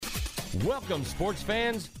Welcome, sports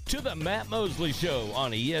fans, to the Matt Mosley Show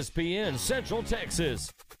on ESPN Central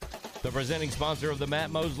Texas. The presenting sponsor of the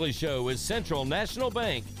Matt Mosley Show is Central National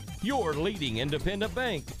Bank, your leading independent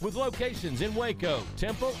bank with locations in Waco,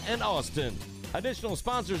 Temple, and Austin. Additional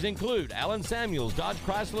sponsors include Allen Samuels, Dodge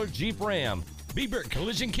Chrysler Jeep Ram, Bieber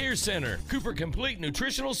Collision Care Center, Cooper Complete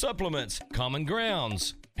Nutritional Supplements, Common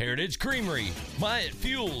Grounds, Heritage Creamery, Myatt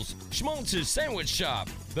Fuels, Schmaltz's Sandwich Shop,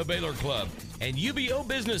 the Baylor Club, and UBO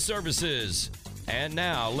Business Services. And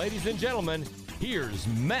now, ladies and gentlemen, here's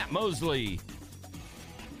Matt Mosley.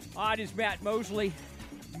 Hi, it is Matt Mosley.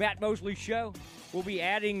 Matt Mosley Show. We'll be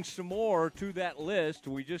adding some more to that list.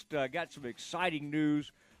 We just got some exciting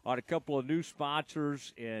news on a couple of new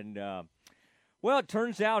sponsors. And, well, it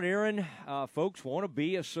turns out, Aaron, folks want to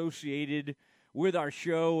be associated with our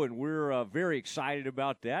show, and we're very excited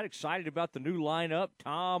about that. Excited about the new lineup.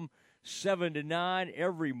 Tom, 7 to 9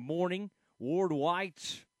 every morning. Ward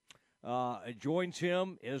White joins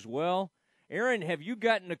him as well. Aaron, have you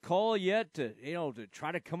gotten a call yet to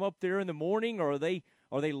try to come up there in the morning, or are they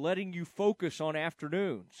letting you focus on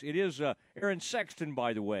afternoons? It is Aaron Sexton,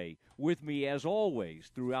 by the way, with me as always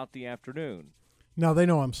throughout the afternoon. No, they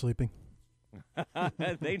know I'm sleeping.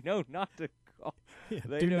 They know not to call. Yeah,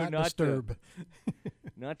 they do know not disturb.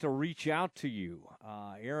 Not to reach out to you.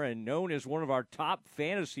 Aaron, known as one of our top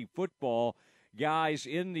fantasy football guys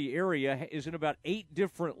in the area, is in about 8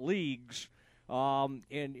 different leagues. And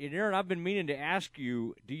Aaron, I've been meaning to ask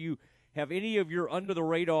you, do you have any of your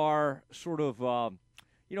under-the-radar sort of,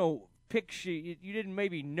 picks you didn't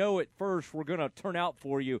maybe know at first were going to turn out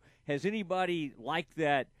for you? Has anybody like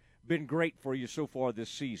that been great for you so far this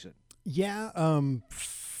season? Yeah,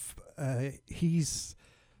 he's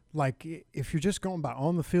like, if you're just going by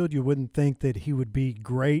on the field, you wouldn't think that he would be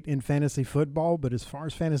great in fantasy football. But as far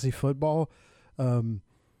as fantasy football,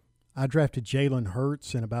 I drafted Jalen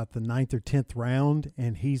Hurts in about the 9th or 10th round,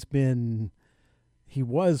 and he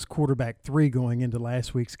was quarterback 3 going into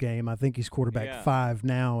last week's game. I think he's quarterback 5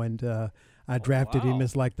 now, and I drafted him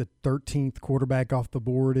as like the 13th quarterback off the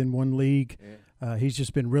board in one league. Yeah. He's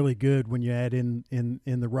just been really good when you add in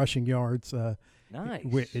the rushing yards. Nice.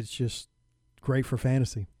 It's just great for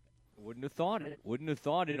fantasy. Wouldn't have thought it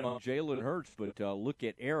on Jalen Hurts, but look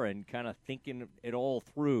at Aaron kind of thinking it all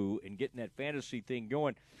through and getting that fantasy thing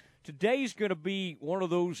going. Today's going to be one of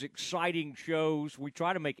those exciting shows. We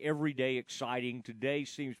try to make every day exciting. Today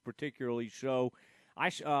seems particularly so.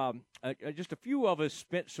 Just a few of us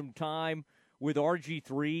spent some time with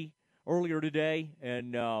RG3 earlier today,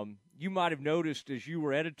 and you might have noticed as you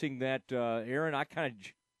were editing that, Aaron,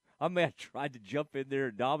 I may have tried to jump in there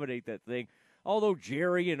and dominate that thing. Although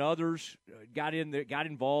Jerry and others got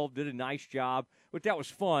involved, did a nice job. But that was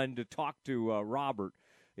fun to talk to Robert.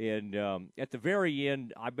 And at the very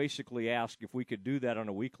end, I basically asked if we could do that on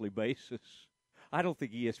a weekly basis. I don't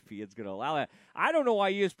think ESPN's going to allow that. I don't know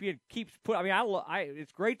why ESPN keeps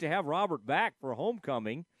it's great to have Robert back for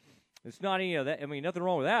homecoming. It's not any of that. I mean, nothing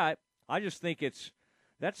wrong with that. I just think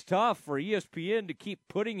that's tough for ESPN to keep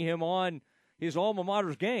putting him on his alma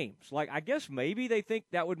mater's games. Like, I guess maybe they think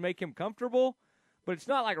that would make him comfortable, but it's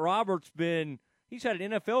not like he's had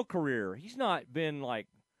an NFL career. He's not been, like,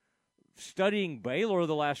 studying Baylor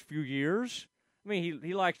the last few years. I mean,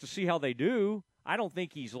 he likes to see how they do. I don't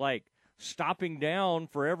think he's, like, stopping down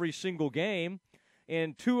for every single game.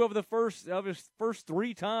 And 2 of his first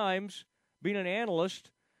 3 times being an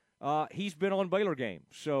analyst, he's been on Baylor games.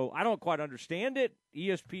 So I don't quite understand it,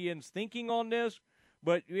 ESPN's thinking on this.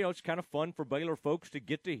 But, it's kind of fun for Baylor folks to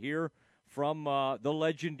get to hear from the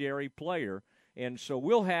legendary player. And so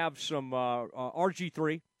we'll have some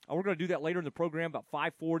RG3. We're going to do that later in the program, about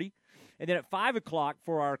 5:40. And then at 5 o'clock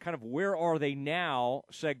for our kind of Where Are They Now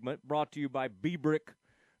segment, brought to you by Bieber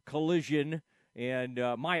Collision and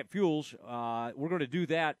Myatt Fuels. We're going to do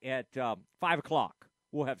that at 5 o'clock.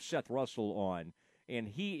 We'll have Seth Russell on. And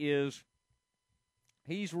he's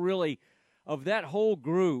really, of that whole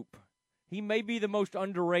group, he may be the most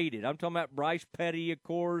underrated. I'm talking about Bryce Petty, of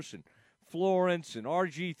course, and Florence and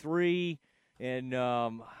RG3. And,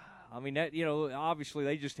 obviously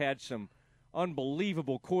they just had some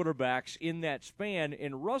unbelievable quarterbacks in that span.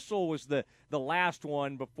 And Russell was the last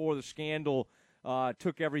one before the scandal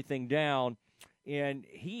took everything down. And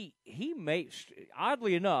he makes,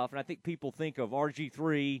 oddly enough, and I think people think of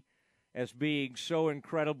RG3 as being so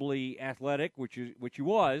incredibly athletic, which he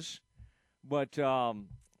was, but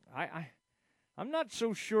I'm not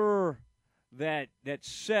so sure that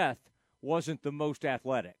Seth wasn't the most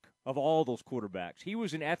athletic of all those quarterbacks. He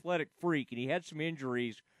was an athletic freak, and he had some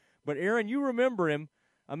injuries. But, Aaron, you remember him.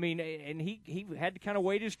 I mean, and he had to kind of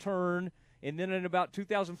wait his turn. And then in about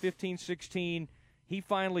 2015-16, he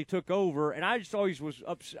finally took over, and I just always was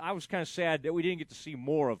I was kind of sad that we didn't get to see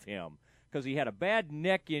more of him because he had a bad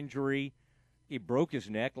neck injury. He broke his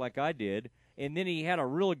neck like I did, and then he had a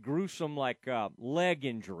really gruesome leg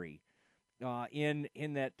injury in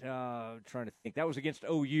that trying to think. That was against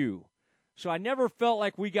OU. So I never felt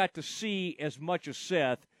like we got to see as much of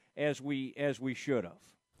Seth as we should have.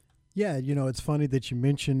 Yeah, it's funny that you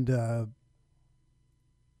mentioned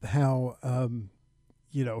how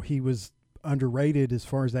he was underrated as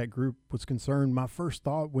far as that group was concerned. My first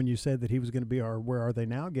thought when you said that he was going to be our Where Are They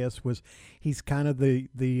Now guest was he's kind of the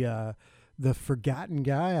forgotten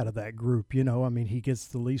guy out of that group. He gets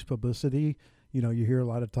the least publicity. You hear a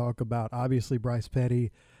lot of talk about obviously Bryce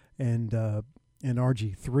Petty and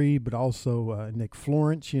RG3, but also Nick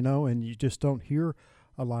Florence, and you just don't hear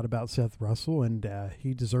a lot about Seth Russell, and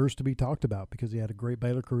he deserves to be talked about because he had a great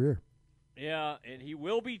Baylor career. Yeah, and he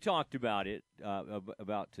will be talked about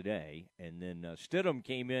about today. And then Stidham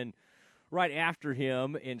came in right after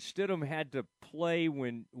him, and Stidham had to play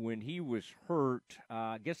when he was hurt.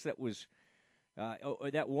 I guess that was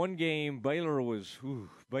that one game. Baylor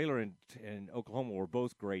and Oklahoma were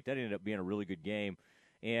both great. That ended up being a really good game.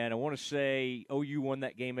 And I want to say OU won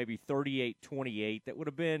that game maybe 38-28. That would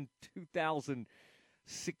have been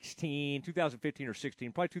 2015 or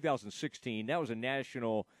 16, probably 2016. That was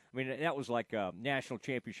that was like a national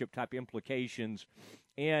championship type implications.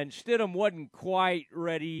 And Stidham wasn't quite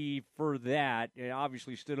ready for that. And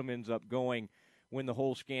obviously, Stidham ends up going, when the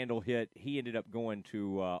whole scandal hit, he ended up going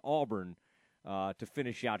to Auburn to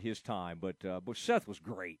finish out his time. But Seth was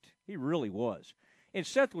great. He really was. And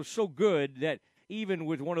Seth was so good that even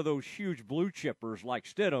with one of those huge blue chippers like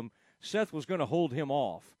Stidham, Seth was going to hold him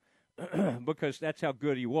off because that's how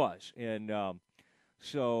good he was. And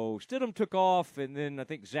so Stidham took off, and then I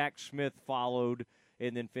think Zach Smith followed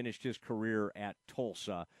and then finished his career at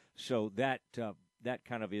Tulsa. So that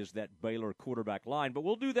kind of is that Baylor quarterback line. But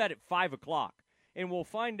we'll do that at 5 o'clock, and we'll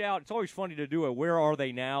find out. It's always funny to do a Where Are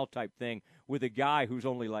They Now type thing with a guy who's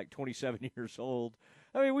only like 27 years old.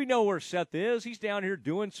 I mean, we know where Seth is. He's down here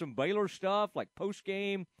doing some Baylor stuff, like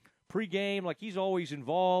post-game, pre-game, like he's always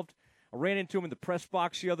involved. I ran into him in the press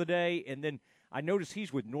box the other day, and then I noticed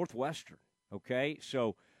he's with Northwestern, okay?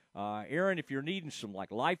 So, Aaron, if you're needing some,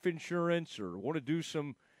 like, life insurance or want to do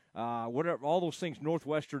some whatever, all those things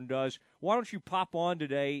Northwestern does, why don't you pop on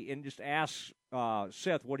today and just ask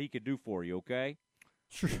Seth what he could do for you, okay?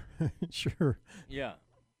 Sure. Sure. Yeah,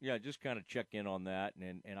 just kind of check in on that,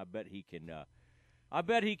 and I bet he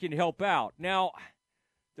can help out. Now,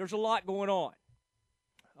 there's a lot going on.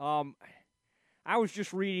 I was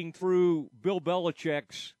just reading through Bill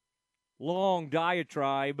Belichick's long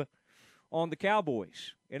diatribe on the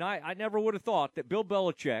Cowboys, and I never would have thought that Bill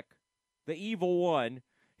Belichick, the evil one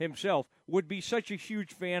himself, would be such a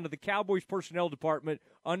huge fan of the Cowboys personnel department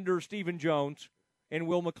under Stephen Jones and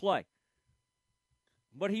Will McClay.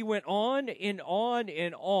 But he went on and on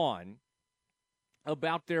and on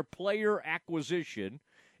about their player acquisition,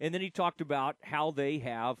 and then he talked about how they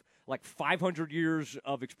have like 500 years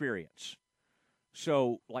of experience.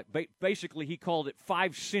 So, like, basically he called it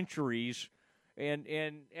 5 centuries, and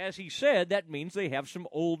as he said, that means they have some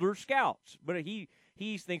older scouts. But he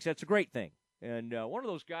thinks that's a great thing. And one of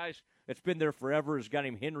those guys that's been there forever is a guy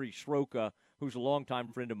named Henry Sroka, who's a longtime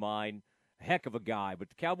friend of mine, a heck of a guy. But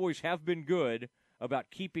the Cowboys have been good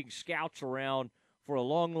about keeping scouts around for a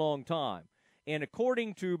long, long time. And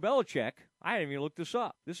according to Belichick, I haven't even looked this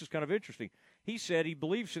up. This is kind of interesting. He said he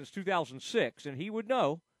believes since 2006, and he would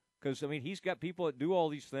know, because, I mean, he's got people that do all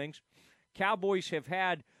these things. Cowboys have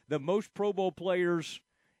had the most Pro Bowl players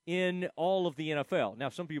in all of the NFL. Now,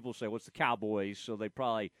 some people say, what's the Cowboys? So they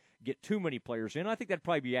probably get too many players in. I think that'd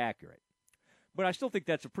probably be accurate. But I still think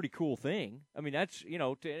that's a pretty cool thing. I mean, that's,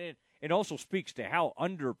 it also speaks to how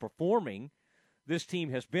underperforming this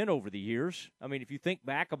team has been over the years. I mean, if you think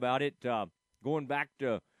back about it, going back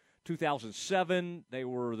to 2007, they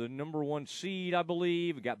were the number 1 seed, I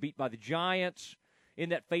believe. Got beat by the Giants in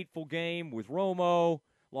that fateful game with Romo.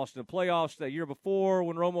 Lost in the playoffs the year before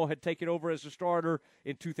when Romo had taken over as a starter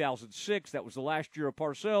in 2006. That was the last year of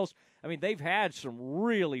Parcells. I mean, they've had some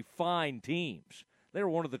really fine teams. They were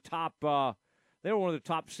one of the top. They were one of the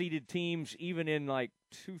top seeded teams even in like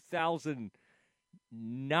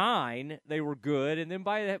 2009. They were good, and then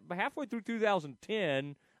by halfway through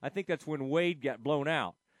 2010, I think that's when Wade got blown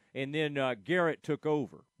out, and then Garrett took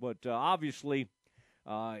over. But obviously,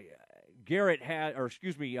 Belichick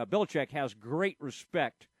has great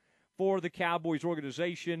respect for the Cowboys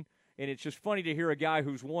organization, and it's just funny to hear a guy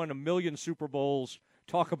who's won 1 million Super Bowls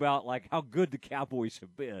talk about like how good the Cowboys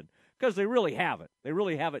have been, because they really haven't. They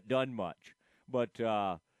really haven't done much. But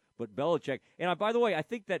But Belichick, and by the way, I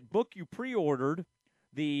think that book you pre-ordered,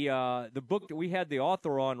 the book that we had the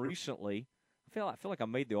author on recently, I feel like I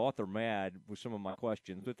made the author mad with some of my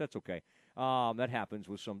questions, but that's okay. That happens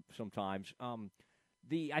with sometimes.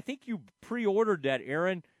 I think you pre-ordered that,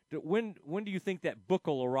 Aaron. When do you think that book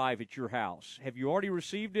will arrive at your house? Have you already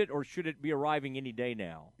received it, or should it be arriving any day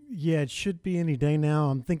now? Yeah, it should be any day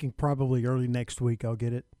now. I'm thinking probably early next week I'll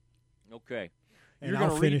get it. Okay. And You're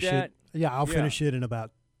going to read that? I'll finish it in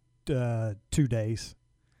about 2 days.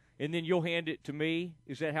 And then you'll hand it to me?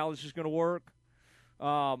 Is that how this is going to work?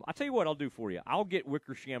 I'll tell you what I'll do for you. I'll get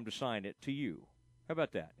Wickersham to sign it to you. How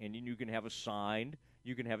about that? And you can have it signed.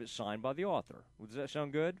 You can have it signed by the author. Does that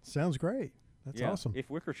sound good? Sounds great. That's awesome. If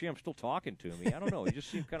Wickersham's still talking to me, I don't know. He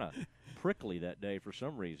just seemed kind of prickly that day for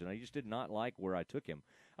some reason. I just did not like where I took him.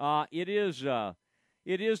 It is the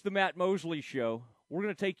Matt Mosley Show. We're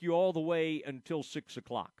going to take you all the way until 6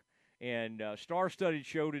 o'clock. And star-studded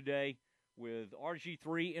show today with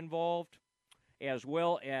RG3 involved, as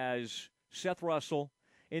well as Seth Russell.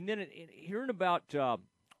 And then here in about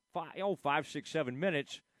 5, 6, 7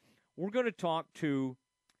 minutes, we're going to talk to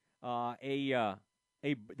the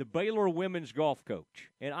Baylor women's golf coach.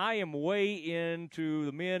 And I am way into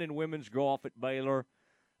the men and women's golf at Baylor.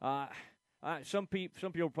 Some people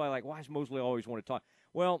are probably like, why does Mosley always want to talk?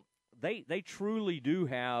 Well, they truly do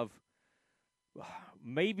have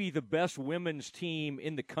maybe the best women's team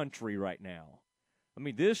in the country right now. I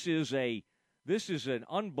mean, this is an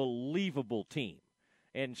unbelievable team.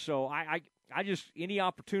 And so I just, any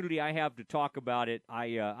opportunity I have to talk about it,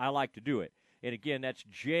 I like to do it. And again, that's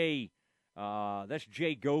Jay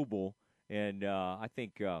Goebel, and I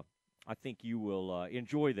think you will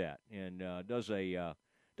enjoy that, and does a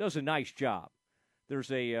nice job.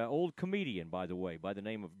 There's a old comedian, by the way, by the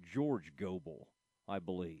name of George Goebel, I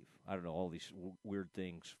believe. I don't know, all these weird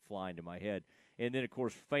things fly into my head. And then, of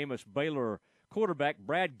course, famous Baylor quarterback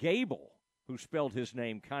Brad Gable, who spelled his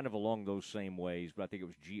name kind of along those same ways, but I think it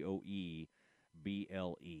was Goeble.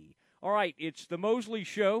 All right, it's the Mosley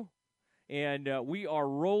Show. And we are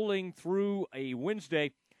rolling through a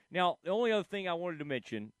Wednesday. Now, the only other thing I wanted to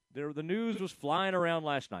mention, the news was flying around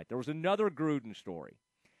last night. There was another Gruden story.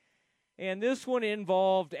 And this one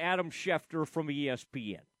involved Adam Schefter from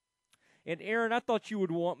ESPN. And, Aaron, I thought you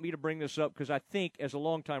would want me to bring this up because I think, as a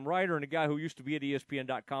longtime writer and a guy who used to be at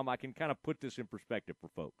ESPN.com, I can kind of put this in perspective for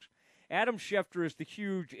folks. Adam Schefter is the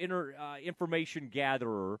huge information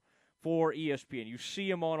gatherer for ESPN. You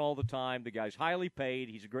see him on all the time. The guy's highly paid.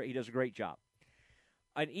 He does a great job.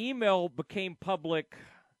 An email became public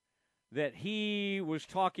that he was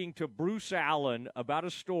talking to Bruce Allen about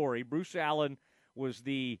a story. Bruce Allen was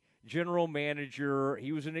the general manager.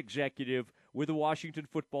 He was an executive with the Washington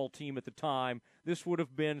football team at the time. This would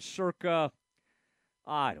have been circa,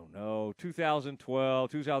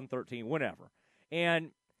 2012, 2013, whenever.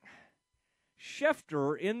 And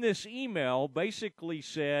Schefter, in this email, basically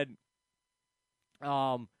said, he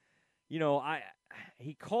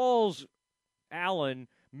calls Allen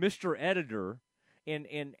Mr. Editor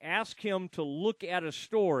and asks him to look at a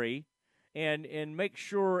story and make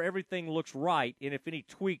sure everything looks right and if any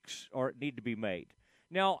tweaks need to be made.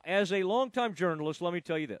 Now, as a longtime journalist, let me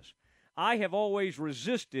tell you this. I have always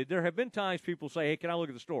resisted. There have been times people say, hey, can I look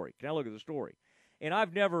at the story? Can I look at the story? And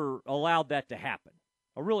I've never allowed that to happen.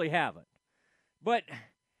 I really haven't. But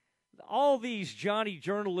all these Johnny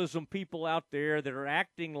journalism people out there that are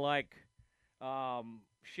acting like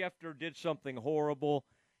Schefter did something horrible,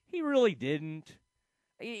 he really didn't.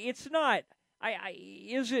 It's not.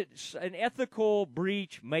 Is it an ethical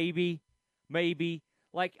breach? Maybe.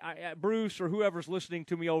 Like Bruce or whoever's listening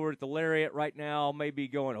to me over at the Lariat right now may be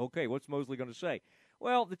going, okay, what's Mosley going to say?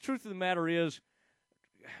 Well, the truth of the matter is,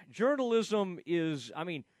 journalism is,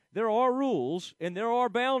 there are rules and there are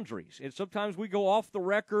boundaries. And sometimes we go off the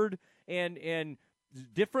record and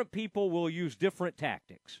different people will use different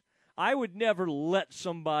tactics. I would never let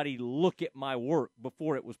somebody look at my work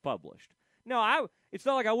before it was published. No, it's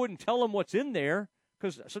not like I wouldn't tell them what's in there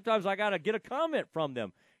because sometimes I got to get a comment from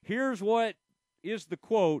them. Here's what is the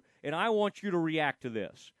quote, and I want you to react to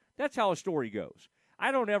this. That's how a story goes.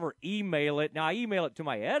 I don't ever email it. Now, I email it to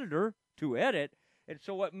my editor to edit, and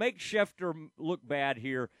so what makes Schefter look bad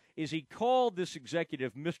here is he called this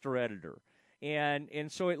executive Mr. Editor,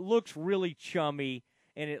 and so it looks really chummy,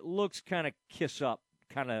 and it looks kind of kiss-up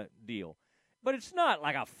kind of deal. But it's not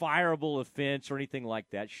like a fireable offense or anything like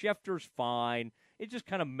that. Schefter's fine. It just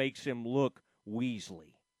kind of makes him look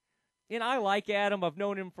Weasley. And I like Adam. I've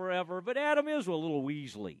known him forever. But Adam is a little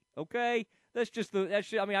Weasley, okay? I just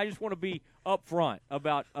want to be upfront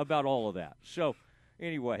about all of that. So,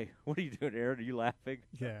 Anyway, what are you doing, Aaron? Are you laughing?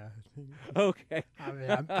 Yeah. Okay. I mean,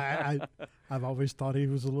 I've always thought he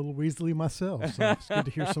was a little Weasley myself, so it's good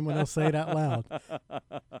to hear someone else say it out loud.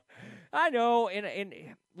 I know, and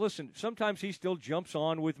listen, sometimes he still jumps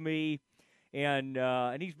on with me, and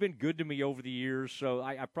he's been good to me over the years, so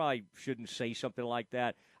I probably shouldn't say something like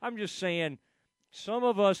that. I'm just saying some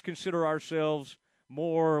of us consider ourselves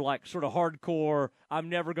more like sort of hardcore, I'm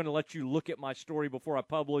never going to let you look at my story before I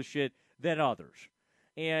publish it, than others.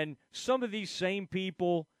 And some of these same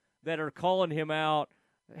people that are calling him out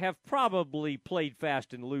have probably played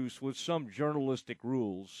fast and loose with some journalistic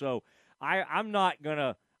rules. So I'm not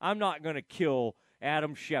gonna kill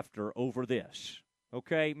Adam Schefter over this.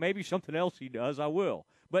 Okay, maybe something else he does, I will,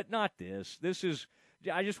 but not this.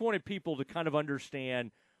 I just wanted people to kind of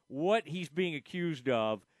understand what he's being accused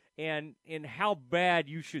of and how bad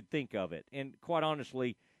you should think of it. And quite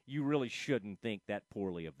honestly, you really shouldn't think that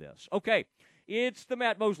poorly of this. Okay, it's the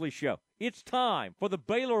Matt Mosley Show. It's time for the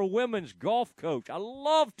Baylor women's golf coach. I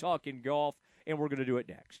love talking golf, and we're going to do it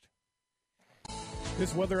next.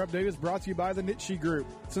 This weather update is brought to you by the Nitsche Group.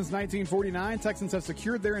 Since 1949, Texans have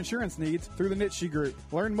secured their insurance needs through the Nitsche Group.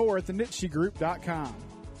 Learn more at thenitschegroup.com.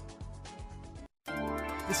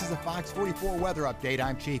 This is the Fox 44 weather update.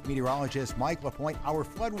 I'm Chief Meteorologist Mike LaPointe. Our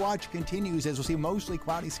flood watch continues as we'll see mostly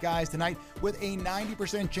cloudy skies tonight with a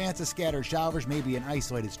 90% chance of scattered showers, maybe an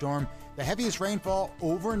isolated storm. The heaviest rainfall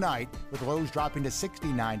overnight with lows dropping to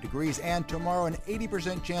 69 degrees, and tomorrow an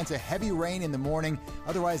 80% chance of heavy rain in the morning.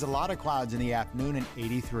 Otherwise, a lot of clouds in the afternoon and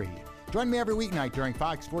 83. Join me every weeknight during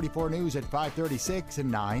Fox 44 News at 5:36 and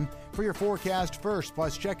 9 for your forecast first.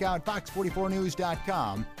 Plus, check out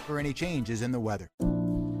fox44news.com for any changes in the weather.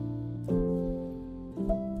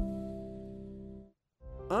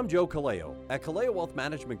 I'm Joe Kaleo. At Kaleo Wealth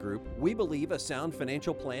Management Group, we believe a sound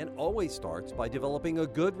financial plan always starts by developing a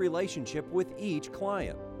good relationship with each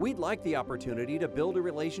client. We'd like the opportunity to build a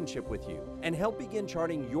relationship with you and help begin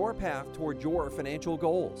charting your path toward your financial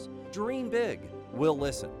goals. Dream big. We'll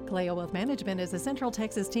listen. Kaleo Wealth Management is a Central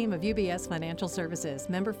Texas team of UBS Financial Services,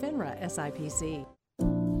 member FINRA SIPC.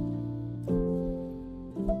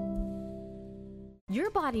 Your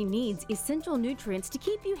body needs essential nutrients to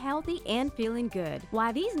keep you healthy and feeling good.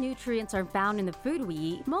 While these nutrients are found in the food we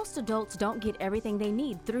eat, most adults don't get everything they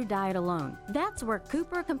need through diet alone. That's where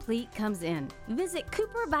Cooper Complete comes in. Visit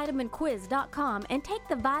CooperVitaminQuiz.com and take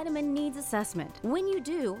the vitamin needs assessment. When you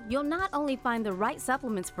do, you'll not only find the right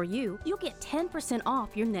supplements for you, you'll get 10%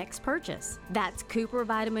 off your next purchase. That's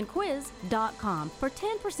CooperVitaminQuiz.com for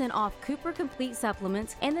 10% off Cooper Complete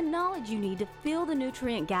supplements and the knowledge you need to fill the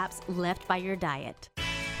nutrient gaps left by your diet.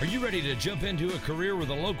 Are you ready to jump into a career with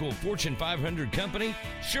a local Fortune 500 company?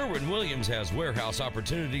 Sherwin-Williams has warehouse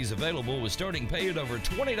opportunities available with starting pay at over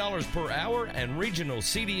 $20 per hour and regional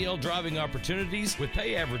CDL driving opportunities with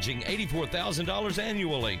pay averaging $84,000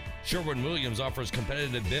 annually. Sherwin-Williams offers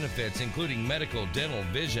competitive benefits including medical, dental,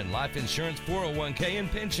 vision, life insurance, 401k, and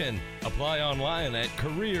pension. Apply online at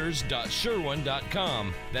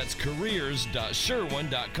careers.sherwin.com. That's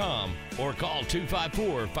careers.sherwin.com or call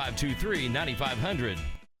 254-523-9500.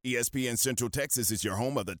 ESPN Central Texas is your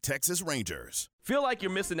home of the Texas Rangers. Feel like you're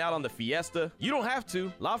missing out on the Fiesta? You don't have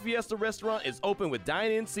to. La Fiesta Restaurant is open with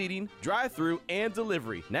dine-in seating, drive-through, and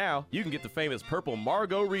delivery. Now, you can get the famous purple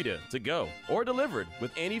Margarita to go or delivered with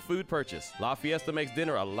any food purchase. La Fiesta makes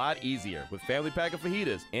dinner a lot easier with family pack of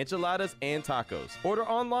fajitas, enchiladas, and tacos. Order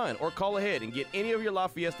online or call ahead and get any of your La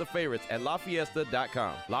Fiesta favorites at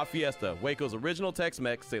lafiesta.com. La Fiesta, Waco's original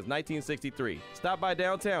Tex-Mex since 1963. Stop by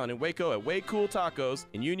downtown in Waco at Way Cool Tacos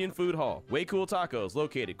in Union Food Hall. Way Cool Tacos,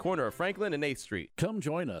 located corner of Franklin and 8th Street. Come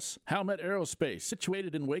join us. Howmet Aerospace,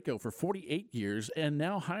 situated in Waco for 48 years and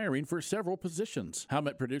now hiring for several positions.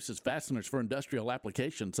 Howmet produces fasteners for industrial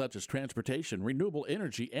applications such as transportation, renewable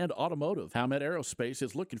energy, and automotive. Howmet Aerospace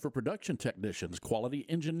is looking for production technicians, quality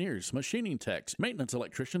engineers, machining techs, maintenance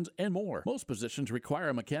electricians, and more. Most positions require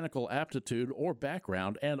a mechanical aptitude or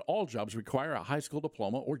background, and all jobs require a high school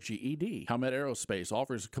diploma or GED. Howmet Aerospace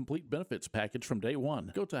offers a complete benefits package from day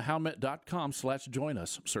one. Go to howmet.com/join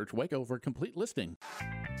us. Search Waco for a complete listing.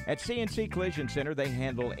 At CNC Collision Center, they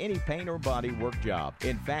handle any paint or body work job.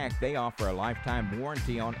 In fact, they offer a lifetime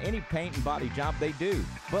warranty on any paint and body job they do.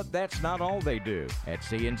 But that's not all they do. At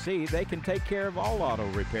CNC, they can take care of all auto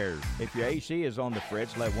repairs. If your AC is on the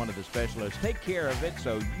fritz, let one of the specialists take care of it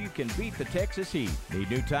so you can beat the Texas heat.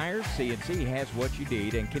 Need new tires? CNC has what you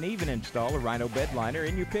need and can even install a Rhino bed liner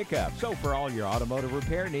in your pickup. So for all your automotive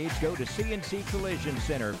repair needs, go to CNC Collision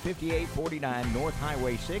Center, 5849 North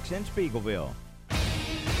Highway 6 in Spiegelville.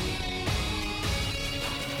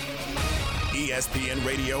 ESPN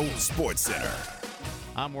Radio Sports Center.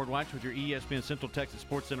 I'm Ward Weitz with your ESPN Central Texas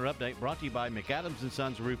Sports Center update, brought to you by McAdams &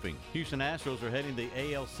 Sons Roofing. Houston Astros are heading to the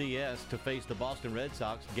ALCS to face the Boston Red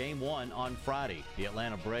Sox Game 1 on Friday. The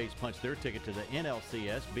Atlanta Braves punched their ticket to the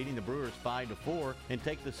NLCS, beating the Brewers 5-4 and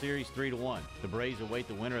take the series 3-1. The Braves await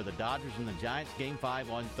the winner of the Dodgers and the Giants Game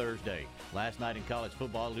 5 on Thursday. Last night in college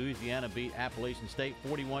football, Louisiana beat Appalachian State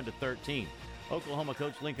 41-13. Oklahoma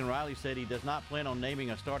coach Lincoln Riley said he does not plan on naming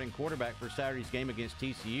a starting quarterback for Saturday's game against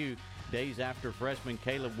TCU, days after freshman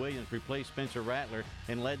Caleb Williams replaced Spencer Rattler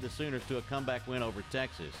and led the Sooners to a comeback win over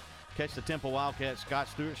Texas. Catch the Temple Wildcats Scott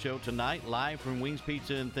Stewart Show tonight, live from Wings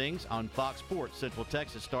Pizza and Things on Fox Sports Central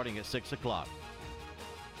Texas, starting at 6 o'clock.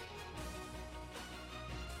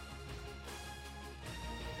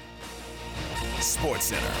 Sports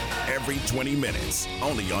Center, every 20 minutes,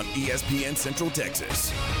 only on ESPN Central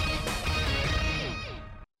Texas.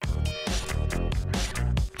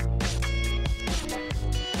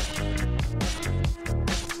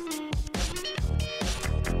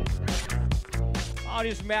 On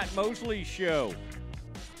his Matt Mosley Show,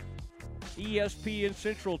 ESPN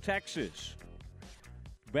Central Texas.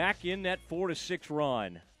 Back in that 4-6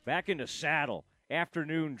 run, back in the saddle,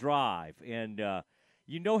 afternoon drive. And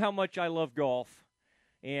you know how much I love golf.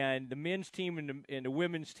 And the men's team and the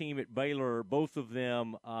women's team at Baylor, both of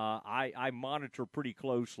them, I monitor pretty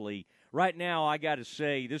closely. Right now, I got to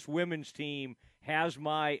say, this women's team has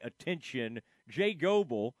my attention. Jay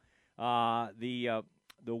Goebel,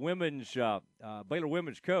 the women's Baylor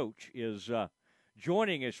women's coach, is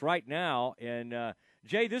joining us right now. And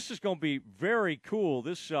Jay, this is going to be very cool.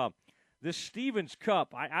 This Stevens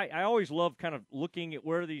Cup, I always love kind of looking at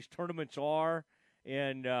where these tournaments are,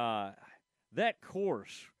 and that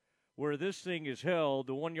course where this thing is held,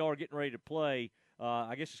 the one y'all are getting ready to play,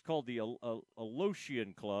 I guess it's called the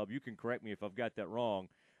Alotian Club. You can correct me if I've got that wrong,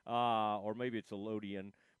 or maybe it's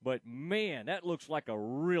Elodian. But man, that looks like a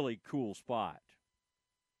really cool spot.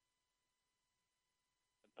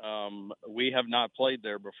 We have not played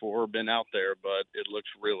there before, been out there, but it looks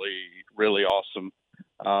really, really awesome.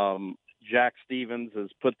 Jack Stevens has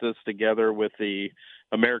put this together with the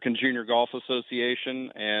American Junior Golf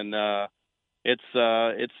Association, and it's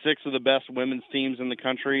 6 of the best women's teams in the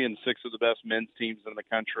country and 6 of the best men's teams in the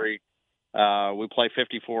country. We play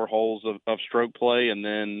 54 holes of stroke play, and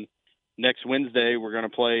then next Wednesday we're going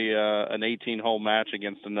to play an 18-hole match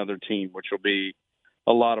against another team, which will be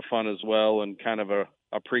a lot of fun as well, and kind of a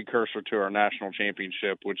precursor to our national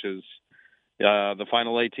championship, which is the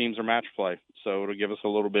final 8 teams are match play. So it'll give us a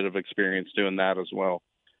little bit of experience doing that as well,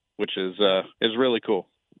 which is really cool.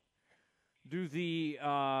 Do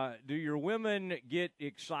your women get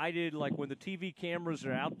excited, like when the TV cameras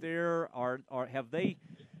are out there, or have they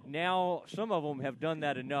now? Some of them have done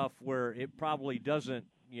that enough where it probably doesn't,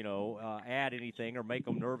 add anything or make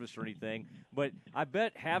them nervous or anything. But I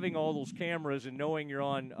bet having all those cameras and knowing you're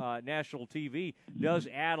on national TV does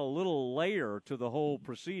add a little layer to the whole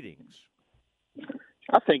proceedings.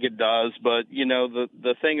 I think it does, but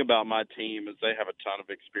the thing about my team is they have a ton of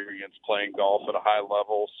experience playing golf at a high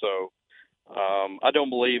level, so I don't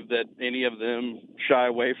believe that any of them shy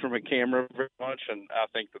away from a camera very much, and I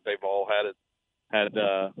think that they've all had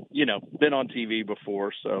been on TV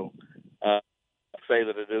before, so say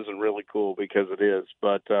that it isn't really cool because it is,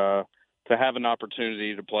 but to have an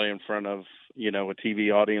opportunity to play in front of a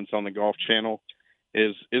TV audience on the Golf Channel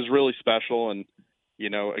is really special. And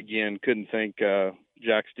again, couldn't thank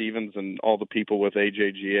Jack Stevens and all the people with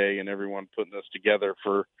AJGA and everyone putting this together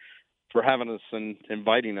for having us and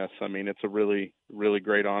inviting us. I mean, it's a really, really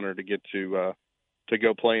great honor to get to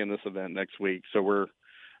go play in this event next week. So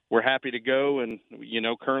we're happy to go, and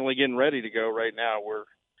currently getting ready to go right now.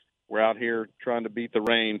 We're out here trying to beat the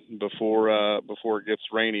rain before it gets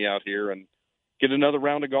rainy out here, and get another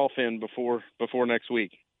round of golf in before next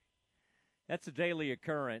week. That's a daily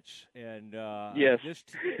occurrence, and yes,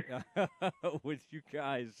 just with you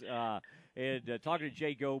guys and talking to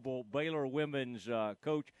Jay Goebel, Baylor women's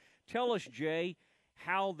coach. Tell us, Jay,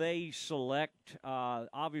 how they select.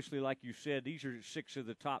 Obviously, like you said, these are 6 of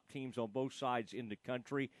the top teams on both sides in the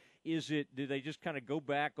country. Do they just kind of go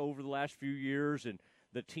back over the last few years and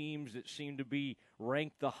the teams that seem to be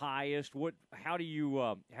ranked the highest? How do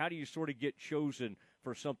you sort of get chosen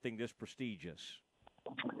for something this prestigious?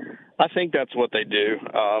 I think that's what they do.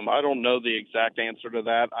 I don't know the exact answer to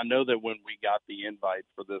that. I know that when we got the invite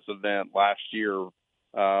for this event last year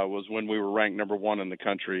was when we were ranked number 1 in the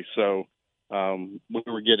country. So we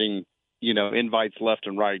were getting, invites left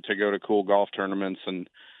and right to go to cool golf tournaments. And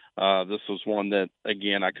this was one that,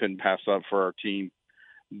 again, I couldn't pass up for our team.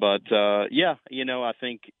 But, I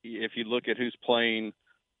think if you look at who's playing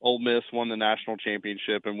Ole Miss won the national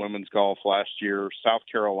championship in women's golf last year. South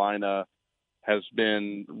Carolina has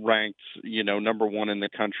been ranked, number one in the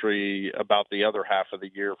country about the other half of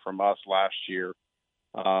the year from us last year.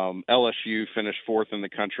 LSU finished fourth in the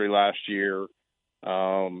country last year.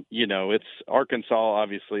 It's Arkansas,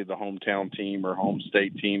 obviously the hometown team or home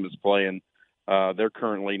state team is playing. They're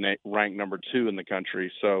currently ranked number 2 in the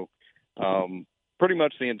country. So pretty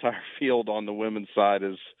much the entire field on the women's side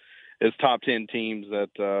is top 10 teams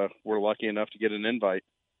that were lucky enough to get an invite.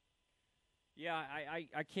 Yeah,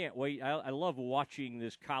 I can't wait. I love watching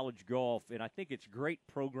this college golf, and I think it's great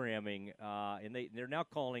programming. And they're now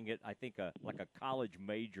calling it, I think, like a college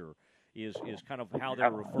major is kind of how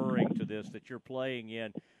they're referring to this that you're playing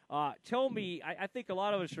in. Tell me, I think a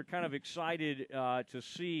lot of us are kind of excited to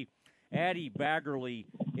see Addie Baggerly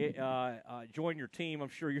join your team. I'm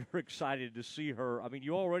sure you're excited to see her. I mean,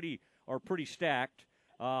 you already are pretty stacked.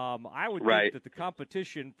 I would think that the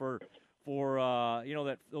competition for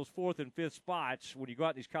that those 4th and 5th spots when you go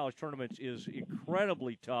out these college tournaments is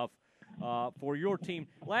incredibly tough for your team.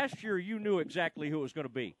 Last year, you knew exactly who it was going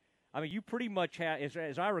to be. I mean, you pretty much had,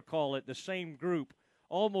 as I recall it, the same group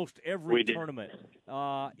almost every tournament.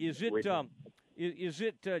 Is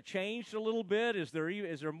it changed a little bit? Is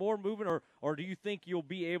there more movement, or do you think you'll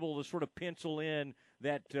be able to sort of pencil in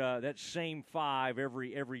that same 5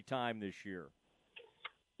 every time this year?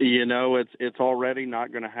 It's already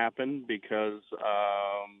not going to happen because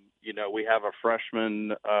we have a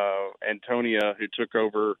freshman, Antonia, who took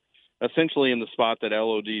over essentially in the spot that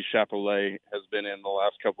LOD Chapelet has been in the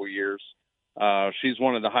last couple of years. She's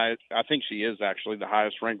one of the highest. I think she is actually the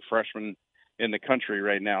highest ranked freshman in the country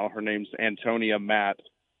right now. Her name's Antonia Matt.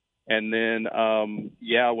 And then,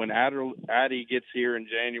 when Addie gets here in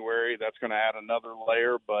January, that's going to add another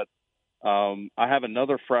layer. But I have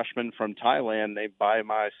another freshman from Thailand named Bai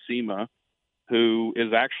Mai Sima, who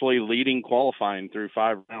is actually leading qualifying through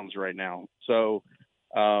 5 rounds right now. So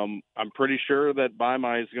I'm pretty sure that Bai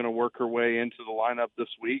Mai is going to work her way into the lineup this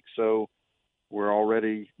week. So we're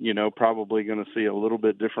already, probably going to see a little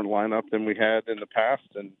bit different lineup than we had in the past.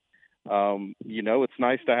 And, it's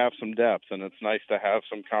nice to have some depth and it's nice to have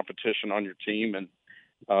some competition on your team.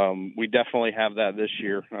 And we definitely have that this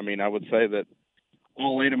year. I mean, I would say that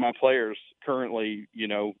all 8 of my players currently,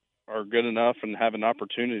 are good enough and have an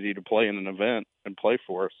opportunity to play in an event and play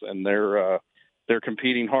for us. And they're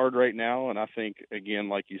competing hard right now. And I think, again,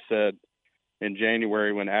 like you said, in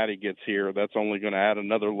January when Addie gets here, that's only going to add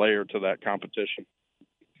another layer to that competition.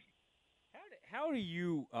 How do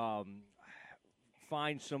you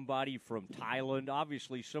find somebody from Thailand?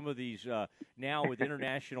 Obviously, some of these now with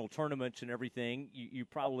international tournaments and everything, you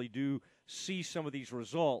probably do see some of these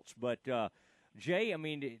results. But Jay, I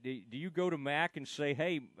mean, do you go to Mac and say,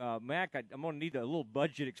 "Hey, Mac, I'm going to need a little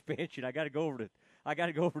budget expansion. I got to go over to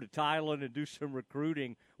Thailand and do some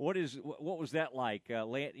recruiting." What was that like?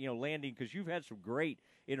 Landing, because you've had some great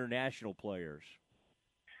international players.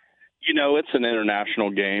 It's an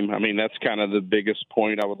international game. I mean, that's kind of the biggest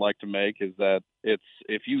point I would like to make is that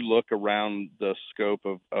if you look around the scope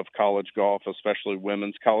of college golf, especially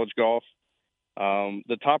women's college golf,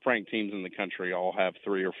 the top ranked teams in the country all have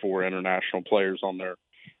 3 or 4 international players on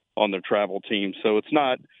their travel team. So it's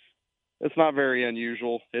not very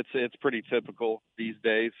unusual. It's pretty typical these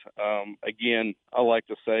days. Again, I like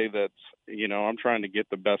to say that, I'm trying to get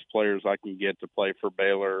the best players I can get to play for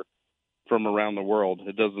Baylor from around the world.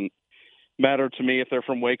 It doesn't matter to me if they're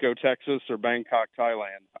from Waco, Texas or Bangkok,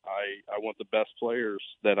 Thailand. I want the best players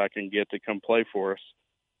that I can get to come play for us.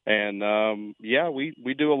 And,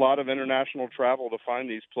 we do a lot of international travel to find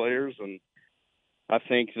these players. And I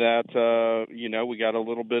think that, we got a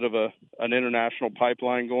little bit of an international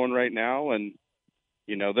pipeline going right now. And,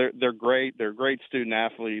 they're great. They're great student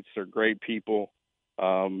athletes. They're great people.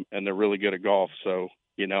 And they're really good at golf. So,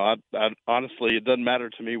 I honestly, it doesn't matter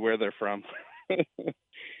to me where they're from.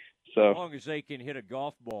 So as long as they can hit a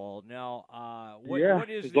golf ball. Now, what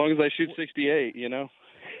is as long as they shoot 68,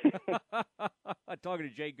 Talking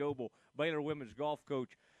to Jay Goebel, Baylor women's golf coach.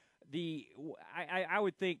 I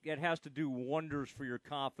would think that has to do wonders for your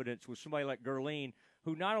confidence with somebody like Gerline,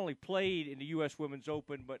 who not only played in the U.S. Women's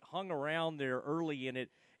Open but hung around there early in it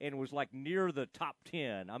and was like near the top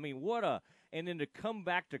 10. I mean, and then to come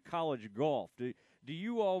back to college golf. Do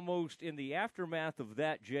you almost, in the aftermath of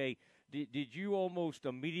that, Jay, did you almost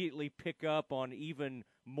immediately pick up on even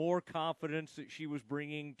more confidence that she was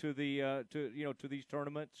bringing to the to these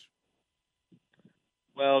tournaments?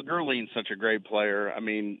 Well, Gerline's such a great player. I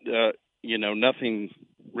mean, nothing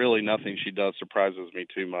she does surprises me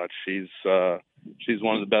too much. She's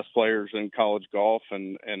one of the best players in college golf,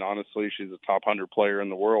 and honestly, she's a top 100 player in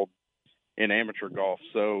the world in amateur golf.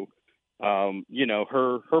 So,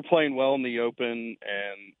 her playing well in the Open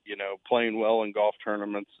and, playing well in golf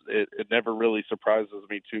tournaments, it never really surprises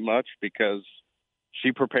me too much because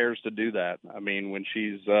she prepares to do that. I mean, when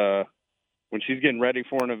she's getting ready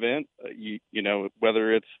for an event,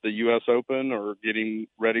 whether it's the U.S. Open or getting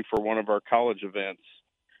ready for one of our college events,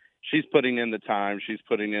 she's putting in the time, she's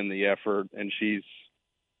putting in the effort, and she's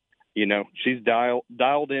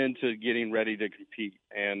dialed into getting ready to compete.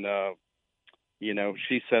 And,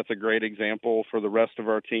 she sets a great example for the rest of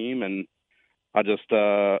our team. And I just,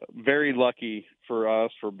 very lucky for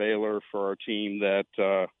us, for Baylor, for our team that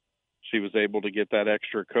she was able to get that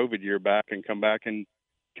extra COVID year back and come back and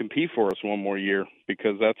compete for us one more year,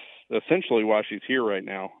 because that's essentially why she's here right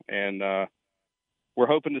now. And we're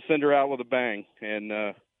hoping to send her out with a bang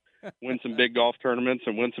and win some big golf tournaments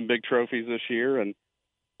and win some big trophies this year. And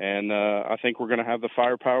I think we're going to have the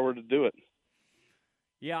firepower to do it.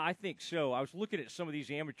 Yeah, I think so. I was looking at some of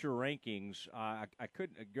these amateur rankings. I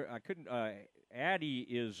couldn't. Addie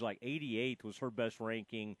is like 88th was her best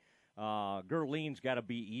ranking. Gerline's got to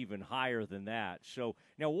be even higher than that. So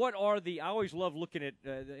now, what are I always love looking at,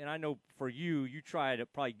 and I know for you try to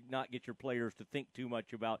probably not get your players to think too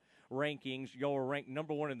much about rankings. Y'all were ranked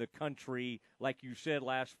number 1 in the country, like you said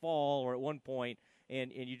last fall or at one point,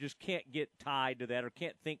 and you just can't get tied to that or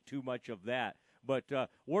can't think too much of that. But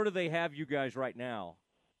where do they have you guys right now?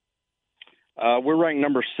 We're ranked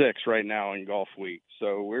number 6 right now in Golf Week.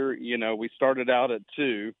 So we started out at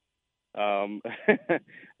 2.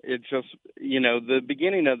 It's just, the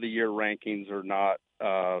beginning of the year rankings are not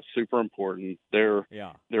super important. They're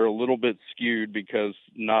a little bit skewed because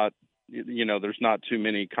there's not too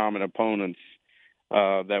many common opponents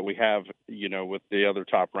that we have, with the other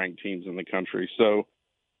top ranked teams in the country. So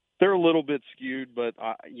they're a little bit skewed, but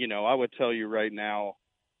I would tell you right now,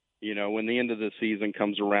 when the end of the season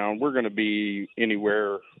comes around, we're going to be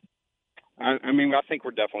anywhere. I think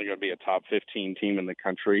we're definitely going to be a top 15 team in the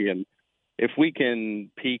country. And if we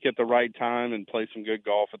can peak at the right time and play some good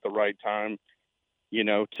golf at the right time,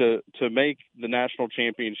 to make the national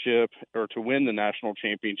championship or to win the national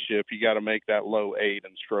championship, you got to make that low 8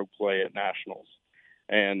 in stroke play at nationals.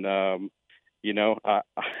 And,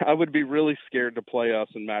 I would be really scared to play us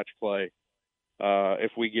in match play.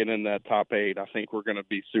 If we get in that top 8, I think we're going to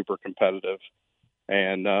be super competitive.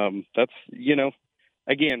 And that's,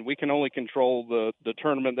 again, we can only control the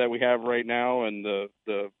tournament that we have right now and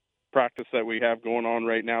the practice that we have going on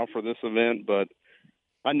right now for this event. But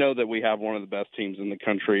I know that we have one of the best teams in the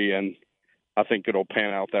country, and I think it'll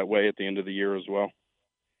pan out that way at the end of the year as well.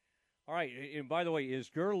 All right, and by the way, is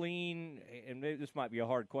Gerline, and maybe this might be a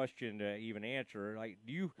hard question to even answer,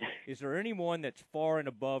 is there anyone that's far and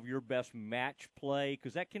above your best match play?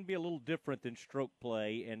 Because that can be a little different than stroke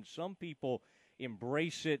play, and some people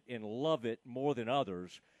embrace it and love it more than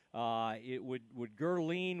others. Would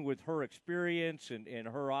Gerline, with her experience and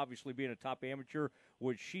her obviously being a top amateur,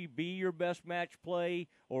 would she be your best match play,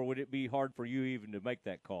 or would it be hard for you even to make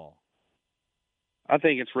that call? I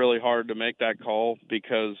think it's really hard to make that call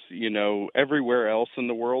because, everywhere else in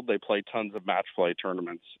the world, they play tons of match play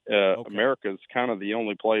tournaments. Okay. America's kind of the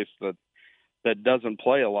only place that doesn't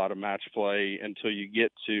play a lot of match play until you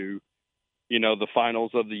get to, the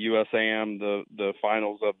finals of the USAM, the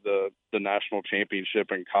finals of the national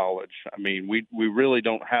championship in college. I mean, we really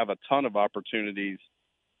don't have a ton of opportunities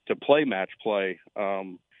to play match play.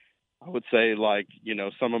 I would say,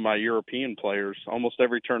 some of my European players, almost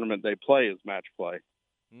every tournament they play is match play.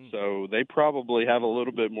 So they probably have a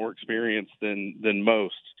little bit more experience than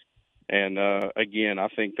most. And, again, I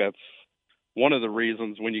think that's one of the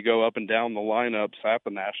reasons when you go up and down the lineups at the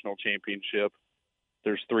national championship,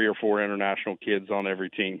 there's 3 or 4 international kids on every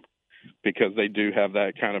team because they do have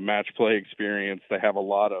that kind of match play experience. They have a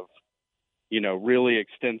lot of, really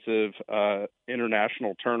extensive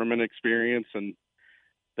international tournament experience, and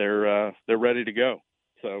they're ready to go.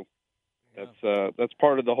 So that's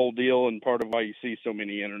part of the whole deal and part of why you see so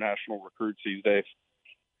many international recruits these days.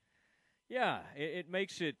 Yeah, it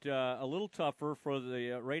makes it a little tougher for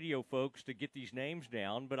the radio folks to get these names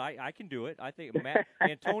down, but I can do it. I think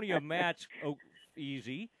Antonia Matt's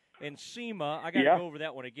easy, and SEMA, I got to go over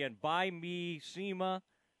that one again. By me, SEMA,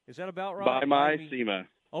 is that about right? By my SEMA.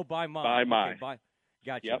 Oh, by my. By my. Okay,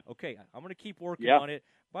 gotcha. Yep. Okay, I'm going to keep working on it.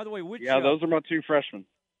 By the way, which those are my 2 freshmen.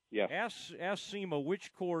 Yeah. Ask SEMA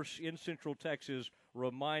which course in Central Texas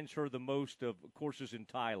reminds her the most of courses in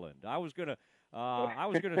Thailand. I was gonna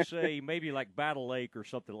say maybe like Battle Lake or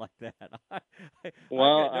something like that.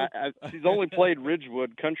 She's only played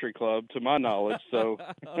Ridgewood Country Club to my knowledge, so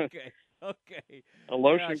okay. Okay. A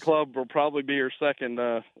Lotion Club will probably be her second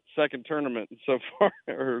tournament so far,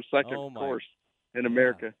 or her second course in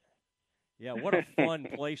America. Yeah, what a fun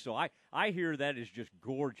place! So I hear that is just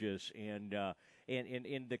gorgeous, and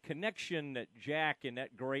the connection that Jack and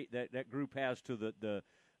that group has to the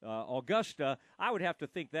Augusta, I would have to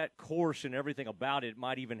think that course and everything about it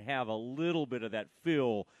might even have a little bit of that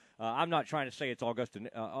feel. I'm not trying to say it's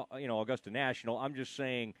Augusta National. I'm just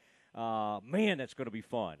saying, man, that's going to be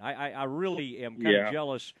fun. I really am kind of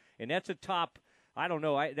jealous, and that's a top. I don't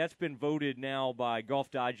know. That's been voted now by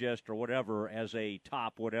Golf Digest or whatever as a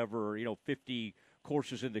top 50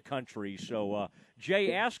 courses in the country. So,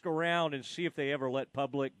 Jay, ask around and see if they ever let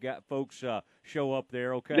public folks show up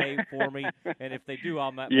there, okay, for me. And if they do,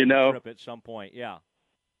 I'll make a trip at some point. Yeah.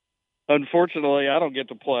 Unfortunately, I don't get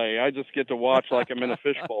to play. I just get to watch like I'm in a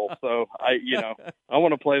fishbowl. So I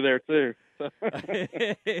want to play there too.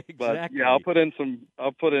 Exactly. But yeah, I'll put in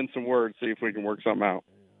some words, see if we can work something out.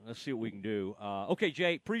 Let's see what we can do. Okay,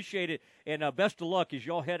 Jay, appreciate it, and best of luck as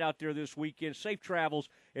y'all head out there this weekend. Safe travels,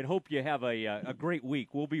 and hope you have a great week.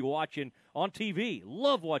 We'll be watching on TV.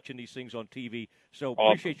 Love watching these things on TV, so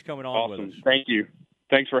appreciate you coming on with us. Thank you.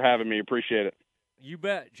 Thanks for having me. Appreciate it. You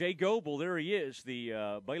bet. Jay Goebel, there he is,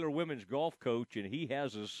 the Baylor women's golf coach, and he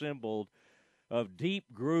has assembled a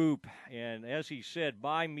deep group. And as he said,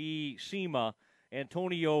 by me, Sema,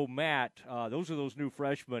 Antonio, Matt, those are those new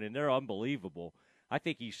freshmen, and they're unbelievable. I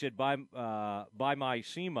think he said by my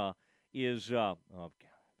Sema is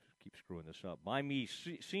keep screwing this up. By me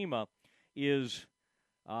Sema is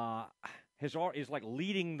like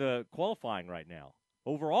leading the qualifying right now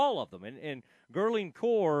over all of them, and Gerling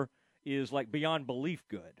Core is like beyond belief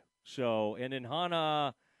good. So, and then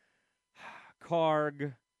Hannah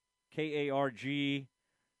Karg, Karg.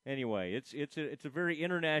 Anyway, it's a very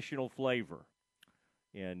international flavor,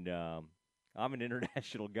 and I'm an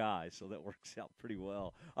international guy, so that works out pretty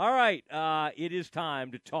well. All right, it is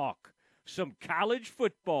time to talk some college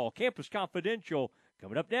football. Campus Confidential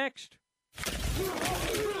coming up next.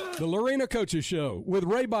 The Lorena Coaches Show with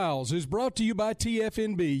Ray Biles is brought to you by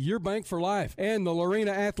TFNB, your bank for life, and the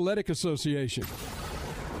Lorena Athletic Association.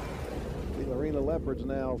 The Lorena Leopards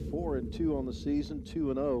now 4-2 on the season,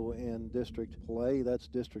 2-0 in district play. That's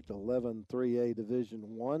District 11, 3A Division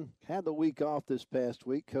I. Had the week off this past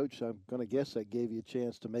week. Coach, I'm going to guess that gave you a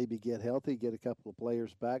chance to maybe get healthy, get a couple of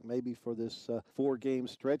players back, maybe for this 4-game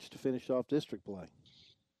stretch to finish off district play.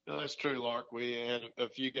 No, that's true, Lark. We had a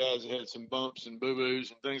few guys that had some bumps and boo-boos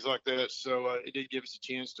and things like that, so it did give us a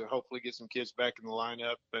chance to hopefully get some kids back in the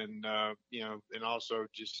lineup, and and also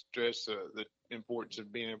just stress the importance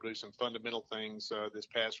of being able to do some fundamental things this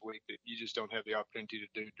past week that you just don't have the opportunity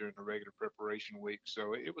to do during the regular preparation week.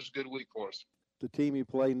 So it was a good week for us. The team you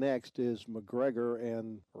play next is McGregor,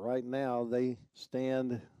 and right now they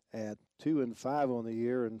stand at 2-5 on the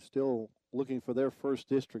year and still looking for their first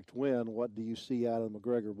district win. What do you see out of the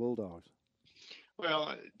McGregor Bulldogs?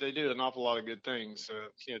 Well, they do an awful lot of good things.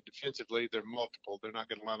 Defensively, they're multiple. They're not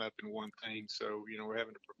going to line up in one thing. So, we're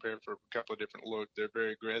having to prepare for a couple of different looks. They're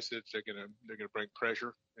very aggressive. They're going to bring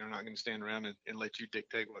pressure. They're not going to stand around and let you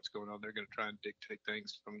dictate what's going on. They're going to try and dictate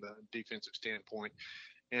things from the defensive standpoint.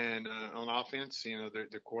 And on offense,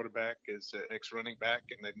 their quarterback is ex-running back,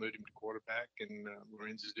 and they've moved him to quarterback. And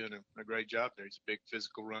Lorenz is doing a great job there. He's a big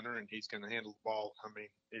physical runner, and he's going to handle the ball. I mean,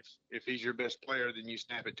 if he's your best player, then you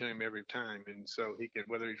snap it to him every time. And so he can,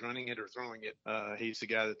 whether he's running it or throwing it, he's the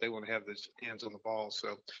guy that they want to have his hands on the ball.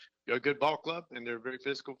 So a good ball club, and they're a very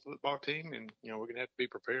physical football team, and we're going to have to be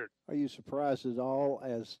prepared. Are you surprised at all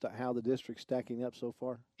as to how the district's stacking up so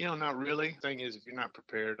far? Not really. The thing is, if you're not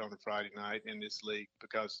prepared on a Friday night in this league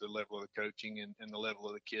because of the level of the coaching and the level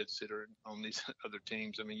of the kids that are on these other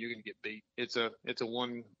teams, I mean, you're going to get beat. It's a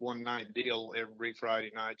one night deal every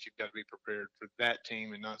Friday night. You've got to be prepared for that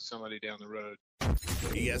team and not somebody down the road.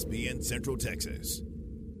 ESPN Central Texas.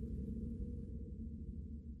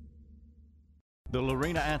 The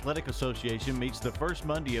Lorena Athletic Association meets the first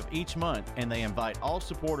Monday of each month, and they invite all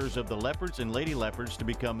supporters of the Leopards and Lady Leopards to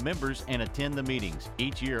become members and attend the meetings.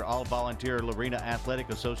 Each year, all volunteer Lorena Athletic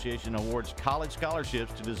Association awards college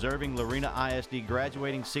scholarships to deserving Lorena ISD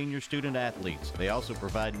graduating senior student athletes. They also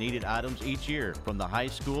provide needed items each year from the high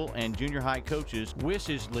school and junior high coaches'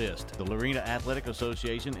 wishes list. The Lorena Athletic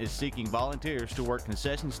Association is seeking volunteers to work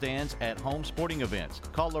concession stands at home sporting events.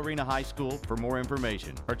 Call Lorena High School for more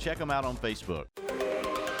information or check them out on Facebook.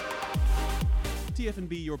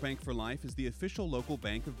 TFNB Your Bank for Life is the official local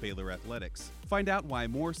bank of Baylor Athletics. Find out why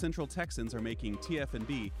more Central Texans are making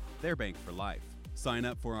TFNB their bank for life. Sign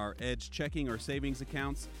up for our Edge checking or savings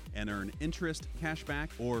accounts and earn interest, cashback,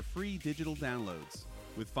 or free digital downloads.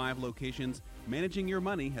 With 5 locations, Managing your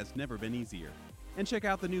money has never been easier. And check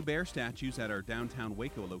out the new bear statues at our downtown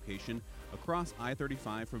Waco location across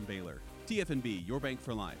I-35 from Baylor. TFNB, your bank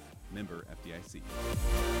for life. Member FDIC.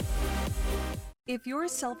 If you're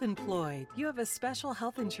self-employed, you have a special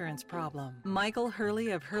health insurance problem. Michael Hurley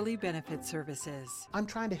of Hurley Benefit Services. I'm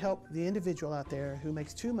trying to help the individual out there who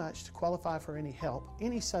makes too much to qualify for any help,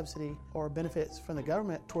 any subsidy or benefits from the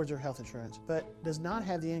government towards their health insurance, but does not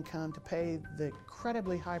have the income to pay the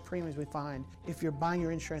incredibly high premiums we find if you're buying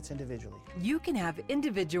your insurance individually. You can have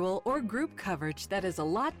individual or group coverage that is a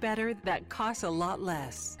lot better, that costs a lot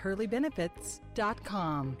less.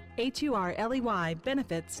 HurleyBenefits.com. HURLEY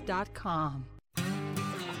benefits.com.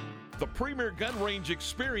 The premier gun range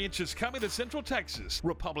experience is coming to Central Texas.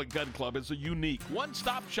 Republic Gun Club is a unique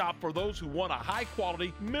one-stop shop for those who want a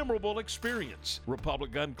high-quality, memorable experience.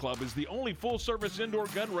 Republic Gun Club is the only full-service indoor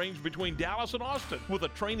gun range between Dallas and Austin with a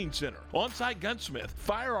training center, on-site gunsmith,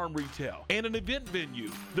 firearm retail, and an event venue.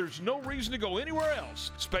 There's no reason to go anywhere else.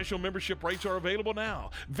 Special membership rates are available now.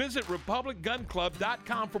 Visit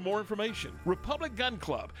RepublicGunClub.com for more information. Republic Gun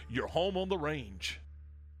Club, your home on the range.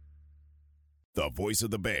 The voice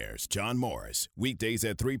of the Bears, John Morris, weekdays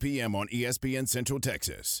at 3 p.m. on ESPN Central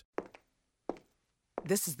Texas.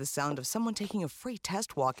 This is the sound of someone taking a free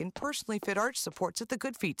test walk in personally fit arch supports at the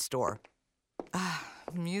Good Feet store. Ah,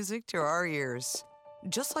 music to our ears.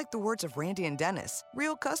 Just like the words of Randy and Dennis,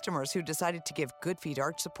 real customers who decided to give Good Feet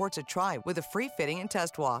arch supports a try with a free fitting and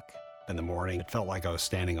test walk. In the morning, it felt like I was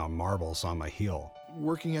standing on marbles on my heel.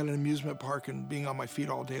 Working at an amusement park and being on my feet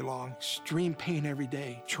all day long, extreme pain every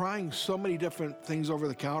day. Trying so many different things over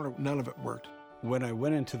the counter, none of it worked. When I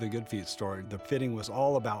went into the Good Feet store, the fitting was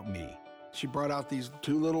all about me. She brought out these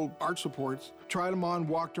 2 little arch supports, tried them on,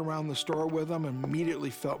 walked around the store with them, and immediately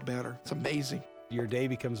felt better. It's amazing. Your day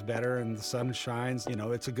becomes better and the sun shines. You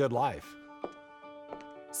know, it's a good life.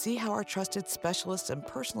 See how our trusted specialists and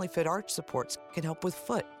personally fit arch supports can help with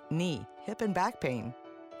foot, knee, hip, and back pain.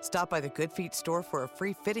 Stop by the Good Feet store for a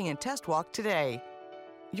free fitting and test walk today.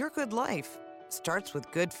 Your good life starts with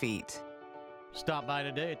Good Feet. Stop by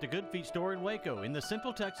today at the Good Feet store in Waco in the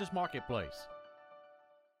Central Texas Marketplace.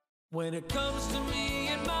 When it comes to me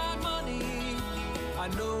and my money, I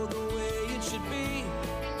know the way it should be.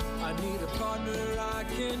 I need a partner I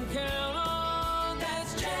can count on.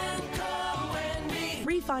 That's Genco and me.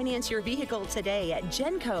 Refinance your vehicle today at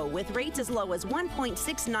Genco with rates as low as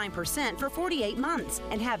 1.69% for 48 months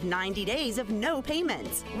and have 90 days of no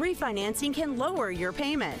payments. Refinancing can lower your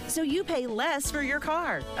payment, so you pay less for your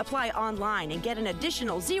car. Apply online and get an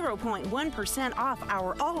additional 0.1% off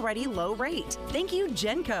our already low rate. Thank you,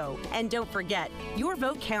 Genco. And don't forget, your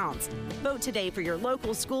vote counts. Vote today for your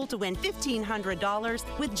local school to win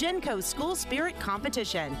 $1,500 with Genco's School Spirit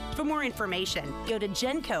Competition. For more information, go to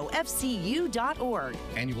GencoFCU.org.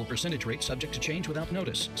 Annual percentage rate subject to change without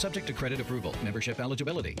notice, subject to credit approval, membership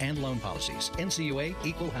eligibility, and loan policies. NCUA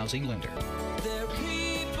Equal Housing Lender. They're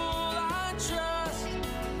people I trust.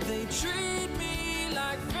 They treat me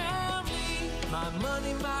like family. My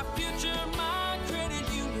money, my future, my credit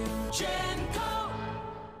union. Genco.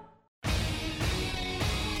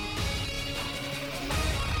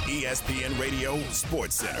 ESPN Radio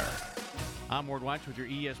Sports Center. I'm Ward Weitz with your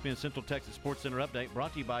ESPN Central Texas Sports Center update,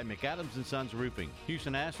 brought to you by McAdams & Sons Roofing.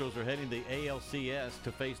 Houston Astros are heading the ALCS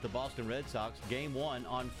to face the Boston Red Sox Game 1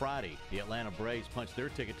 on Friday. The Atlanta Braves punched their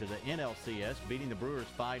ticket to the NLCS, beating the Brewers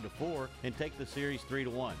 5-4 and take the series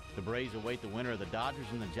 3-1. The Braves await the winner of the Dodgers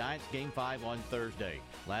and the Giants Game 5 on Thursday.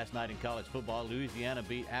 Last night in college football, Louisiana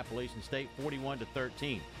beat Appalachian State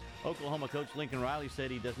 41-13. Oklahoma coach Lincoln Riley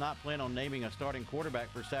said he does not plan on naming a starting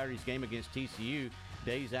quarterback for Saturday's game against TCU,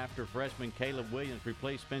 days after freshman Caleb Williams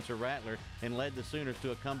replaced Spencer Rattler and led the Sooners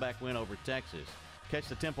to a comeback win over Texas. Catch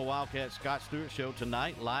the Temple Wildcats Scott Stewart Show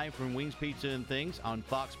tonight, live from Wings Pizza and Things on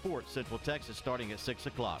Fox Sports Central Texas, starting at 6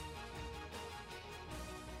 o'clock.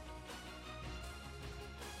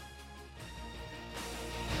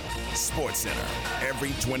 Sports Center,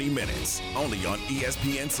 every 20 minutes, only on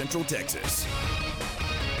ESPN Central Texas.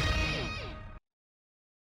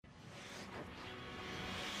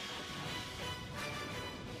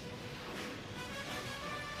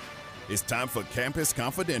 It's time for Campus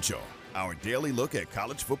Confidential, our daily look at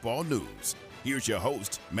college football news. Here's your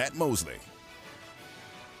host, Matt Mosley.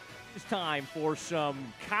 It's time for some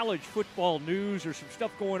college football news. There's some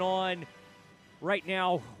stuff going on right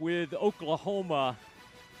now with Oklahoma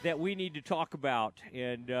that we need to talk about.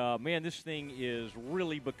 And, man, this thing is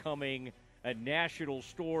really becoming a national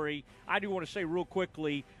story. I do want to say real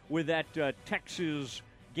quickly, with that Texas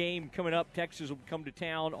game coming up, Texas will come to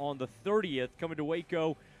town on the 30th, coming to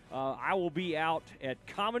Waco. I will be out at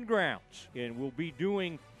Common Grounds, and we'll be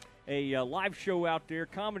doing a live show out there.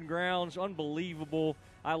 Common Grounds, unbelievable.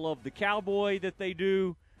 I love the cowboy that they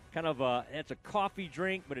do. Kind of it's a coffee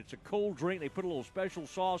drink, but it's a cold drink. They put a little special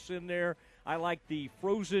sauce in there. I like the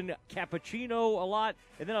frozen cappuccino a lot.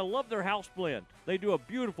 And then I love their house blend. They do a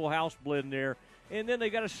beautiful house blend there. And then they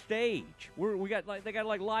got a stage. They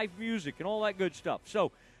got live music and all that good stuff.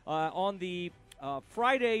 So on the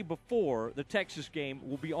Friday before the Texas game,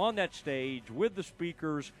 we'll be on that stage with the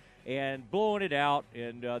speakers and blowing it out.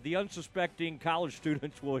 And the unsuspecting college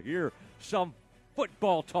students will hear some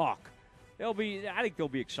football talk. I think they'll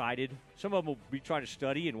be excited. Some of them will be trying to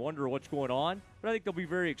study and wonder what's going on, but I think they'll be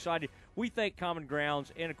very excited. We thank Common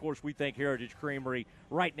Grounds, and, of course, we thank Heritage Creamery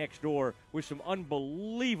right next door with some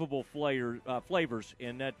unbelievable flavors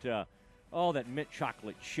in that, that mint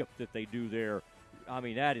chocolate chip that they do there. I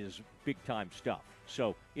mean, that is big-time stuff.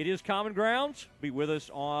 So it is Common Grounds. Be with us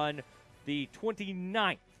on the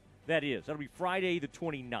 29th. That'll be Friday the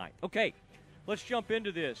 29th. Okay, let's jump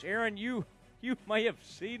into this. Aaron, you may have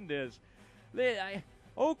seen this.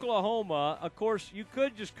 Oklahoma, of course, you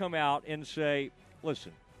could just come out and say,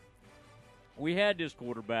 listen, we had this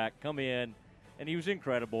quarterback come in, and he was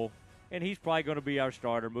incredible, and he's probably going to be our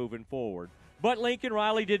starter moving forward. But Lincoln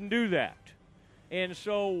Riley didn't do that. And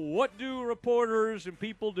so what do reporters and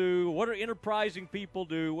people do? What do enterprising people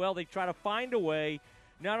do? Well, they try to find a way.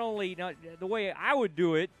 The way I would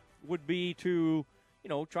do it would be to,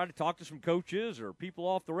 try to talk to some coaches or people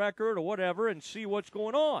off the record or whatever and see what's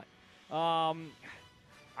going on.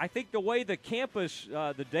 I think the way the campus,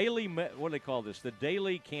 the daily, what do they call this? The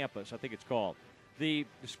daily campus, I think it's called. The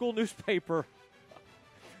school newspaper,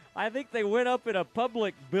 I think they went up in a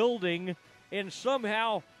public building and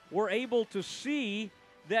somehow were able to see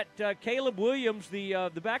that Caleb Williams,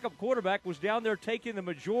 the backup quarterback, was down there taking the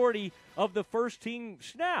majority of the first team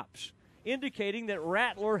snaps, indicating that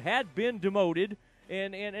Rattler had been demoted.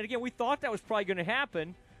 And again, we thought that was probably going to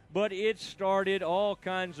happen, but it started all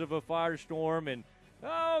kinds of a firestorm. And,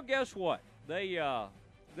 guess what? They I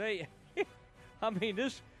mean,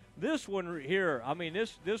 this one here,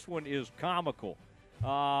 this one is comical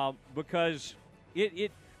because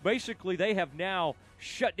it basically they have now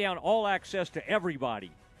shut down all access to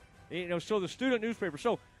everybody. So the student newspaper.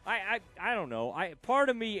 So I don't know. Part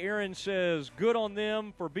of me, Aaron, says good on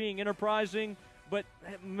them for being enterprising, but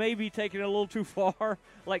maybe taking it a little too far,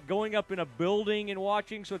 like going up in a building and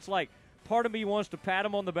watching. So it's like part of me wants to pat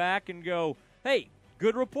them on the back and go, hey,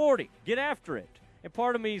 good reporting, get after it. And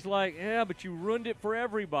part of me is like, yeah, but you ruined it for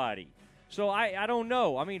everybody. So I don't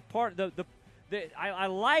know. I mean, I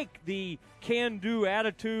like the can-do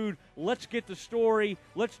attitude. Let's get the story.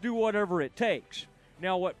 Let's do whatever it takes.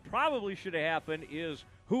 Now, what probably should have happened is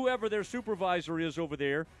whoever their supervisor is over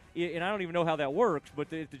there, and I don't even know how that works, but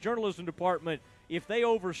the journalism department, if they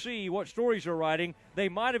oversee what stories they're writing, they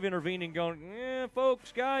might have intervened and gone,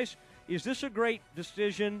 folks, guys, is this a great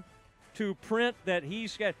decision to print that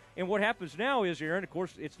he's got? And what happens now is, Aaron, of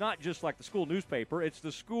course, it's not just like the school newspaper, it's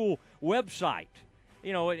the school website.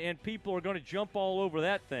 And people are going to jump all over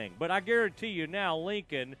that thing. But I guarantee you now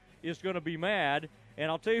Lincoln is going to be mad,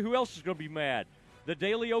 and I'll tell you who else is going to be mad. The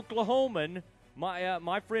Daily Oklahoman,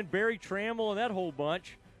 my friend Barry Trammell and that whole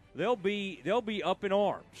bunch, they'll be up in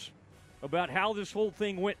arms about how this whole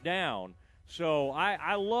thing went down. So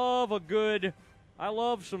I love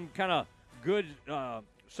some kind of good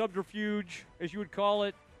subterfuge, as you would call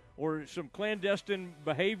it, or some clandestine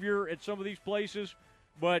behavior at some of these places.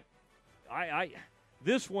 But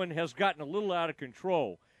this one has gotten a little out of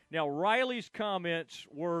control. Now, Riley's comments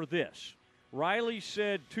were this. Riley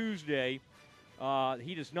said Tuesday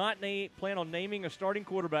he does not plan on naming a starting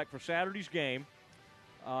quarterback for Saturday's game.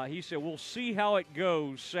 He said, we'll see how it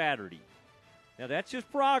goes Saturday. Now, that's his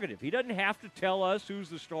prerogative. He doesn't have to tell us who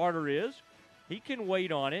the starter is. He can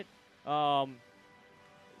wait on it.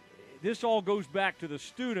 This all goes back to the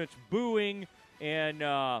students booing and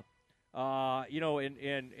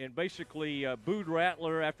basically booed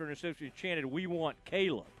Rattler after an interception, chanted, "We want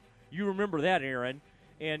Caleb." You remember that, Aaron.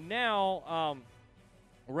 And now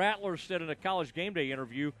Rattler said in a College Game Day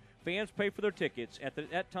interview, fans pay for their tickets. At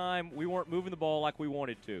that time, we weren't moving the ball like we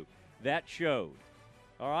wanted to. That showed.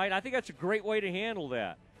 All right, I think that's a great way to handle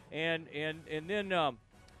that. And then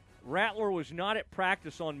Rattler was not at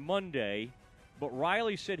practice on Monday, but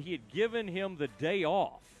Riley said he had given him the day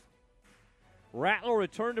off. Rattler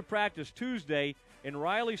returned to practice Tuesday, and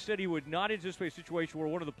Riley said he would not anticipate a situation where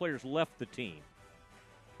one of the players left the team.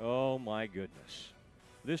 Oh, my goodness.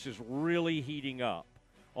 This is really heating up.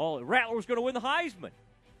 Rattler was going to win the Heisman.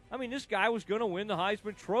 I mean, this guy was going to win the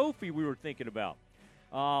Heisman Trophy we were thinking about.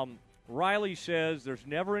 Riley says there's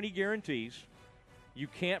never any guarantees. You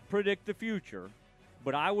can't predict the future.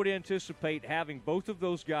 but I would anticipate having both of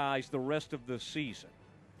those guys the rest of the season.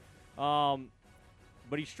 But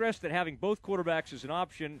he stressed that having both quarterbacks as an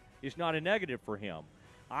option is not a negative for him.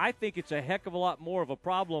 I think it's a heck of a lot more of a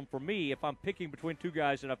problem for me if I'm picking between two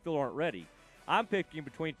guys that I feel aren't ready. I'm picking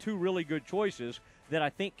between two really good choices that I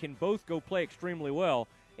think can both go play extremely well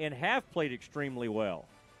and have played extremely well.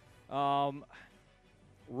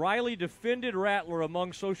 Riley defended Rattler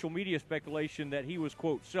among social media speculation that he was,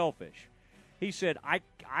 quote, selfish. He said,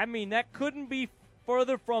 I mean, that couldn't be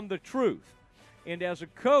further from the truth. And as a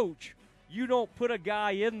coach, you don't put a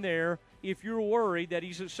guy in there if you're worried that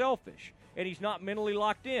he's selfish and he's not mentally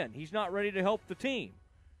locked in. He's not ready to help the team.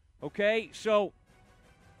 Okay? So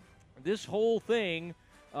this whole thing,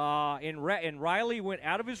 and Riley went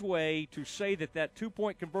out of his way to say that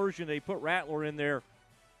 2-point conversion they put Rattler in there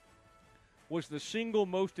was the single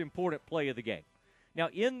most important play of the game. Now,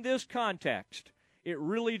 in this context, it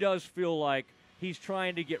really does feel like he's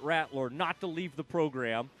trying to get Rattler not to leave the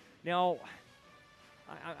program. Now,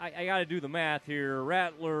 I got to do the math here.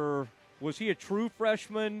 Rattler, was he a true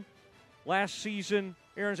freshman last season?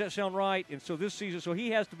 Aaron, does that sound right? And so this season, so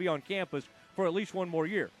he has to be on campus for at least one more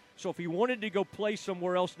year. So if he wanted to go play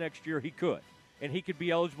somewhere else next year, he could. And he could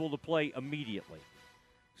be eligible to play immediately.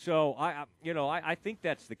 So, I think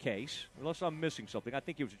that's the case, unless I'm missing something. I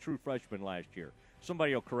think he was a true freshman last year.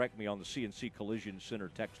 Somebody will correct me on the CNC Collision Center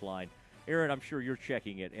text line. Aaron, I'm sure you're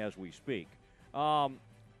checking it as we speak.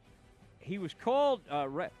 He was called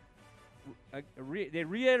they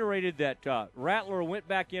reiterated that Rattler went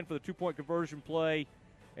back in for the 2-point conversion play,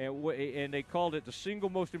 and they called it the single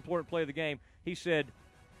most important play of the game. He said,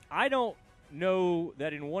 I don't know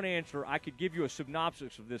that in one answer I could give you a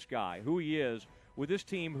synopsis of this guy, who he is, with this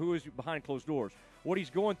team, who is behind closed doors. What he's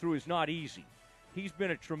going through is not easy. He's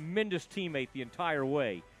been a tremendous teammate the entire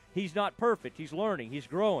way. He's not perfect. He's learning. He's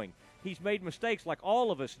growing. He's made mistakes like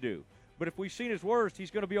all of us do. But if we've seen his worst,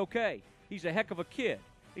 he's going to be okay. He's a heck of a kid.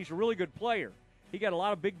 He's a really good player. He got a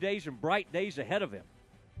lot of big days and bright days ahead of him.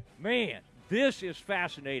 Man, this is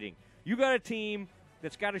fascinating. You got a team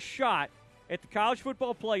that's got a shot at the college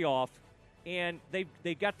football playoff, and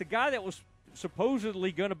they got the guy that was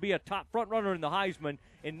supposedly going to be a top front runner in the Heisman,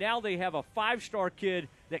 and now they have a 5-star kid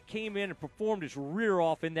that came in and performed his rear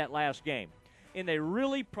off in that last game. And they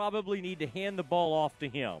really probably need to hand the ball off to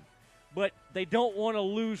him. But they don't want to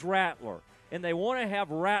lose Rattler, and they want to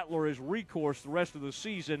have Rattler as recourse the rest of the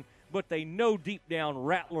season, but they know deep down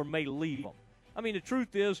Rattler may leave them. I mean, the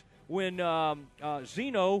truth is, when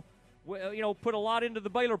Zeno, put a lot into the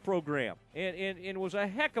Baylor program and was a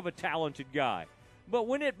heck of a talented guy. But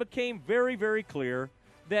when it became very, very clear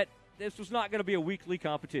that this was not going to be a weekly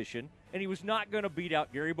competition and he was not going to beat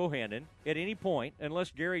out Gary Bohannon at any point unless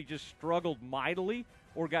Gary just struggled mightily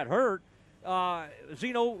or got hurt,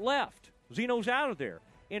 Zeno left. Zeno's out of there.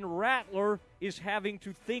 And Rattler is having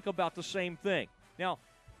to think about the same thing. Now,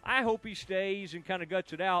 I hope he stays and kind of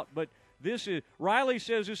guts it out, but Riley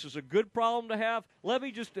says this is a good problem to have. Let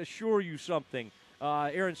me just assure you something,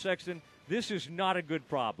 Aaron Sexton, this is not a good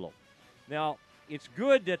problem. Now, it's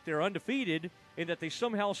good that they're undefeated and that they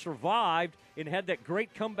somehow survived and had that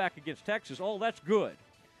great comeback against Texas. All that's good.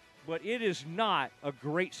 But it is not a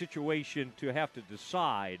great situation to have to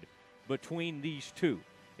decide between these two.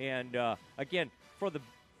 And, again, for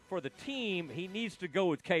the team, he needs to go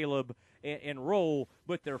with Caleb and roll,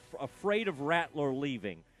 but they're afraid of Rattler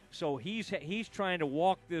leaving. So he's trying to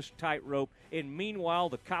walk this tightrope, and meanwhile,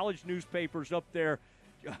 the college newspapers up there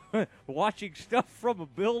watching stuff from a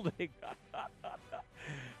building.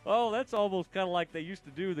 Oh, that's almost kind of like they used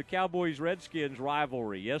to do the Cowboys-Redskins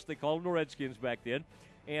rivalry. Yes, they called them the Redskins back then.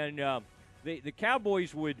 And the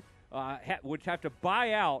Cowboys would have to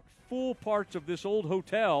buy out full parts of this old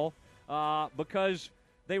hotel because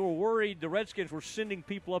they were worried the Redskins were sending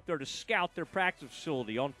people up there to scout their practice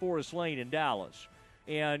facility on Forest Lane in Dallas.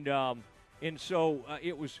 And so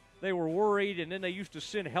they were worried, and then they used to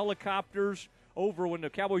send helicopters over when the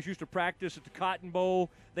Cowboys used to practice at the Cotton Bowl.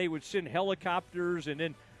 They would send helicopters, and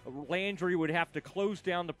then Landry would have to close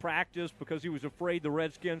down the practice because he was afraid the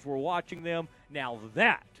Redskins were watching them. Now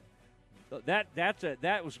that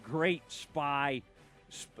was great spy.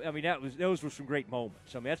 I mean, those were some great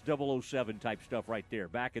moments. I mean, that's 007 type stuff right there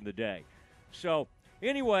back in the day. So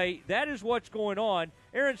anyway, that is what's going on.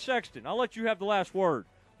 Aaron Sexton, I'll let you have the last word.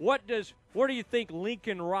 What do you think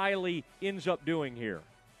Lincoln Riley ends up doing here?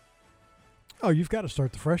 Oh, you've got to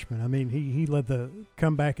start the freshman. I mean, he led the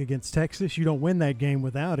comeback against Texas. You don't win that game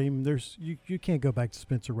without him. You can't go back to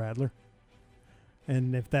Spencer Rattler.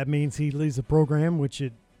 And if that means he leaves the program, which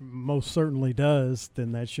it most certainly does,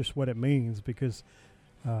 then that's just what it means because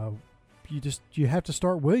you have to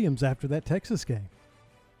start Williams after that Texas game.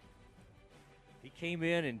 came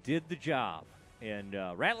in and did the job. And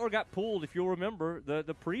Rattler got pulled, if you'll remember,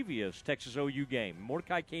 the previous Texas OU game.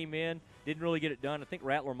 Mordecai came in, didn't really get it done. I think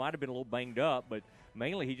Rattler might have been a little banged up, but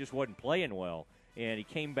mainly he just wasn't playing well. And he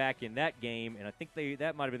came back in that game, and I think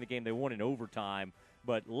that might have been the game they won in overtime.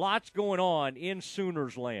 But lots going on in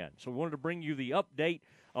Sooners land. So we wanted to bring you the update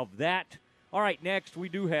of that. All right, next we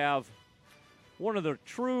do have one of the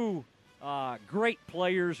true great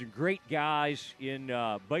players and great guys in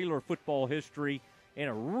Baylor football history, and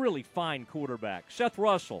a really fine quarterback. Seth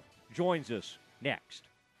Russell joins us next.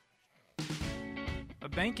 A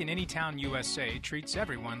bank in any town USA treats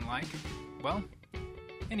everyone like, well,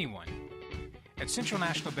 anyone. At Central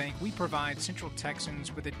National Bank, we provide Central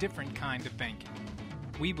Texans with a different kind of banking.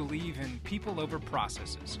 We believe in people over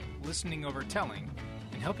processes, listening over telling,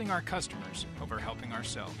 and helping our customers over helping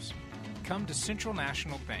ourselves. Come to Central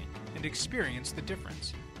National Bank and experience the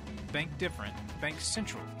difference. Bank different. Bank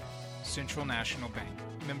Central. Central National Bank.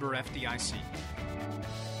 Member FDIC.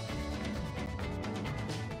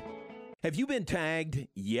 Have you been tagged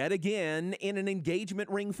yet again in an engagement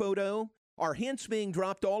ring photo? Are hints being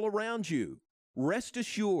dropped all around you? Rest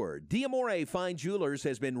assured, D'Amore Fine Jewelers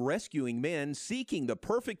has been rescuing men seeking the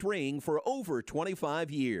perfect ring for over 25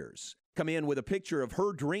 years. Come in with a picture of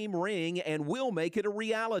her dream ring and we'll make it a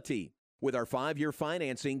reality. With our 5-year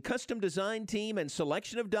financing, custom design team, and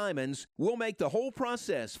selection of diamonds, we'll make the whole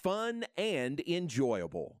process fun and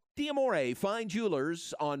enjoyable. D'Amore Fine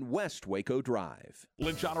Jewelers on West Waco Drive.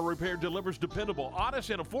 Lynch Auto Repair delivers dependable, honest,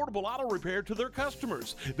 and affordable auto repair to their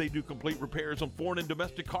customers. They do complete repairs on foreign and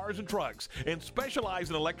domestic cars and trucks and specialize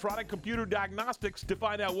in electronic computer diagnostics to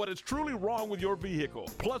find out what is truly wrong with your vehicle,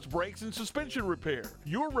 plus brakes and suspension repair.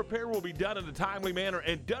 Your repair will be done in a timely manner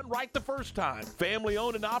and done right the first time. Family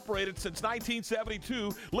owned and operated since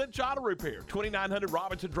 1972, Lynch Auto Repair, 2900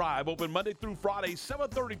 Robinson Drive, open Monday through Friday,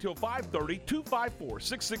 7:30 till 5:30,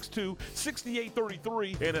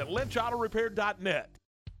 254-662-6833, and at lynchautorepair.net.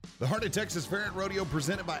 The Heart of Texas Fair and Rodeo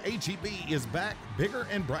presented by H-E-B is back, bigger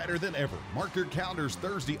and brighter than ever. Mark your calendars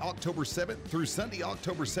Thursday, October 7th through Sunday,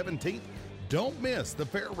 October 17th. Don't miss the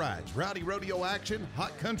fair rides, rowdy rodeo action,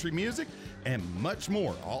 hot country music, and much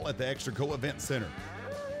more, all at the Extraco Event Center.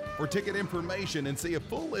 For ticket information and see a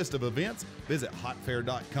full list of events, visit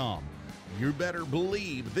hotfair.com. You better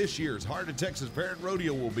believe this year's Heart of Texas Fair and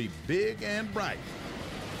Rodeo will be big and bright.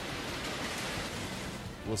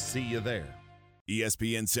 We'll see you there.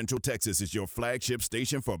 ESPN Central Texas is your flagship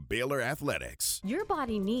station for Baylor Athletics. Your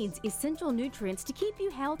body needs essential nutrients to keep you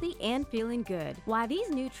healthy and feeling good. While these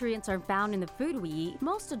nutrients are found in the food we eat,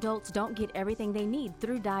 most adults don't get everything they need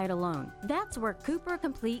through diet alone. That's where Cooper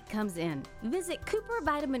Complete comes in. Visit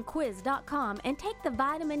CooperVitaminQuiz.com and take the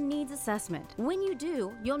vitamin needs assessment. When you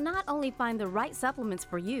do, you'll not only find the right supplements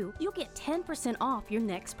for you, you'll get 10% off your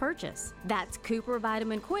next purchase. That's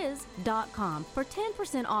CooperVitaminQuiz.com for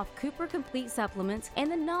 10% off Cooper Complete supplements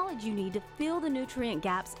and the knowledge you need to fill the nutrient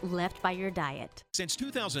gaps left by your diet. Since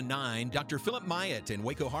 2009, Dr. Philip Myatt in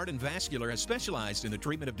Waco Heart and Vascular has specialized in the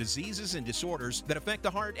treatment of diseases and disorders that affect the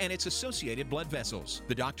heart and its associated blood vessels.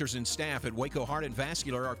 The doctors and staff at Waco Heart and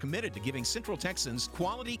Vascular are committed to giving Central Texans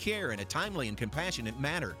quality care in a timely and compassionate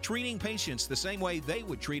manner, treating patients the same way they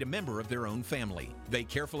would treat a member of their own family. They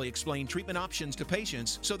carefully explain treatment options to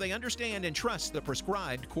patients so they understand and trust the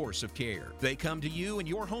prescribed course of care. They come to you in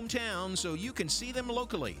your hometown so you can see them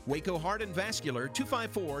locally. Waco Heart and Vascular,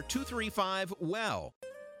 254-235-WELL.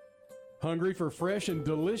 Hungry for fresh and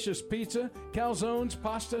delicious pizza, calzones,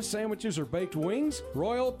 pasta, sandwiches, or baked wings?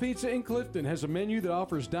 Royal Pizza in Clifton has a menu that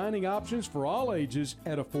offers dining options for all ages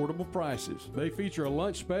at affordable prices. They feature a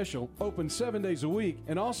lunch special, open 7 days a week,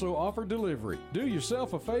 and also offer delivery. Do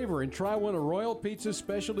yourself a favor and try one of Royal Pizza's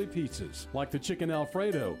specialty pizzas, like the Chicken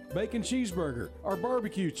Alfredo, Bacon Cheeseburger, or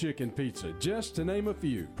Barbecue Chicken Pizza, just to name a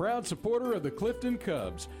few. Proud supporter of the Clifton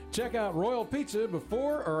Cubs. Check out Royal Pizza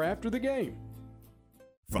before or after the game.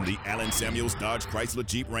 From the Allen Samuels Dodge Chrysler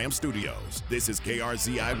Jeep Ram Studios, this is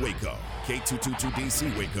KRZI Waco,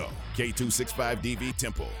 K222DC Waco, K265DV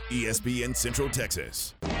Temple, ESPN Central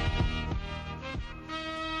Texas.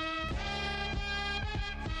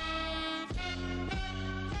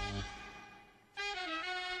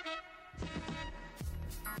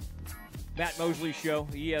 Matt Mosley Show,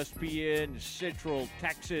 ESPN Central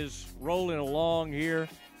Texas, rolling along here.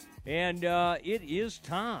 And it is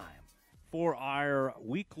time for our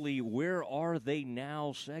weekly Where Are They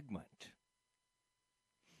Now segment.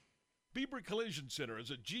 Bieber Collision Center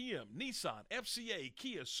is a GM, Nissan, FCA,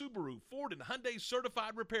 Kia, Subaru, Ford, and Hyundai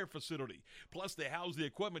certified repair facility. Plus, they house the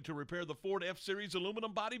equipment to repair the Ford F-Series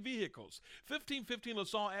aluminum body vehicles. 1515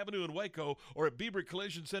 LaSalle Avenue in Waco or at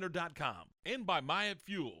BieberCollisionCenter.com. And by Myatt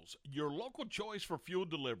Fuels, your local choice for fuel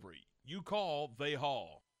delivery. You call, they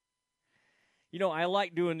haul. You know, I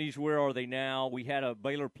like doing these Where Are They Now? We had a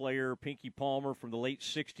Baylor player, Pinky Palmer, from the late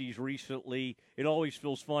 60s recently. It always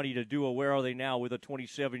feels funny to do a Where Are They Now with a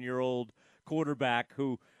 27-year-old quarterback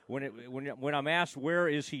who, when I'm asked where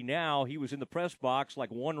is he now, he was in the press box like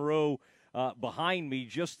one row behind me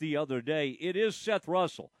just the other day. It is Seth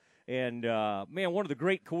Russell. And, man, one of the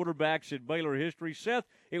great quarterbacks in Baylor history. Seth,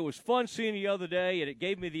 it was fun seeing you the other day, and it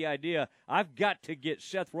gave me the idea I've got to get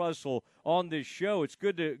Seth Russell on this show. It's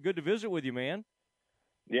good to visit with you, man.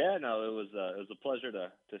 Yeah, no, it was a pleasure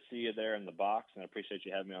to see you there in the box, and I appreciate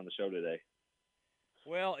you having me on the show today.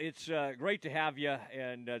 Well, it's great to have you,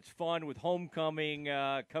 and it's fun with homecoming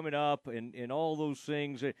coming up and all those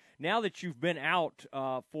things. Now that you've been out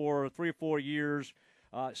for 3 or 4 years,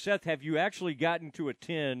 Seth, have you actually gotten to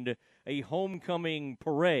attend a homecoming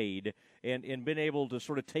parade and been able to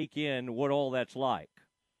sort of take in what all that's like?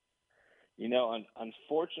 You know,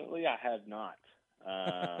 unfortunately, I have not.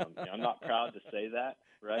 I'm not proud to say that,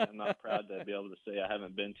 right? I'm not proud to be able to say I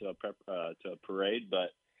haven't been to a parade, but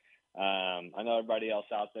I know everybody else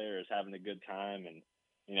out there is having a good time, and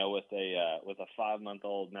you know, with a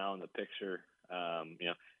 5-month-old now in the picture, you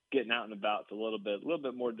know, getting out and about is a little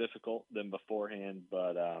bit more difficult than beforehand,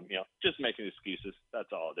 but you know, just making excuses. That's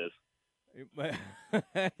all it is.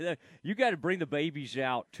 You got to bring the babies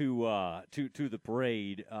out to the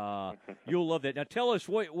parade. You'll love that. Now, tell us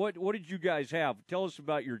what did you guys have? Tell us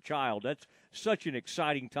about your child. That's such an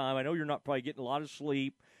exciting time. I know you're not probably getting a lot of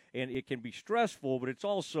sleep, and it can be stressful, but it's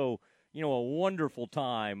also, you know, a wonderful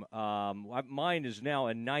time. Mine is now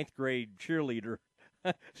a 9th grade cheerleader.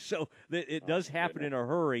 So it does happen in a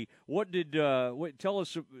hurry. Tell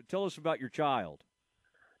us about your child?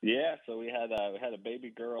 Yeah, so we had a baby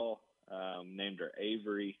girl, named her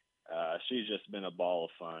Avery. She's just been a ball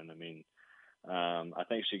of fun. I mean, I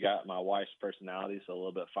think she got my wife's personality, so a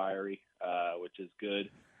little bit fiery, which is good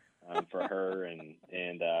for her.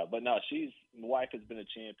 But no, my wife has been a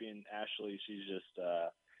champion. Ashley, she's just,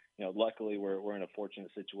 you know, luckily we're in a fortunate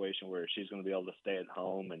situation where she's going to be able to stay at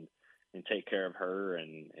home and take care of her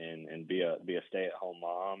and be a stay-at-home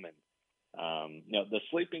mom. And you know, the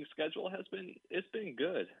sleeping schedule has been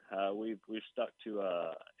good. We've stuck to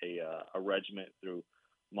a regiment through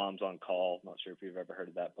Moms on Call. Not sure if you've ever heard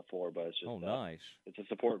of that before, but it's just nice. It's a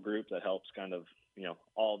support group that helps kind of, you know,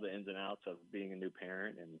 all the ins and outs of being a new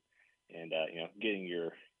parent and you know, getting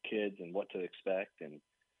your kids and what to expect and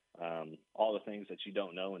all the things that you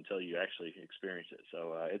don't know until you actually experience it.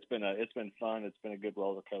 So it's been fun. It's been a good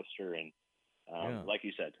roller coaster, and like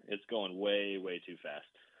you said, it's going way too fast.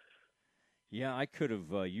 Yeah, I could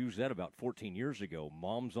have used that about 14 years ago.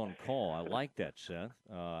 Moms on Call. I like that, Seth.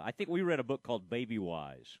 I think we read a book called Baby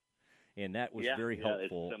Wise, and that was very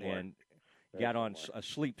helpful. And got on a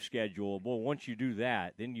sleep schedule. Well, once you do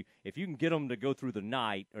that, then if you can get them to go through the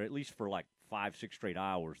night, or at least for like 5-6 straight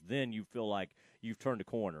hours, then you feel like you've turned a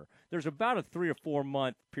corner. There's about a 3 or 4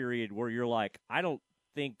 month period where you're like, I don't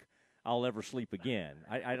think I'll ever sleep again.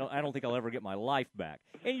 I don't think I'll ever get my life back.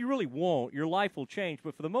 And you really won't. Your life will change,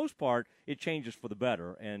 but for the most part, it changes for the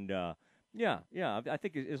better. And I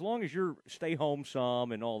think as long as you stay home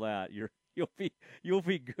some and all that, you'll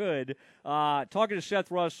be good. Talking to Seth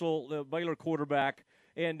Russell, the Baylor quarterback.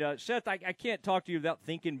 And Seth, I can't talk to you without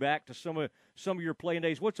thinking back to some of your playing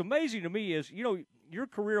days. What's amazing to me is, you know, your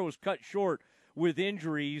career was cut short with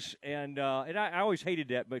injuries, and I always hated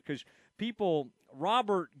that because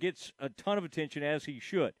Robert gets a ton of attention, as he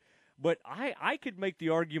should. But I could make the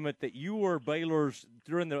argument that you were Baylor's,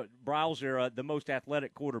 during the Browse era, the most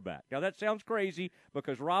athletic quarterback. Now, that sounds crazy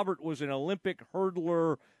because Robert was an Olympic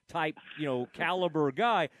hurdler type, you know, caliber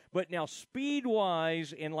guy. But now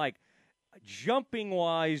speed-wise and, like,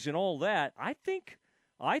 jumping-wise and all that, I think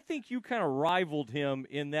you kind of rivaled him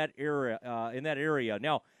in that area.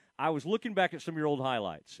 Now, I was looking back at some of your old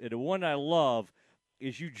highlights, and the one I love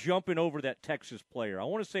is you jumping over that Texas player. I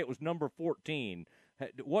want to say it was number 14.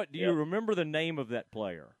 What do you remember the name of that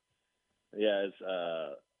player? Yeah,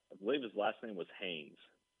 I believe his last name was Haynes.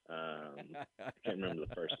 I can't remember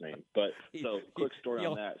the first name, but so quick story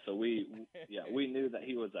on that. So we knew that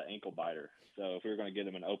he was an ankle biter. So if we were going to get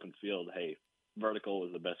him in open field, hey, vertical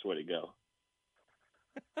was the best way to go.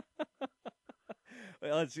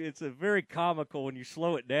 Well, it's a very comical when you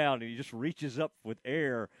slow it down and he just reaches up with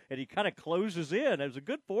air and he kind of closes in. It was a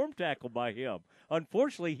good form tackle by him.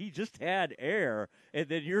 Unfortunately, he just had air, and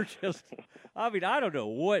then you're just – I mean, I don't know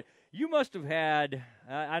what – you must have had –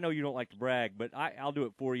 I know you don't like to brag, but I'll do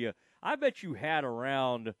it for you. I bet you had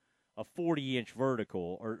around a 40-inch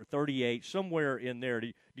vertical or 38, somewhere in there.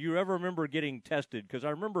 Do you ever remember getting tested? Because I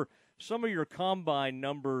remember some of your combine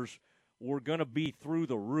numbers – were going to be through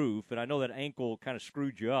the roof, and I know that ankle kind of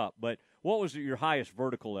screwed you up, but what was your highest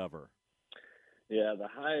vertical ever? Yeah, the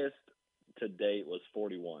highest to date was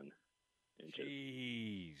 41 inches.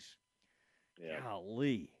 Jeez. Yeah.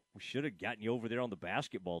 Golly. We should have gotten you over there on the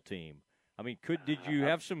basketball team. I mean, did you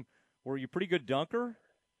have were you a pretty good dunker?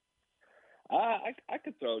 I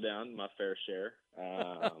could throw down my fair share.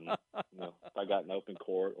 If I got an open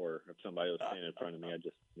court or if somebody was standing in front of me, I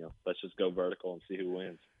just, let's just go vertical and see who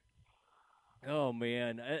wins. Oh,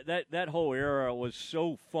 man, that whole era was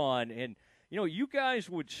so fun. And, you guys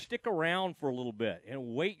would stick around for a little bit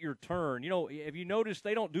and wait your turn. Have you noticed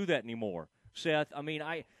they don't do that anymore, Seth? I mean,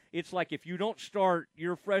 it's like if you don't start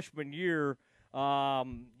your freshman year,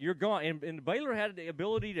 you're gone. And Baylor had the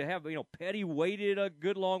ability to have, Petty waited a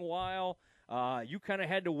good long while. You kind of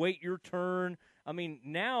had to wait your turn. I mean,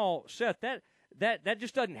 now, Seth, that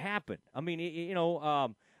just doesn't happen. I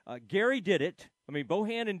mean, Gary did it. I mean,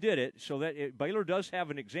 Bohannon did it, so that Baylor does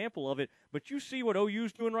have an example of it. But you see what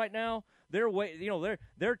OU's doing right now.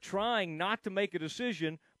 They're trying not to make a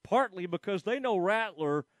decision, partly because they know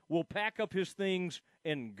Rattler will pack up his things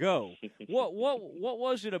and go. What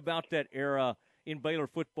was it about that era in Baylor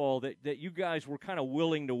football that you guys were kind of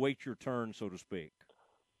willing to wait your turn, so to speak?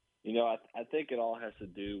 I think it all has to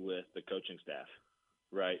do with the coaching staff,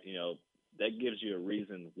 right? That gives you a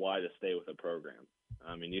reason why to stay with a program.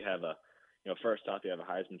 I mean, you have first off, you have a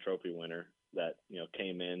Heisman Trophy winner that,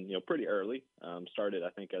 came in, pretty early, started, I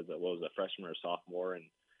think, as a freshman or sophomore. And,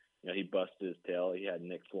 he busted his tail. He had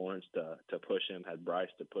Nick Florence to push him, had Bryce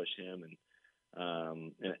to push him.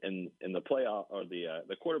 And the playoff or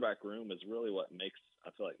the quarterback room is really what I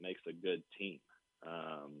feel like makes a good team.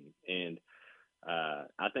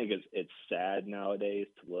 I think it's sad nowadays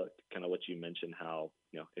to look kind of what you mentioned, how,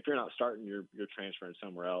 if you're not starting, you're transferring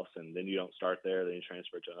somewhere else, and then you don't start there, then you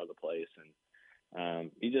transfer to another place.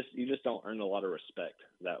 And you just don't earn a lot of respect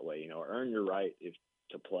that way, earn your right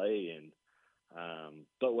to play. And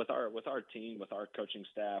but with our team, with our coaching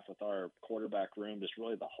staff, with our quarterback room, just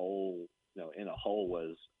really the whole, in a whole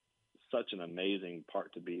was such an amazing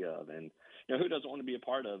part to be of. And, who doesn't want to be a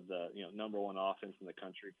part of the, number one offense in the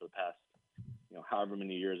country for the past, however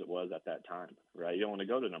many years it was at that time, right? You don't want to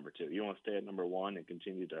go to number two. You want to stay at number one and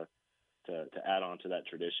continue to add on to that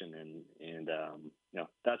tradition. And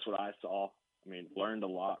that's what I saw. I mean, learned a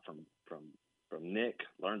lot from Nick,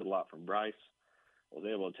 learned a lot from Bryce, was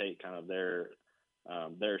able to take kind of their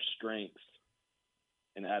strengths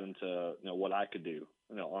and add them to, what I could do,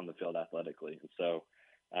 on the field athletically. And so,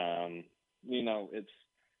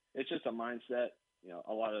 it's just a mindset.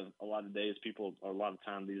 A lot of days a lot of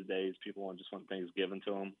time these days, people just want things given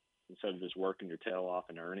to them instead of just working your tail off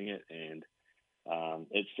and earning it. And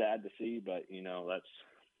it's sad to see, but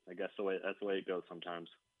that's the way it goes sometimes.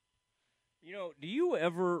 Do you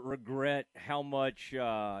ever regret how much,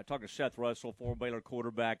 talking to Seth Russell, former Baylor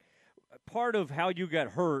quarterback, part of how you got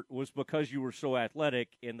hurt was because you were so athletic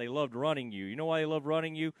and they loved running you. You know why they loved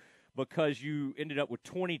running you? Because you ended up with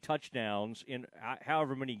 20 touchdowns in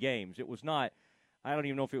however many games. It was not, I don't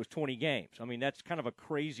even know if it was 20 games. I mean, that's kind of a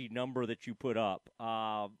crazy number that you put up.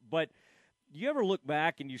 But do you ever look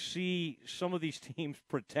back and you see some of these teams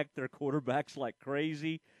protect their quarterbacks like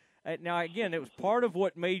crazy? Now, again, it was part of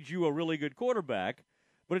what made you a really good quarterback,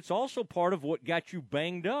 but it's also part of what got you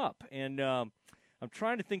banged up. And I'm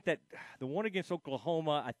trying to think that the one against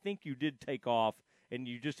Oklahoma, I think you did take off, and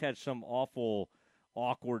you just had some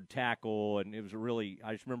awkward tackle, and it was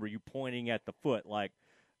I just remember you pointing at the foot like,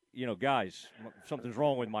 guys, something's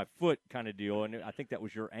wrong with my foot kind of deal, and I think that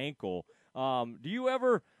was your ankle. Do you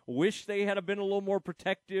ever wish they had been a little more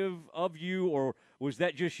protective of you, or was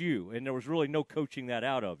that just you, and there was really no coaching that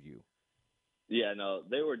out of you? Yeah, no,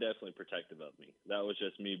 they were definitely protective of me. That was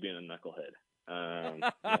just me being a knucklehead.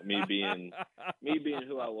 Me being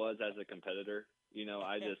who I was as a competitor.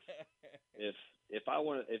 I just if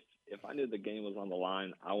I knew the game was on the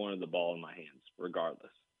line, I wanted the ball in my hands,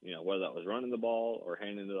 regardless. Whether that was running the ball or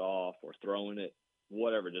handing it off or throwing it,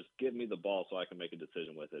 whatever. Just give me the ball so I can make a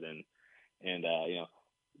decision with it. And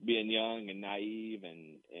being young and naive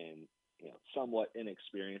and somewhat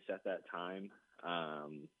inexperienced at that time,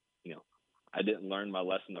 I didn't learn my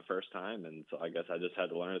lesson the first time, and so I guess I just had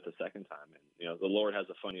to learn it the second time. And the Lord has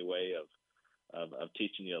a funny way of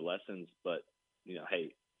teaching you lessons. But,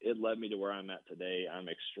 hey, it led me to where I'm at today. I'm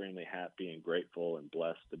extremely happy and grateful and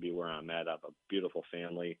blessed to be where I'm at. I have a beautiful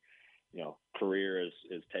family. Career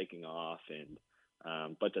is taking off,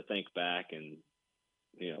 and but to think back and,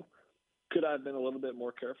 could I have been a little bit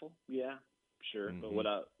more careful? Yeah, sure. Mm-hmm.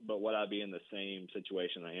 But would I be in the same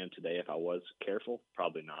situation I am today if I was careful?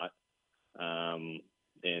 Probably not.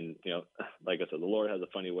 And, like I said, the Lord has a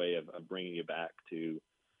funny way of bringing you back to,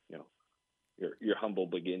 your humble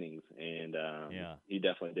beginnings. And he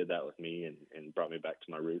definitely did that with me and brought me back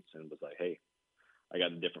to my roots and was like, hey, I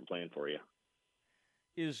got a different plan for you.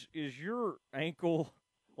 Is your ankle,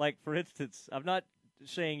 like, for instance, I'm not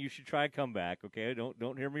saying you should try a comeback, okay?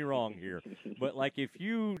 Don't hear me wrong here. But, like, if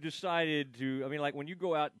you decided to, like when you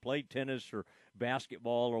go out and play tennis or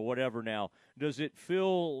basketball or whatever now, does it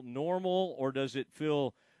feel normal or does it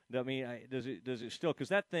feel, does it still, because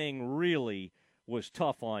that thing really was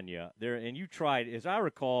tough on you there, and you tried, as I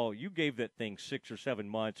recall, you gave that thing 6 or 7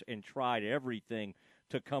 months and tried everything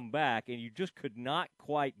to come back, and you just could not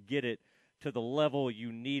quite get it to the level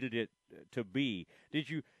you needed it to be. Did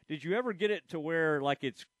you ever get it to where, like,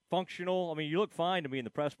 it's functional? You look fine to me in the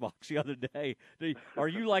press box the other day. Are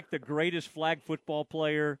you like the greatest flag football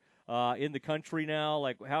player in the country now?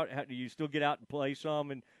 Like, how do you still get out and play some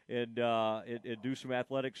and do some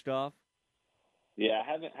athletic stuff? Yeah,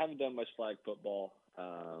 I haven't done much flag football,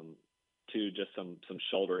 to just some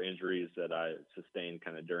shoulder injuries that I sustained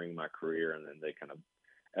kind of during my career, and then they kind of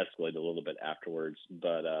escalated a little bit afterwards.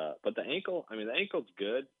 But the ankle, the ankle's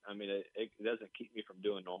good. It doesn't keep me from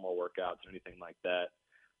doing normal workouts or anything like that.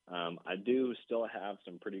 I do still have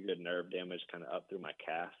some pretty good nerve damage kind of up through my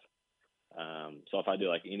calf. So if I do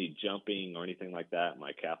like any jumping or anything like that,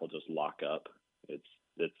 my calf will just lock up. It's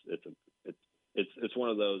one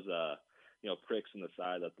of those pricks in the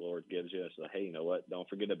side that the Lord gives you. So hey, you know what? Don't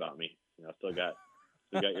forget about me. I still got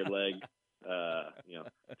your leg,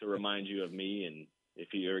 to remind you of me. And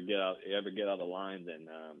if you ever get out of the line, then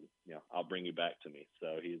I'll bring you back to me.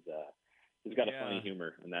 So he's got a funny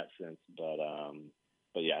humor in that sense. But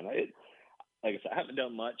yeah, like I said, I haven't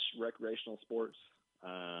done much recreational sports.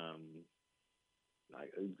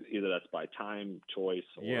 Either that's by time, choice,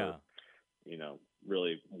 or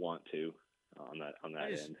really want to on that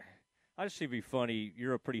end. I just think it'd be funny.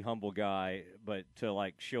 You're a pretty humble guy, but to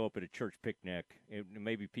like show up at a church picnic, and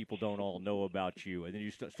maybe people don't all know about you, and then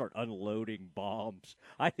you start unloading bombs.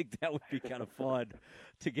 I think that would be kind of fun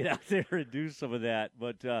to get out there and do some of that.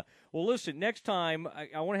 But well, listen, next time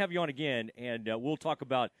I want to have you on again, and we'll talk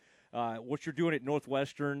about what you're doing at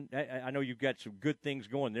Northwestern. I know you've got some good things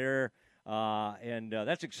going there. And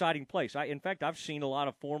that's an exciting place. In fact, I've seen a lot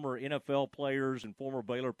of former NFL players and former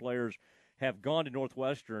Baylor players have gone to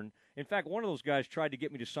Northwestern. In fact, one of those guys tried to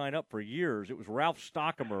get me to sign up for years. It was Ralph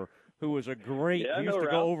Stockamer, who was a great. Yeah, he used to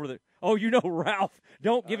Ralph. go over the. Oh, you know Ralph.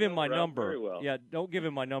 Don't give him my Ralph number. very well. Yeah, don't give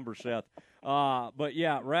him my number, Seth. But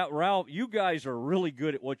yeah, Ralph, you guys are really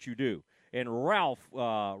good at what you do. And Ralph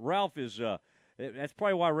is. That's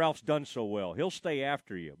probably why Ralph's done so well. He'll stay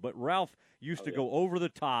after you. But Ralph used to go over the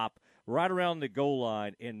top, right around the goal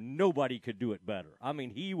line, and nobody could do it better.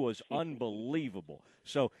 He was unbelievable.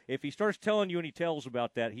 So if he starts telling you any tales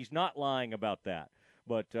about that, he's not lying about that.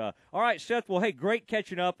 But all right, Seth. Well, hey, great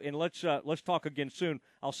catching up, and let's talk again soon.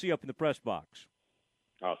 I'll see you up in the press box.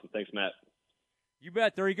 Awesome. Thanks, Matt. You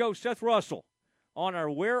bet. There you go, Seth Russell, on our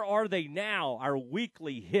Where Are They Now, our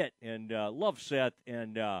weekly hit. And love Seth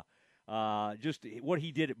and just what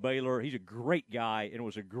he did at Baylor. He's a great guy and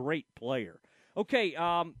was a great player. Okay,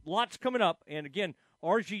 lots coming up. And, again,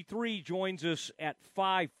 RG3 joins us at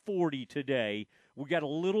 5:40 today. We got a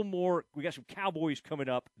little more. We got some Cowboys coming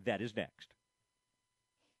up. That is next.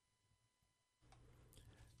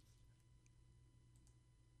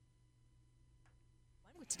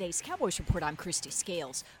 With today's Cowboys Report, I'm Christy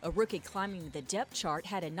Scales. A rookie climbing the depth chart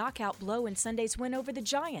had a knockout blow in Sunday's win over the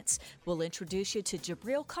Giants. We'll introduce you to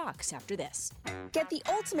Jabril Cox after this. Get the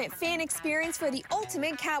ultimate fan experience for the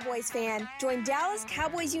ultimate Cowboys fan. Join Dallas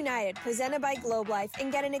Cowboys United, presented by Globe Life,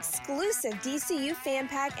 and get an exclusive DCU fan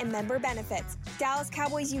pack and member benefits. Dallas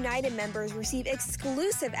Cowboys United members receive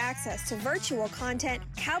exclusive access to virtual content,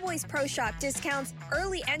 Cowboys Pro Shop discounts,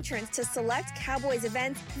 early entrance to select Cowboys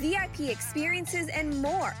events, VIP experiences, and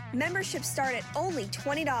more. Memberships start at only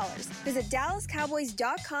 $20. Visit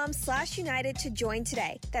DallasCowboys.com/United to join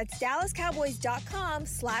today. That's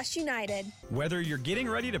DallasCowboys.com/United. Whether you're getting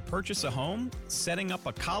ready to purchase a home, setting up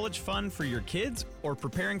a college fund for your kids, or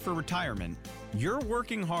preparing for retirement, you're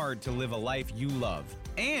working hard to live a life you love.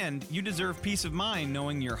 And you deserve peace of mind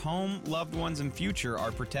knowing your home, loved ones, and future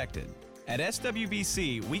are protected. At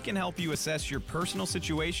SWBC, we can help you assess your personal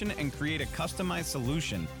situation and create a customized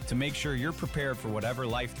solution to make sure you're prepared for whatever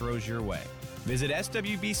life throws your way. Visit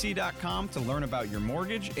SWBC.com to learn about your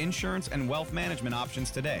mortgage, insurance, and wealth management options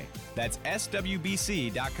today. That's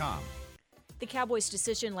SWBC.com. The Cowboys'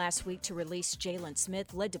 decision last week to release Jalen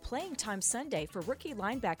Smith led to playing time Sunday for rookie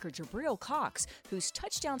linebacker Jabril Cox, whose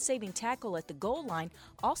touchdown-saving tackle at the goal line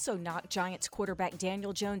also knocked Giants quarterback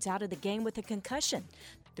Daniel Jones out of the game with a concussion.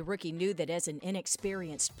 The rookie knew that as an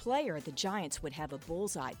inexperienced player, the Giants would have a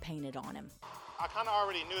bullseye painted on him. I kind of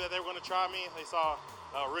already knew that they were going to try me. They saw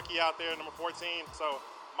a rookie out there, number 14. So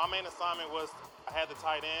my main assignment was I had the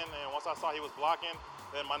tight end, and once I saw he was blocking,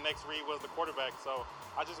 then my next read was the quarterback. So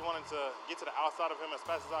I just wanted to get to the outside of him as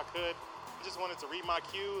fast as I could. I just wanted to read my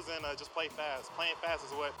cues and just play fast. Playing fast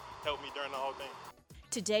is what helped me during the whole thing.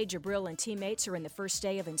 Today, Jabril and teammates are in the first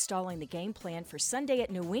day of installing the game plan for Sunday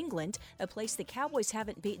at New England, a place the Cowboys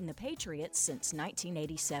haven't beaten the Patriots since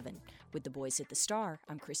 1987. With the boys at the Star,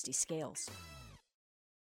 I'm Christy Scales.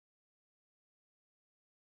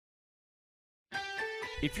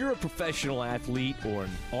 If you're a professional athlete or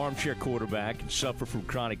an armchair quarterback and suffer from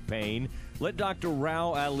chronic pain, let Dr.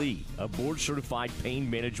 Rao Ali, a board-certified pain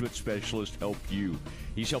management specialist, help you.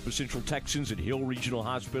 He's helping Central Texans at Hill Regional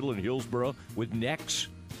Hospital in Hillsboro with necks,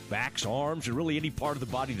 backs, arms, and really any part of the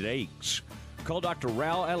body that aches. Call Dr.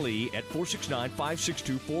 Rao Ali at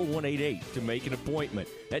 469-562-4188 to make an appointment.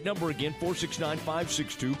 That number again,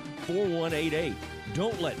 469-562-4188.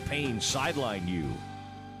 Don't let pain sideline you.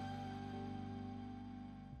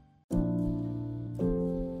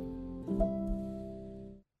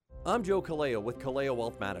 I'm Joe Kaleo with Kaleo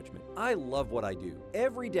Wealth Management. I love what I do.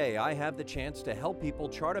 Every day I have the chance to help people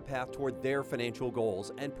chart a path toward their financial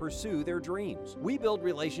goals and pursue their dreams. We build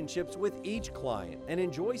relationships with each client and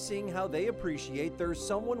enjoy seeing how they appreciate there's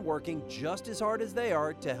someone working just as hard as they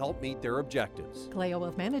are to help meet their objectives. Kaleo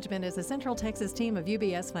Wealth Management is a Central Texas team of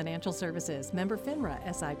UBS Financial Services, member FINRA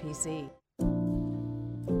SIPC.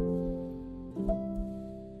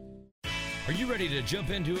 Are you ready to jump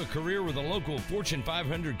into a career with a local Fortune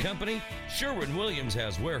 500 company? Sherwin-Williams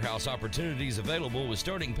has warehouse opportunities available with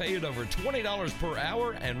starting pay at over $20 per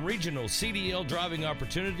hour and regional CDL driving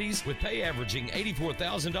opportunities with pay averaging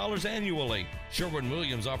 $84,000 annually.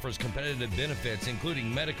 Sherwin-Williams offers competitive benefits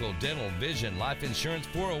including medical, dental, vision, life insurance,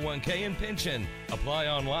 401k, and pension. Apply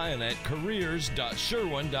online at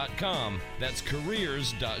careers.sherwin.com. That's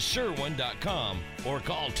careers.sherwin.com or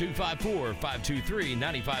call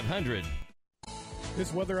 254-523-9500.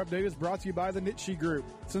 This weather update is brought to you by the Nitshe Group.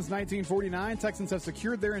 Since 1949, Texans have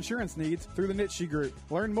secured their insurance needs through the Nitshe Group.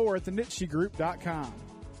 Learn more at thenitshegroup.com.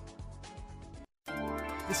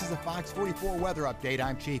 This is the Fox 44 weather update.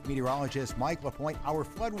 I'm Chief Meteorologist Mike LaPointe. Our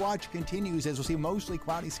flood watch continues as we'll see mostly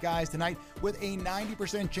cloudy skies tonight with a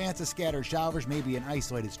 90% chance of scattered showers, maybe an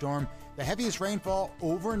isolated storm. The heaviest rainfall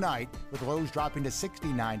overnight with lows dropping to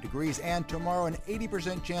 69 degrees, and tomorrow an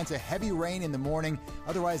 80% chance of heavy rain in the morning.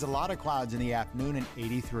 Otherwise, a lot of clouds in the afternoon and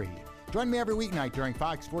 83. Join me every weeknight during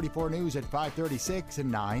Fox 44 News at 5:36 and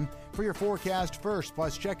 9 for your forecast first.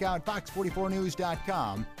 Plus, check out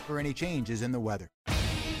fox44news.com for any changes in the weather.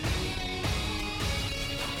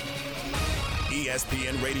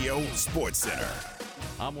 ESPN Radio Sports Center.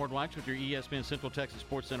 I'm Ward Wax with your ESPN Central Texas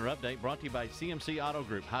Sports Center update, brought to you by CMC Auto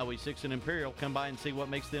Group, Highway 6 and Imperial. Come by and see what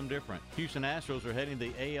makes them different. Houston Astros are heading to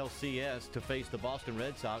the ALCS to face the Boston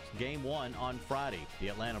Red Sox, Game 1 on Friday. The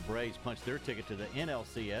Atlanta Braves punched their ticket to the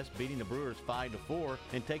NLCS, beating the Brewers 5-4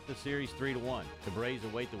 and take the series 3-1. The Braves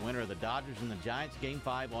await the winner of the Dodgers and the Giants, Game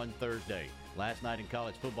 5 on Thursday. Last night in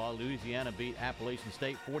college football, Louisiana beat Appalachian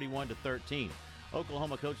State 41-13.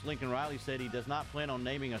 Oklahoma coach Lincoln Riley said he does not plan on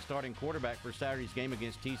naming a starting quarterback for Saturday's game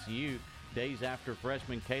against TCU, days after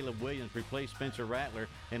freshman Caleb Williams replaced Spencer Rattler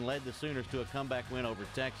and led the Sooners to a comeback win over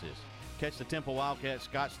Texas. Catch the Temple Wildcat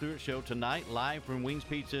Scott Stewart Show tonight, live from Wings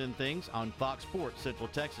Pizza and Things on Fox Sports Central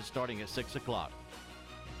Texas, starting at 6 o'clock.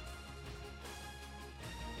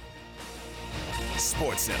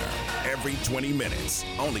 Sports Center, every 20 minutes,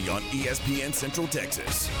 only on ESPN Central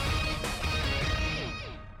Texas.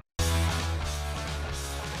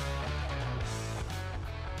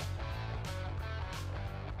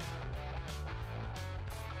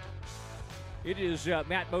 It is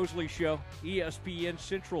Matt Mosley Show, ESPN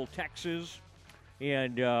Central Texas.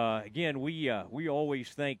 And, again, we always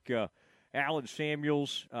thank Alan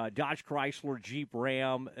Samuels, Dodge Chrysler, Jeep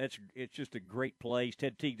Ram. It's just a great place.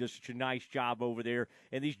 Ted Teague does such a nice job over there.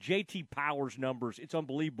 And these JT Powers numbers, it's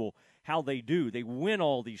unbelievable how they do. They win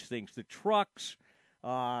all these things. The trucks,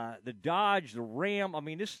 the Dodge, the Ram. I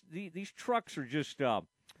mean, these trucks are just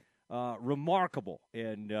remarkable.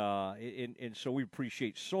 And so we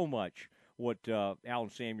appreciate so much what Alan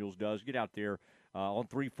Samuels does. Get out there on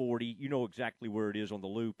 340. You know exactly where it is on the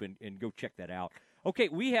loop, and go check that out. Okay,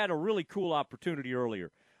 we had a really cool opportunity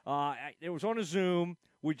earlier. It was on a Zoom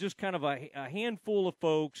with just kind of a handful of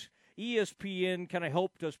folks. ESPN kind of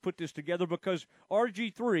helped us put this together because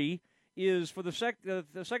RG3 is, for the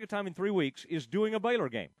second time in 3 weeks, is doing a Baylor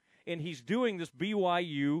game. And he's doing this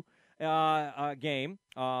BYU game,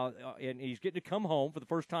 and he's getting to come home for the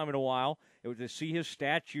first time in a while to see his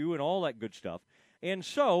statue and all that good stuff. And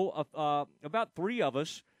so about 3 of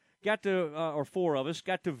us got to, or 4 of us,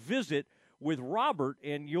 got to visit with Robert,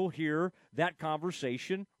 and you'll hear that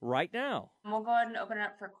conversation right now. We'll go ahead and open it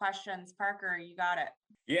up for questions. Parker, you got it.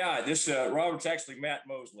 Yeah, this Robert's actually Matt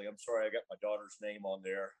Mosley. I'm sorry, I got my daughter's name on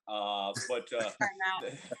there, but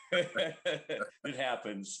it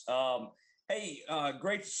happens. Hey,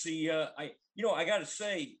 great to see you. I got to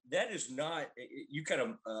say that is not. You kind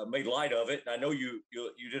of made light of it, and I know you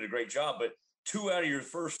did a great job. But 2 out of your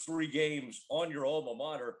first 3 games on your alma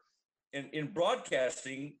mater. In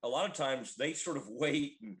broadcasting, a lot of times they sort of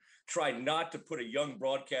wait and try not to put a young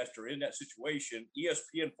broadcaster in that situation.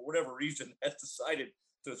 ESPN, for whatever reason, has decided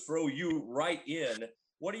to throw you right in.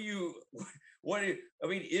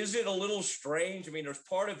 Is it a little strange? I mean, there's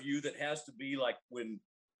part of you that has to be like when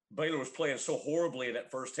Baylor was playing so horribly in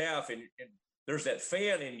that first half, and there's that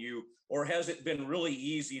fan in you, or has it been really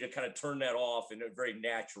easy to kind of turn that off in a very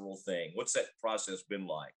natural thing? What's that process been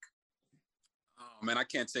like? Man, I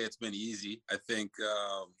can't say it's been easy. I think,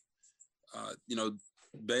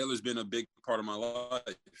 Baylor's been a big part of my life.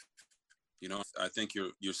 I think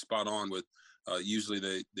you're spot on with usually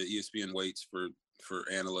the ESPN waits for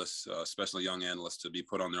analysts, especially young analysts, to be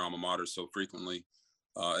put on their alma mater so frequently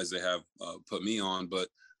as they have put me on. But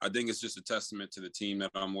I think it's just a testament to the team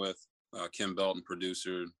that I'm with. Kim Belton,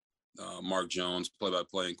 producer, Mark Jones,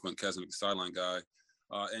 play-by-play, and Quint Kesnick, the sideline guy,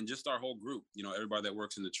 and just our whole group, everybody that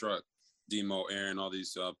works in the truck. Demo, Aaron, all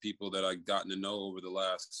these people that I've gotten to know over the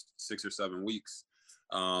last 6 or 7 weeks,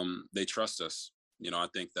 they trust us. I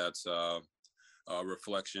think that's a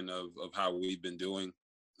reflection of how we've been doing,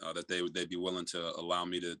 that they'd be willing to allow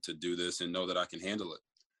me to do this and know that I can handle it.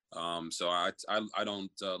 So I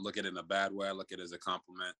don't look at it in a bad way. I look at it as a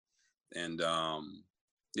compliment. And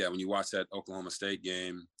when you watch that Oklahoma State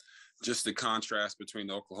game, just the contrast between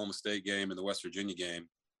the Oklahoma State game and the West Virginia game,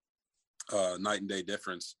 night and day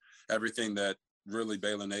difference. Everything that really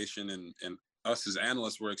Baylor Nation and us as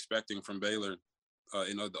analysts were expecting from Baylor,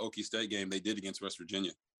 the Okie State game, they did against West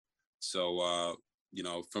Virginia. So,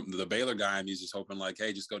 from the Baylor guy, he's just hoping like,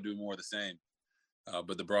 hey, just go do more of the same.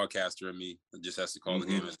 But the broadcaster in me just has to call the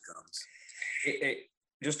game as it comes. Hey,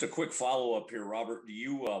 just a quick follow-up here, Robert. Do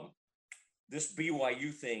you, this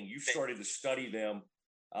BYU thing, you started to study them.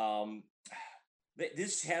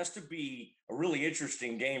 This has to be a really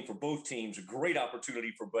interesting game for both teams, a great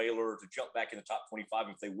opportunity for Baylor to jump back in the top 25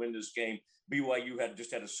 if they win this game. BYU had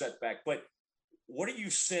a setback. But what do you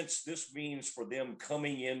sense this means for them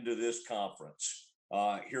coming into this conference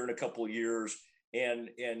here in a couple of years? And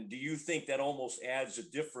do you think that almost adds a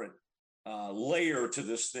different layer to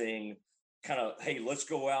this thing, kind of, hey, let's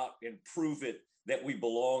go out and prove it that we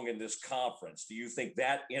belong in this conference? Do you think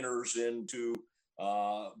that enters into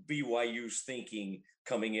BYU's thinking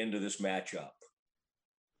coming into this matchup?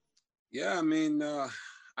 Yeah,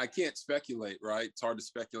 I can't speculate, right? It's hard to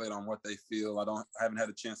speculate on what they feel. I haven't had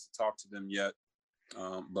a chance to talk to them yet.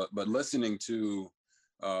 But listening to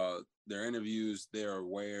their interviews, they're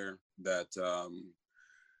aware that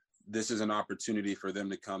this is an opportunity for them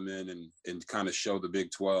to come in and kind of show the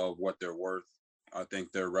Big 12 what they're worth. I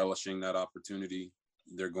think they're relishing that opportunity.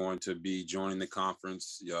 They're going to be joining the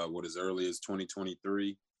conference as early as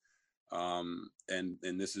 2023. And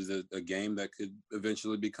this is a game that could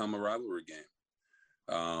eventually become a rivalry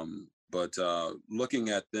game. But looking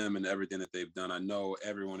at them and everything that they've done, I know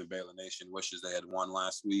everyone in Baylor Nation wishes they had won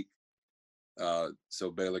last week.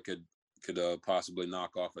 So Baylor could possibly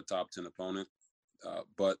knock off a top 10 opponent.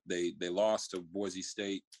 But they lost to Boise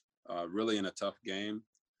State really in a tough game.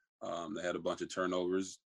 They had a bunch of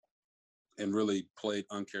turnovers and really played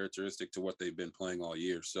uncharacteristic to what they've been playing all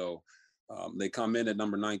year. So they come in at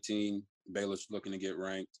number 19. Baylor's looking to get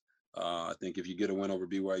ranked. I think if you get a win over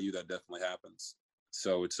BYU, that definitely happens.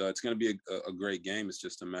 So it's going to be a great game. It's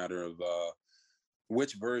just a matter of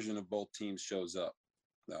which version of both teams shows up.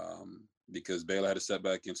 Because Baylor had a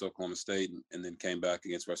setback against Oklahoma State and then came back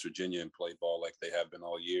against West Virginia and played ball like they have been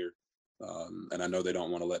all year. And I know they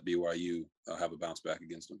don't want to let BYU have a bounce back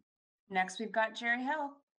against them. Next, we've got Jerry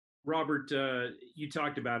Hill. Robert, you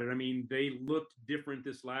talked about it. They looked different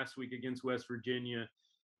this last week against West Virginia.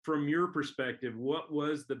 From your perspective, what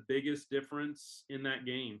was the biggest difference in that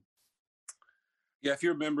game? Yeah, if you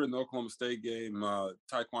remember in the Oklahoma State game,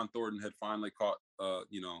 Tyquan Thornton had finally caught,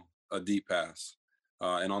 a deep pass.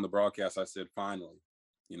 And on the broadcast, I said, finally.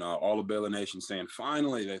 All of Baylor Nation saying,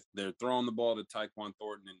 finally, they're throwing the ball to Tyquan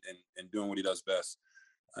Thornton and doing what he does best.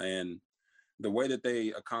 And the way that they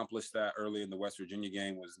accomplished that early in the West Virginia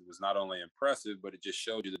game was not only impressive, but it just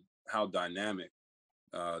showed you how dynamic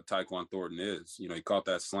Tyquan Thornton is. He caught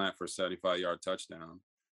that slant for a 75-yard touchdown.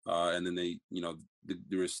 And then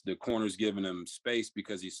the corners giving him space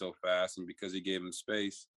because he's so fast, and because he gave him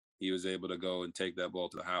space, he was able to go and take that ball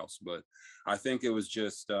to the house. But I think it was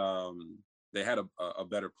just they had a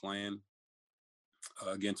better plan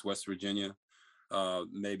against West Virginia,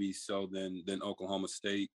 maybe so than Oklahoma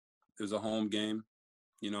State. It was a home game,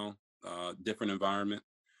 different environment.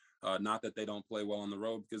 Not that they don't play well on the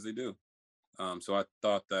road, because they do. So I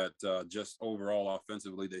thought that just overall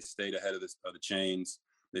offensively, they stayed ahead of the chains.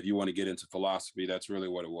 If you want to get into philosophy, that's really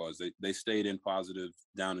what it was. They stayed in positive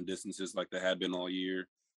down and distances like they had been all year,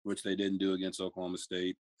 which they didn't do against Oklahoma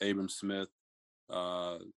State. Abram Smith,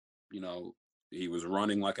 he was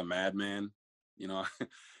running like a madman.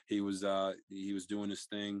 He was doing his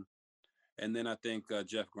thing. And then I think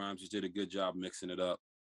Jeff Grimes just did a good job mixing it up,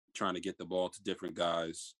 trying to get the ball to different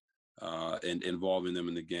guys and involving them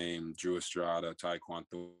in the game. Drew Estrada, Tyquan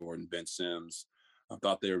Thornton, Ben Sims. I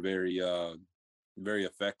thought they were very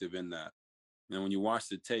effective in that. And when you watch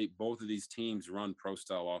the tape, both of these teams run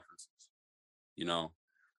pro-style offenses,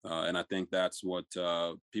 and I think that's what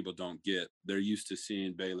people don't get. They're used to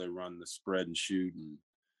seeing Baylor run the spread and shoot and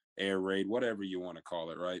air raid, whatever you want to call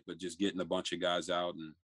it, right? But just getting a bunch of guys out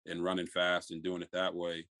and running fast and doing it that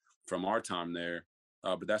way from our time there.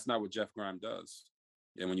 But that's not what Jeff Grimes does.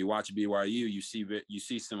 And when you watch BYU, you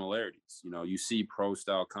see similarities. You see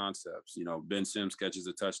pro-style concepts. Ben Sims catches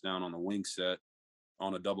a touchdown on the wing set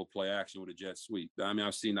on a double play action with a jet sweep. I mean, I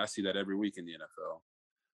see that every week in the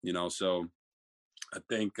NFL. So I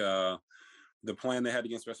think the plan they had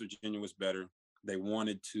against West Virginia was better. They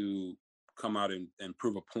wanted to come out and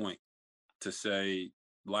prove a point to say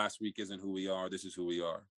last week isn't who we are. This is who we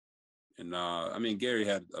are. And Gary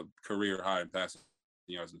had a career high in passing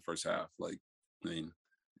yards in the first half.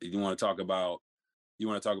 You want to talk about,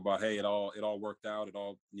 hey, it all worked out. It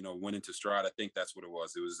all, went into stride. I think that's what it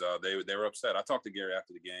was. It was, they were upset. I talked to Gary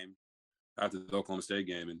after the game, after the Oklahoma State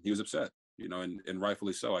game, and he was upset, and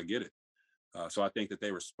rightfully so. I get it. So I think that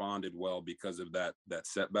they responded well because of that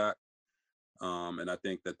setback. And I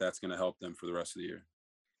think that that's going to help them for the rest of the year.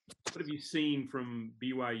 What have you seen from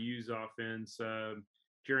BYU's offense?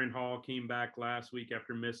 Jaren Hall came back last week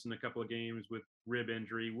after missing a couple of games with rib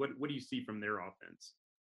injury. What do you see from their offense?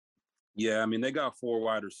 Yeah, they got 4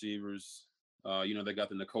 wide receivers. They got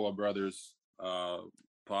the Nakoa brothers, Pau,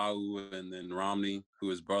 and then Romney,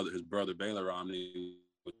 who is his brother Baylor Romney,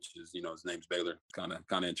 which is, his name's Baylor. Kind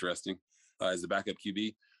of interesting. As the backup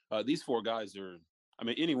QB. These 4 guys are,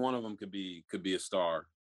 any one of them could be a star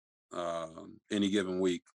any given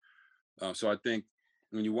week. So I think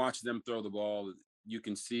when you watch them throw the ball, you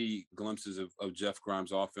can see glimpses of Jeff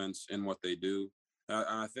Grimes' offense in what they do. And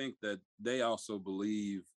I think that they also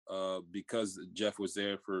believe, because Jeff was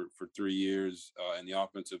there for 3 years and the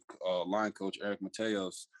offensive line coach, Eric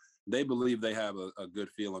Mateos, they believe they have a good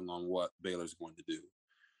feeling on what Baylor's going to do.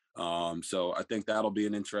 So I think that'll be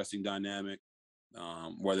an interesting dynamic,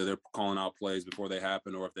 whether they're calling out plays before they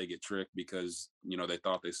happen or if they get tricked because, they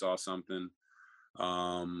thought they saw something.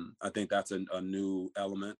 I think that's a new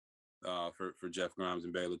element for Jeff Grimes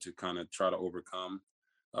and Baylor to kind of try to overcome.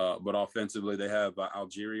 But offensively, they have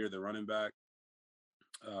Algeria, the running back,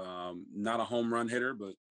 not a home run hitter,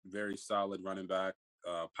 but very solid running back,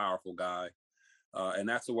 powerful guy. And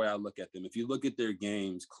that's the way I look at them. If you look at their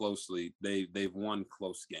games closely, they've won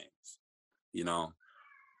close games.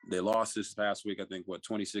 They lost this past week, I think,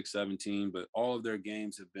 26-17, but all of their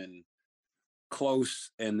games have been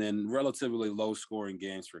close and then relatively low scoring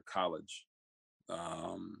games for college.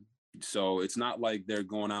 So it's not like they're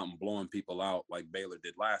going out and blowing people out like Baylor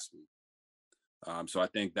did last week. So I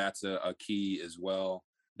think that's a key as well.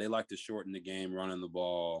 They like to shorten the game, running the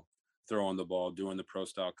ball, throwing the ball, doing the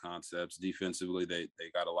pro-style concepts. Defensively, they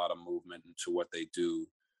got a lot of movement into what they do.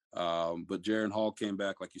 But Jaren Hall came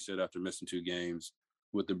back, like you said, after missing 2 games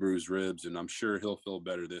with the bruised ribs, and I'm sure he'll feel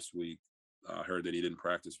better this week. I heard that he didn't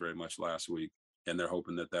practice very much last week, and they're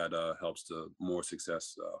hoping that helps to more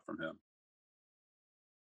success from him.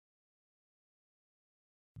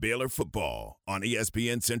 Baylor football on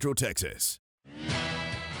ESPN Central Texas.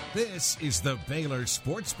 This is the Baylor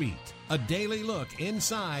Sports Beat, a daily look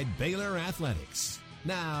inside Baylor athletics.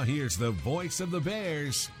 Now here's the voice of the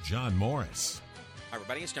Bears, John Morris. Hi,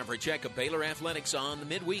 everybody. It's time for a check of Baylor Athletics on the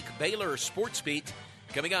midweek Baylor Sports Beat.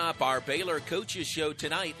 Coming up, our Baylor Coaches Show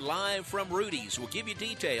tonight, live from Rudy's. We'll give you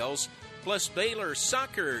details. Plus, Baylor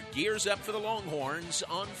Soccer gears up for the Longhorns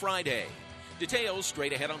on Friday. Details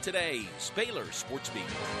straight ahead on today's Baylor Sports Beat.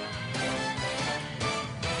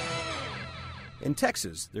 In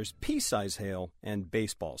Texas, there's pea-size hail and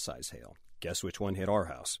baseball-size hail. Guess which one hit our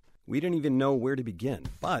house? We didn't even know where to begin,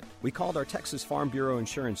 but we called our Texas Farm Bureau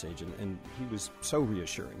insurance agent, and he was so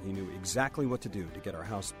reassuring. He knew exactly what to do to get our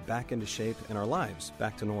house back into shape and our lives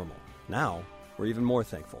back to normal. Now, we're even more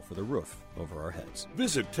thankful for the roof over our heads.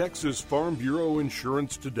 Visit Texas Farm Bureau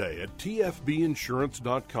Insurance today at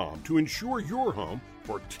tfbinsurance.com to insure your home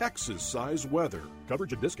for Texas-size weather.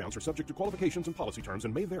 Coverage and discounts are subject to qualifications and policy terms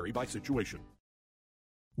and may vary by situation.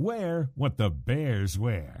 Wear what the Bears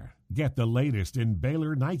wear. Get the latest in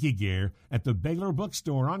Baylor Nike gear at the Baylor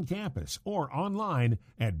Bookstore on campus or online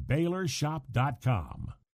at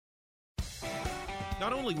BaylorShop.com.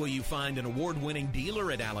 Not only will you find an award-winning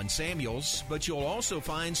dealer at Allen Samuels, but you'll also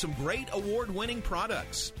find some great award-winning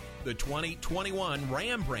products. The 2021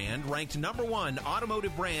 Ram brand ranked #1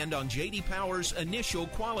 automotive brand on J.D. Power's initial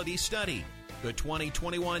quality study. The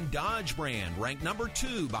 2021 Dodge brand ranked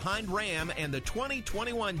 #2 behind Ram, and the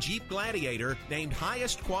 2021 Jeep Gladiator named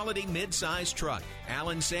highest quality midsize truck.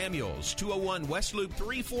 Allen Samuels, 201 West Loop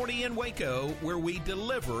 340 in Waco, where we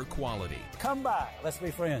deliver quality. Come by. Let's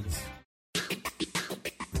be friends.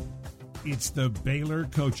 It's the Baylor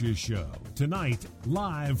Coaches Show. Tonight,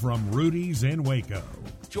 live from Rudy's in Waco.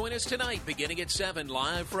 Join us tonight beginning at 7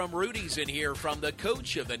 live from Rudy's and hear from the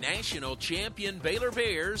coach of the national champion Baylor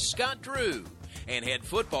Bears, Scott Drew, and head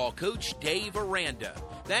football coach Dave Aranda.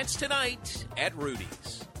 That's tonight at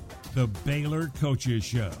Rudy's. The Baylor Coaches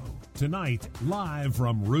Show. Tonight, live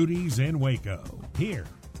from Rudy's in Waco. Here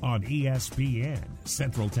on ESPN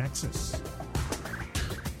Central Texas.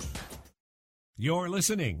 You're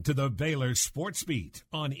listening to the Baylor Sports Beat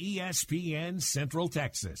on ESPN Central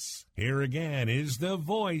Texas. Here again is the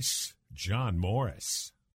voice, John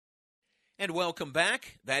Morris. And welcome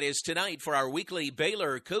back. That is tonight for our weekly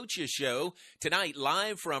Baylor Coaches Show. Tonight,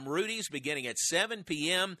 live from Rudy's, beginning at 7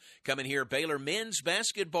 p.m. Coming here, Baylor men's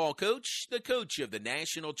basketball coach, the coach of the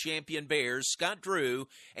national champion Bears, Scott Drew,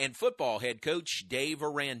 and football head coach Dave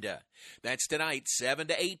Aranda. That's tonight, 7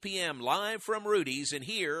 to 8 p.m., live from Rudy's and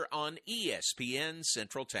here on ESPN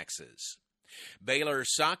Central Texas. Baylor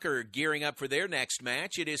Soccer gearing up for their next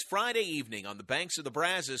match. It is Friday evening on the banks of the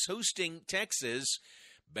Brazos hosting Texas.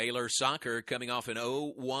 Baylor Soccer coming off an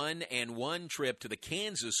 0-1-1 trip to the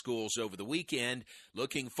Kansas schools over the weekend,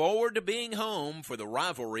 looking forward to being home for the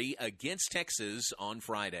rivalry against Texas on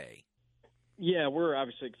Friday. Yeah, we're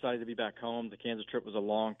obviously excited to be back home. The Kansas trip was a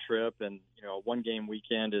long trip, and a one-game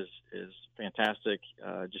weekend is fantastic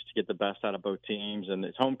just to get the best out of both teams. And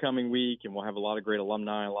it's homecoming week, and we'll have a lot of great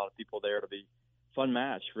alumni, a lot of people there. It'll be a fun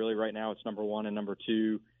match. Really, right now it's #1 and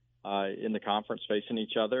 #2 in the conference facing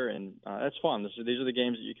each other, and that's fun. These are the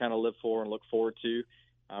games that you kind of live for and look forward to,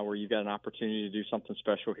 where you've got an opportunity to do something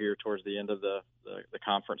special here towards the end of the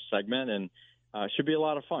conference segment, and should be a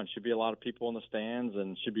lot of fun. Should be a lot of people in the stands,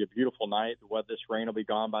 and should be a beautiful night. This rain will be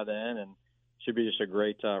gone by then, and should be just a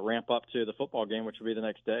great ramp up to the football game, which will be the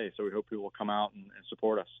next day. So we hope people will come out and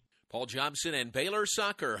support us. Paul Johnson and Baylor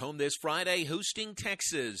Soccer home this Friday hosting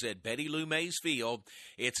Texas at Betty Lou Mays Field.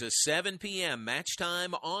 It's a 7 p.m. match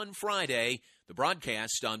time on Friday. The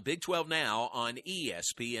broadcast on Big 12 Now on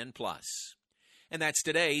ESPN+. And that's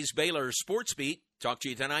today's Baylor Sports Beat. Talk to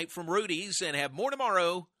you tonight from Rudy's and have more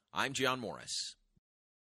tomorrow. I'm John Morris.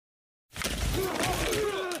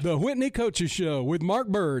 The Whitney Coaches Show with Mark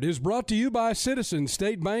Bird is brought to you by Citizens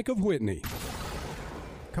State Bank of Whitney.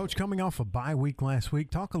 Coach, coming off a bye week last week,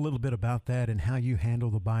 talk a little bit about that and how you handle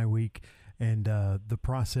the bye week and the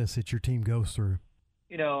process that your team goes through.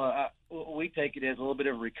 We take it as a little bit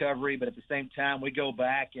of recovery, but at the same time, we go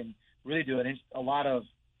back and really do a lot of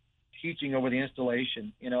teaching over the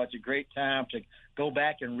installation. It's a great time to go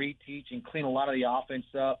back and reteach and clean a lot of the offense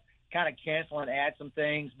up, kind of cancel and add some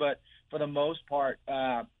things. But for the most part,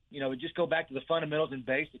 we just go back to the fundamentals and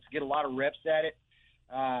basics, get a lot of reps at it.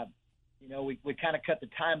 We kind of cut the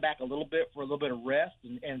time back a little bit for a little bit of rest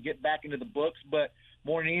and get back into the books. But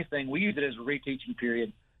more than anything, we use it as a reteaching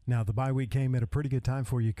period. Now, the bye week came at a pretty good time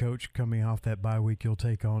for you, Coach. Coming off that bye week, you'll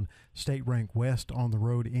take on state-ranked West on the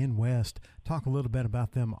road in West. Talk a little bit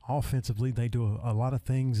about them offensively. They do a lot of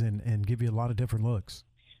things and give you a lot of different looks.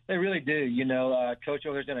 They really do. Coach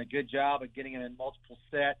Oler's done a good job of getting them in multiple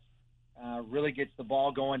sets, really gets the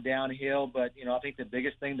ball going downhill. But, I think the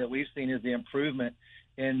biggest thing that we've seen is the improvement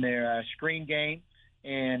in their screen game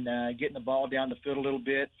and getting the ball down the field a little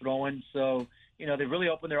bit, throwing. So, they've really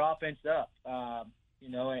opened their offense up, and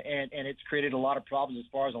it's created a lot of problems as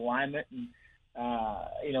far as alignment. And,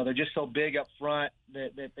 they're just so big up front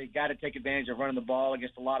that they got to take advantage of running the ball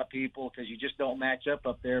against a lot of people because you just don't match up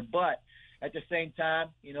there. But at the same time,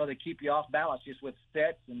 they keep you off balance just with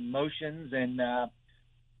sets and motions and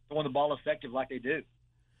throwing the ball effective like they do.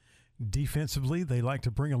 Defensively, they like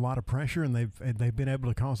to bring a lot of pressure, and they've been able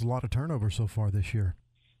to cause a lot of turnover so far this year.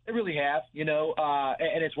 They really have,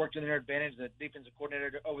 and it's worked in their advantage. The defensive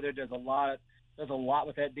coordinator over there does a lot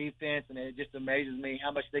with that defense, and it just amazes me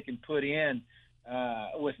how much they can put in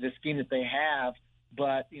with the scheme that they have.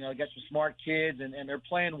 But they got some smart kids, and they're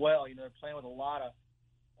playing well. They're playing with a lot of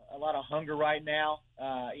hunger right now.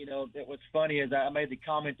 What's funny is I made the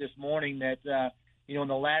comment this morning that in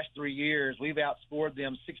the last 3 years we've outscored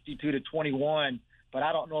them 62-21, but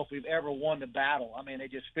I don't know if we've ever won the battle. I mean, they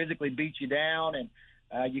just physically beat you down, and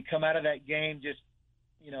you come out of that game just,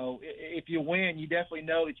 if you win, you definitely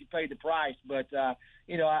know that you paid the price. But, I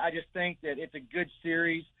just think that it's a good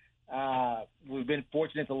series. We've been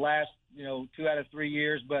fortunate the last, 2 out of 3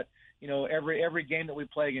 years, but, every game that we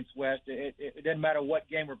play against West, it doesn't matter what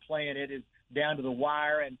game we're playing, it is down to the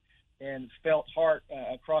wire and felt hard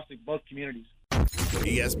across both communities.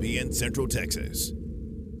 ESPN Central Texas.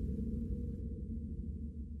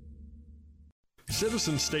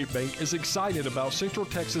 Citizens State Bank is excited about Central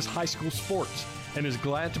Texas high school sports and is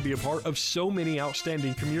glad to be a part of so many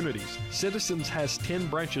outstanding communities. Citizens has 10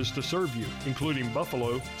 branches to serve you, including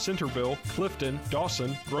Buffalo, Centerville, Clifton,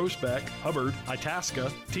 Dawson, Groesbeck, Hubbard, Itasca,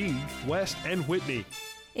 Teague, West, and Whitney.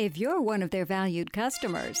 If you're one of their valued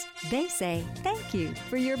customers, they say thank you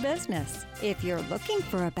for your business. If you're looking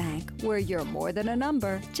for a bank where you're more than a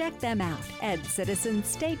number, check them out at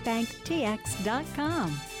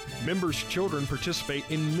citizensstatebanktx.com. Members' children participate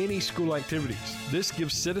in many school activities. This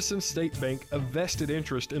gives Citizens State Bank a vested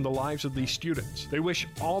interest in the lives of these students. They wish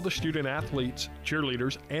all the student athletes,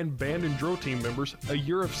 cheerleaders, and band and drill team members a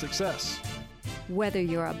year of success. Whether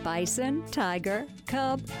you're a bison, tiger,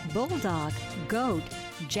 cub, bulldog, goat,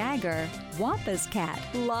 jagger, wampus cat,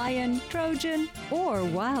 lion, Trojan, or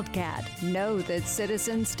wildcat, know that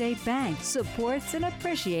Citizens State Bank supports and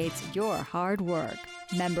appreciates your hard work.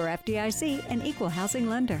 Member FDIC and equal housing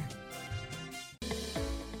lender.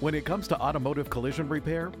 When it comes to automotive collision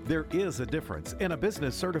repair, there is a difference in a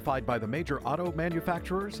business certified by the major auto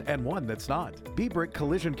manufacturers and one that's not. B-Brick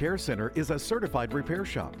Collision Care Center is a certified repair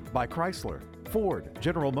shop by Chrysler, Ford,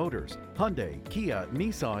 General Motors, Hyundai, Kia,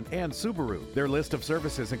 Nissan, and Subaru. Their list of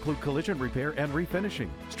services include collision repair and refinishing,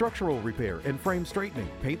 structural repair and frame straightening,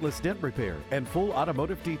 paintless dent repair, and full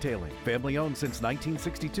automotive detailing. Family owned since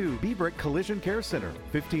 1962, B-Brick Collision Care Center,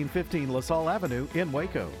 1515 LaSalle Avenue in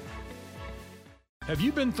Waco. Have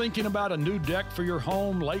you been thinking about a new deck for your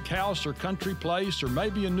home, lake house, or country place, or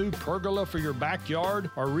maybe a new pergola for your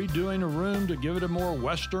backyard, or redoing a room to give it a more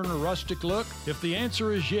western or rustic look? If the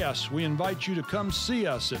answer is yes, we invite you to come see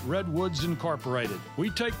us at Redwoods Incorporated.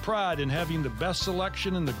 We take pride in having the best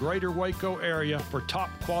selection in the greater Waco area for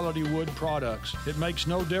top quality wood products. It makes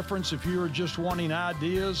no difference if you are just wanting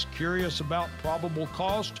ideas, curious about probable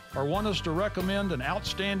cost, or want us to recommend an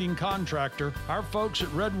outstanding contractor. Our folks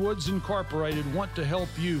at Redwoods Incorporated want to help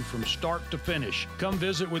you from start to finish. Come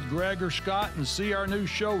visit with Greg or Scott and see our new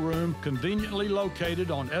showroom conveniently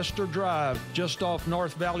located on Esther Drive, just off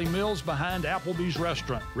North Valley Mills behind Applebee's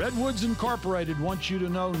restaurant. Redwoods Incorporated wants you to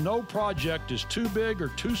know no project is too big or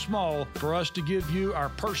too small for us to give you our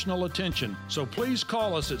personal attention. So please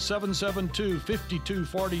call us at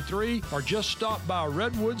 772-5243 or just stop by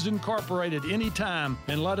Redwoods Incorporated anytime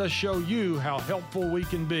and let us show you how helpful we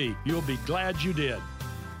can be. You'll be glad you did.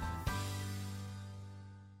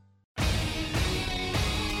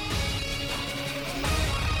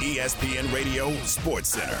 ESPN Radio Sports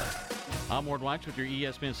Center. I'm Ward Wax with your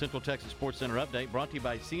ESPN Central Texas Sports Center update, brought to you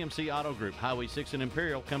by CMC Auto Group, Highway 6 and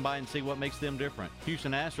Imperial. Come by and see what makes them different.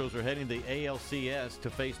 Houston Astros are heading to the ALCS to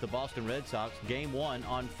face the Boston Red Sox, Game 1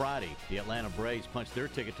 on Friday. The Atlanta Braves punched their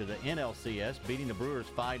ticket to the NLCS, beating the Brewers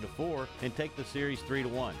 5-4 and take the series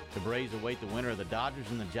 3-1. The Braves await the winner of the Dodgers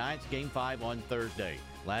and the Giants, Game 5 on Thursday.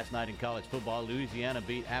 Last night in college football, Louisiana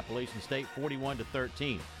beat Appalachian State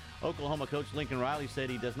 41-13. Oklahoma coach Lincoln Riley said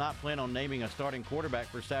he does not plan on naming a starting quarterback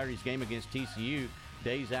for Saturday's game against TCU,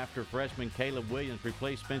 days after freshman Caleb Williams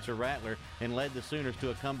replaced Spencer Rattler and led the Sooners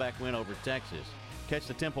to a comeback win over Texas. Catch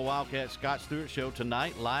the Temple Wildcat Scott Stewart Show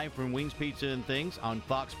tonight, live from Wings Pizza and Things on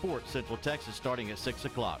Fox Sports Central Texas, starting at 6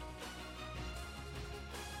 o'clock.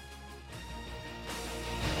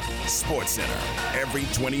 Sports Center, every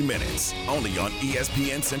 20 minutes, only on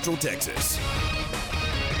ESPN Central Texas.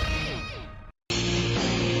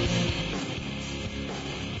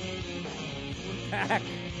 back.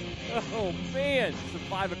 Oh, man. It's the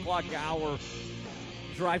 5 o'clock hour.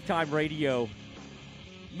 Drive Time Radio.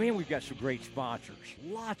 Man, we've got some great sponsors.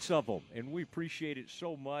 Lots of them. And we appreciate it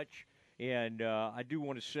so much. And I do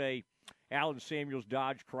want to say, Allen Samuels,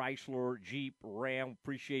 Dodge, Chrysler, Jeep, Ram,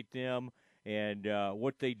 appreciate them. And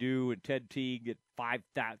what they do. And Ted Teague at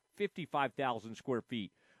 55,000 square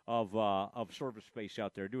feet of service space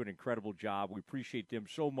out there. Doing an incredible job. We appreciate them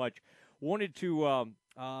so much. Wanted to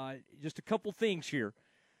just a couple things here.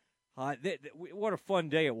 What a fun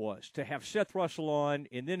day it was to have Seth Russell on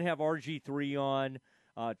and then have RG3 on.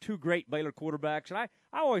 Two great Baylor quarterbacks. And I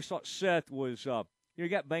always thought Seth was, he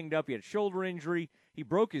got banged up. He had a shoulder injury. He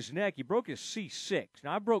broke his neck. He broke his C6.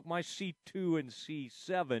 Now, I broke my C2 and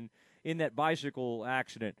C7 in that bicycle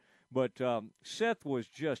accident. But Seth was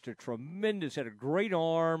just a tremendous, had a great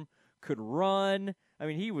arm, could run. I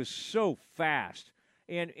mean, he was so fast.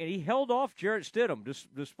 And he held off Jarrett Stidham,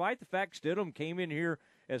 despite the fact Stidham came in here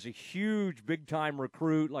as a huge, big-time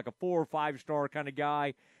recruit, like a 4 or 5-star kind of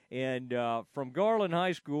guy. And from Garland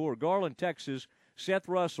High School, or Garland, Texas, Seth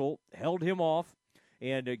Russell held him off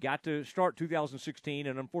and got to start 2016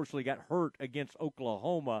 and unfortunately got hurt against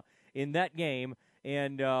Oklahoma in that game.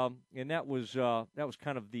 And that was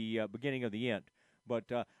kind of the beginning of the end.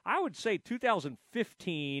 But I would say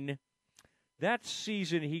 2015, that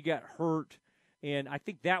season he got hurt, and I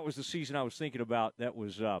think that was the season I was thinking about. That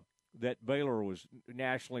was that Baylor was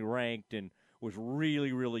nationally ranked and was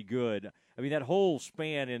really, really good. I mean, that whole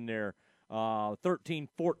span in there, 13,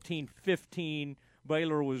 14, 15,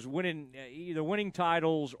 Baylor was either winning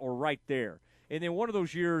titles or right there. And then one of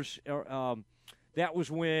those years, that was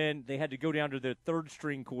when they had to go down to their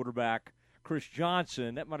third-string quarterback, Chris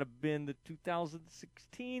Johnson. That might have been the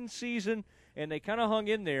 2016 season, and they kind of hung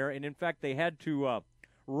in there. And, in fact, they had to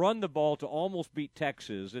run the ball to almost beat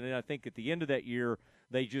Texas. And then I think at the end of that year,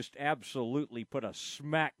 they just absolutely put a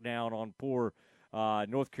smackdown on poor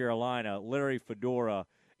North Carolina, Larry Fedora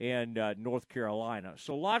and North Carolina.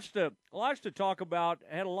 So lots to talk about.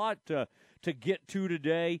 I had a lot to get to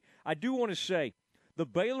today. I do want to say the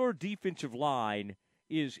Baylor defensive line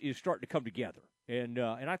is starting to come together, and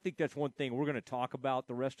I think that's one thing we're going to talk about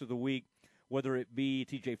the rest of the week, whether it be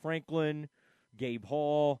T.J. Franklin, Gabe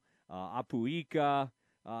Hall, Apu Ika.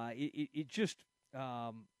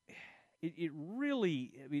 It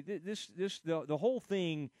really, I mean, the whole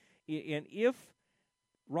thing, and if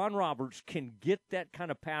Ron Roberts can get that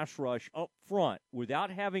kind of pass rush up front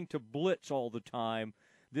without having to blitz all the time,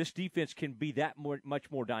 this defense can be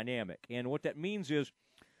much more dynamic. And what that means is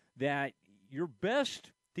that your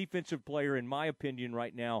best defensive player, in my opinion,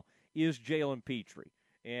 right now is Jalen Petrie,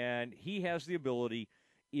 and he has the ability,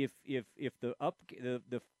 if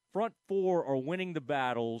the front four are winning the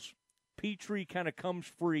battles, Petrie kind of comes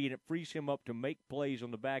free, and it frees him up to make plays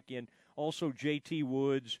on the back end. Also, J.T.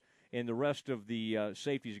 Woods and the rest of the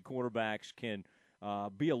safeties and quarterbacks can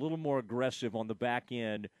be a little more aggressive on the back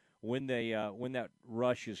end when that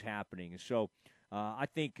rush is happening. So I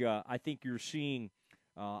think you're seeing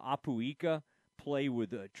Apu Ika play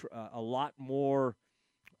with a lot more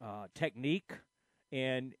technique,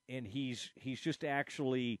 and he's just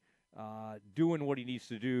actually doing what he needs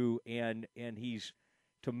to do, and he's,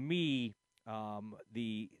 to me,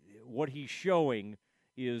 what he's showing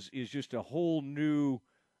is just a whole new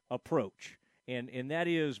approach, and that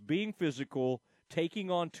is being physical,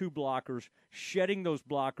 taking on two blockers, shedding those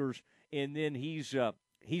blockers, and then he's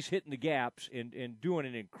hitting the gaps and doing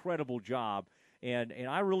an incredible job. And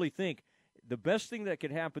I really think the best thing that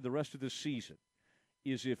could happen the rest of this season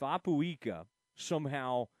is if Apu Ika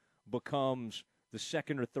somehow becomes the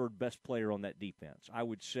second or third best player on that defense. I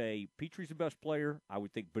would say Petrie's the best player. I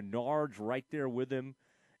would think Bernard's right there with him.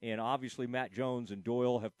 And obviously Matt Jones and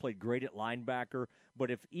Doyle have played great at linebacker.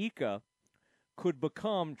 But if Ika could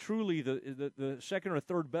become truly the second or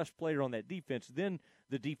third best player on that defense, then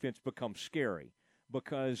the defense becomes scary,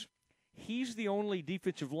 because he's the only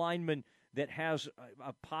defensive lineman that has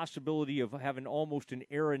a possibility of having almost an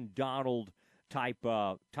Aaron Donald type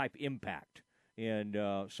impact. And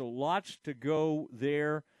so lots to go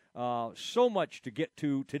there. So much to get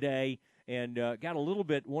to today. And got a little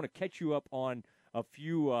bit, want to catch you up on a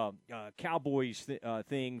few Cowboys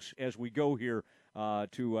things as we go here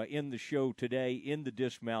to end the show today in the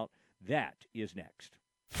Dismount. That is next.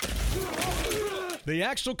 The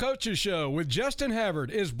Axel Coaches Show with Justin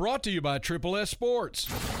Havard is brought to you by Triple S Sports.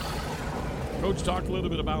 Coach, talk a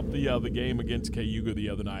little bit about the game against Cayuga the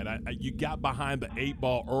other night. You got behind the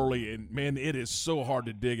 8-ball early, and, man, it is so hard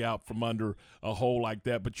to dig out from under a hole like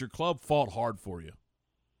that. But your club fought hard for you.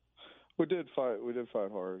 We did fight. We did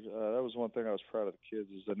fight hard. That was one thing I was proud of the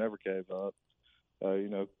kids, is they never gave up.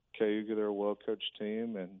 Cayuga, they're a well-coached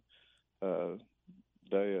team, and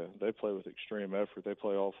they play with extreme effort. They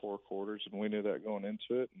play all 4 quarters, and we knew that going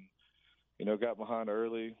into it. And, got behind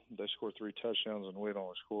early. They scored 3 touchdowns, and we'd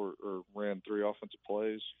only ran 3 offensive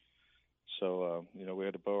plays. So, we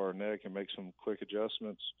had to bow our neck and make some quick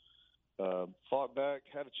adjustments. Fought back,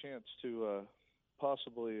 had a chance to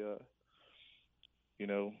possibly,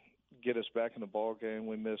 get us back in the ball game.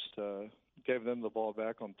 We gave them the ball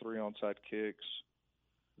back on 3 onside kicks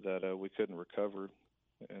that we couldn't recover.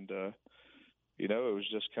 And, it was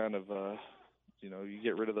just kind of, you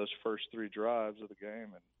get rid of those first 3 drives of the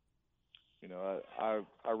game. And,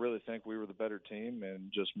 I really think we were the better team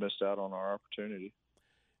and just missed out on our opportunity.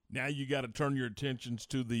 Now you got to turn your attentions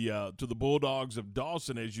to the Bulldogs of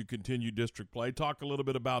Dawson as you continue district play. Talk a little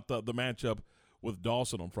bit about the matchup with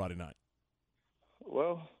Dawson on Friday night.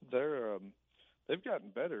 Well, they've gotten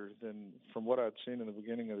better than from what I'd seen in the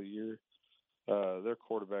beginning of the year. Their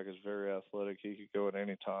quarterback is very athletic. He could go at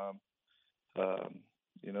any time.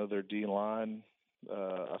 Their D-line,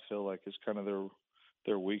 I feel like is kind of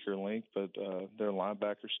their weaker link, but their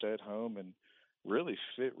linebackers stay at home and really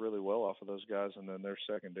fit really well off of those guys, and then their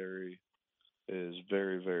secondary is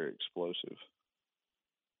very, very explosive.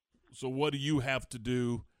 So what do you have to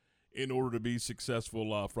do in order to be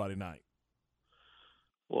successful Friday night?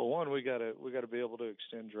 Well, one, we gotta be able to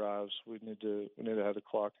extend drives. We need to have the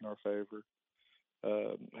clock in our favor,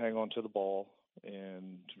 hang on to the ball,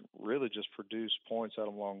 and really just produce points out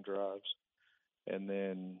of long drives. And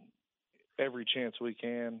then every chance we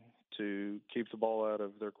can to keep the ball out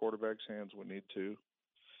of their quarterback's hands, we need to,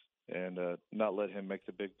 and not let him make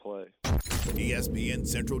the big play. ESPN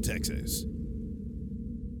Central Texas.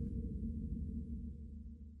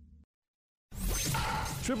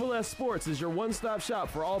 Triple S Sports is your one-stop shop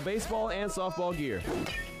for all baseball and softball gear.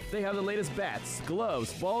 They have the latest bats,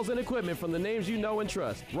 gloves, balls, and equipment from the names you know and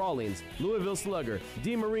trust. Rawlings, Louisville Slugger,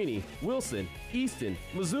 DeMarini, Wilson, Easton,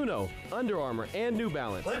 Mizuno, Under Armour, and New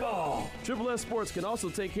Balance. Play ball! Triple S Sports can also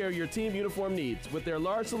take care of your team uniform needs with their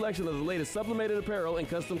large selection of the latest sublimated apparel and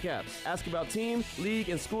custom caps. Ask about team, league,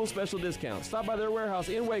 and school special discounts. Stop by their warehouse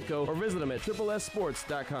in Waco or visit them at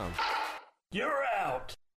triplessports.com. You're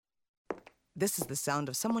out! This is the sound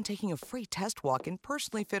of someone taking a free test walk in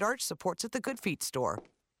personally fit arch supports at the Good Feet store.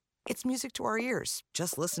 It's music to our ears.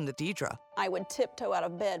 Just listen to Deidre. I would tiptoe out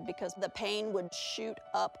of bed because the pain would shoot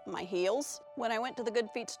up my heels. When I went to the Good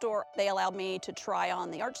Feet store, they allowed me to try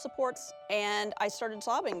on the arch supports, and I started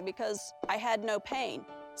sobbing because I had no pain.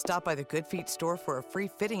 Stop by the Good Feet store for a free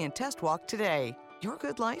fitting and test walk today. Your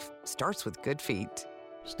good life starts with Good Feet.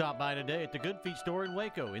 Stop by today at the Good Feet store in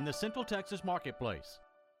Waco in the Central Texas Marketplace.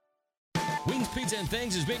 Wings Pizza and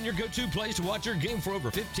Things has been your go-to place to watch your game for over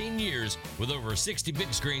 15 years. With over 60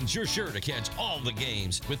 big screens, you're sure to catch all the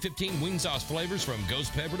games. With 15 wing sauce flavors from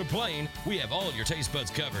ghost pepper to plain, we have all your taste buds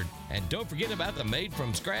covered. And don't forget about the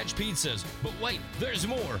made-from-scratch pizzas. But wait, there's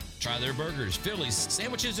more. Try their burgers, Phillies,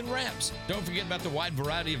 sandwiches, and wraps. Don't forget about the wide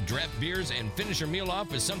variety of draft beers, and finish your meal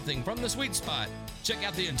off with something from the sweet spot. Check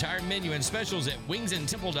out the entire menu and specials at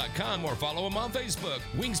wingsandtemple.com or follow them on Facebook.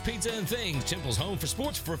 Wings Pizza and Things, Temple's home for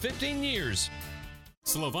sports for 15 years.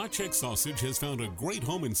 Slovacek Sausage has found a great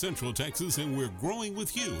home in Central Texas, and we're growing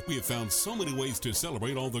with you. We have found so many ways to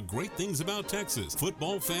celebrate all the great things about Texas.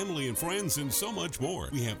 Football, family, and friends, and so much more.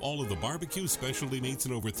 We have all of the barbecue specialty meats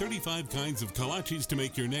and over 35 kinds of kolaches to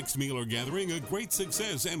make your next meal or gathering a great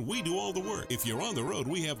success, and we do all the work. If you're on the road,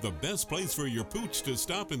 we have the best place for your pooch to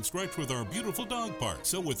stop and stretch with our beautiful dog park.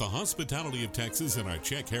 So with the hospitality of Texas and our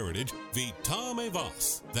Czech heritage, Vítame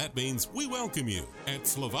vás. That means we welcome you. At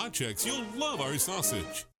Slovacek's, you'll love our sausage. You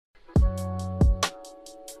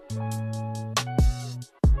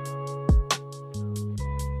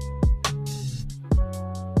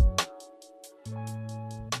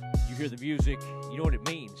hear the music, you know what it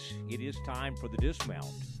means. It is time for the dismount.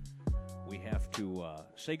 We have to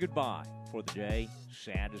say goodbye for the day,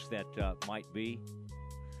 sad as that might be.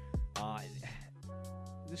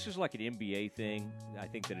 This is like an NBA thing. I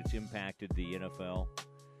think that it's impacted the NFL,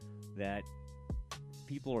 that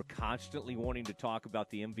people are constantly wanting to talk about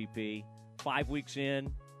the MVP. 5 weeks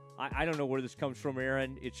in, I don't know where this comes from,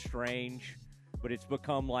 Aaron. It's strange, but it's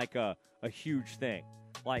become like a huge thing.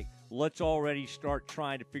 Like, let's already start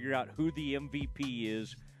trying to figure out who the MVP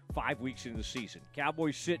is 5 weeks into the season.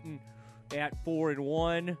 Cowboys sitting at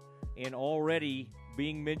 4-1 and already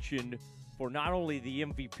being mentioned for not only the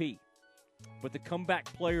MVP, but the comeback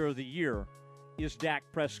player of the year is Dak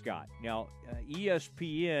Prescott. Now,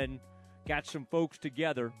 ESPN got some folks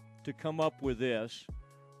together to come up with this.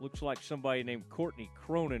 Looks like somebody named Courtney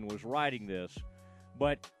Cronin was writing this.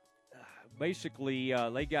 But basically,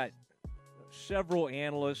 they got several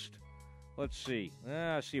analysts. Let's see.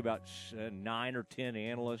 I see about 9 or 10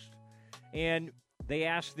 analysts. And they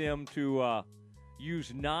asked them to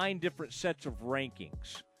use 9 different sets of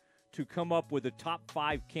rankings to come up with the top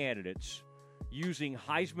 5 candidates using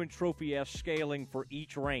Heisman Trophy-esque scaling for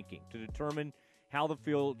each ranking to determine how the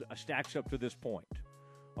field stacks up to this point.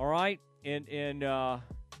 All right? And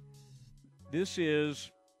this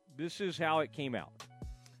is how it came out.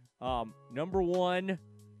 Number 1,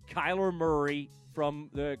 Kyler Murray from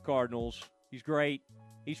the Cardinals. He's great.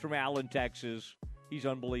 He's from Allen, Texas. He's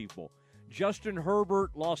unbelievable. Justin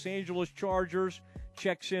Herbert, Los Angeles Chargers,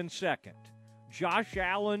 checks in second. Josh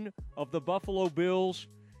Allen of the Buffalo Bills,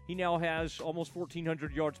 he now has almost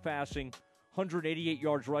 1,400 yards passing, 188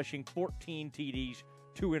 yards rushing, 14 TDs,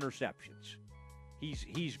 2 interceptions.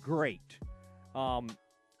 He's great.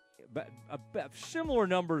 But similar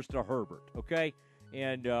numbers to Herbert, okay?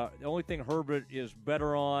 And the only thing Herbert is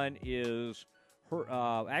better on is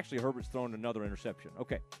actually Herbert's thrown another interception.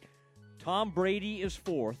 Okay. Tom Brady is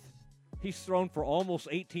 4th. He's thrown for almost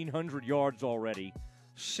 1,800 yards already,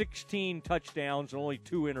 16 touchdowns and only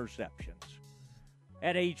 2 interceptions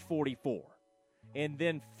at age 44. And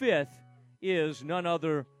then 5th is none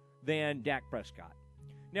other than Dak Prescott.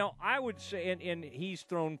 Now, I would say, and he's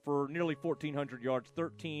thrown for nearly 1,400 yards,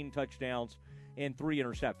 13 touchdowns, and 3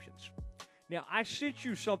 interceptions. Now, I sent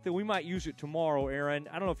you something. We might use it tomorrow, Aaron.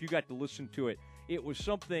 I don't know if you got to listen to it. It was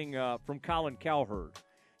something from Colin Cowherd.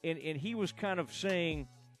 And he was kind of saying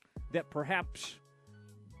that perhaps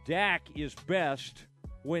Dak is best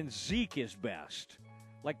when Zeke is best.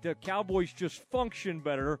 Like the Cowboys just function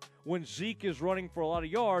better when Zeke is running for a lot of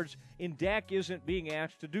yards and Dak isn't being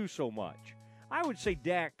asked to do so much. I would say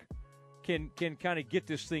Dak can kind of get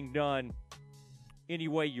this thing done any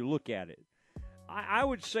way you look at it. I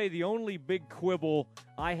would say the only big quibble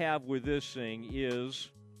I have with this thing is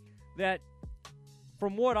that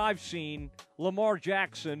from what I've seen, Lamar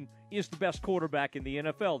Jackson is the best quarterback in the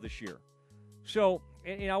NFL this year. So,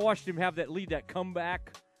 and I watched him have that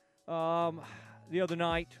comeback the other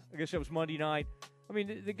night. I guess that was Monday night. I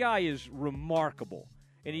mean, the guy is remarkable.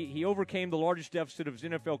 And he overcame the largest deficit of his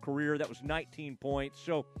NFL career. That was 19 points.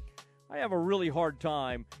 So I have a really hard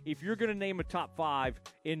time. If you're going to name a top 5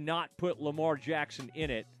 and not put Lamar Jackson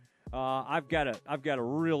in it, I've got a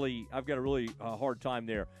really hard time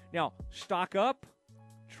there. Now, stock up,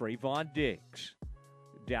 Trayvon Diggs,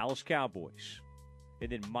 Dallas Cowboys,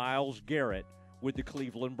 and then Myles Garrett with the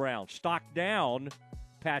Cleveland Browns. Stock down,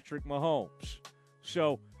 Patrick Mahomes.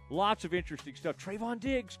 So lots of interesting stuff. Trayvon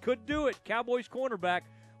Diggs could do it. Cowboys cornerback.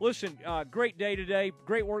 Listen, great day today.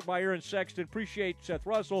 Great work by Aaron Sexton. Appreciate Seth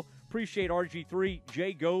Russell. Appreciate RG3.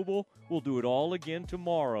 Jay Goebel. We'll do it all again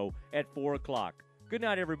tomorrow at 4 o'clock. Good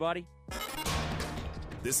night, everybody.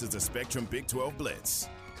 This is the Spectrum Big 12 Blitz,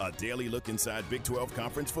 a daily look inside Big 12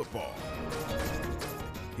 Conference football.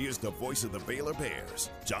 Here's the voice of the Baylor Bears,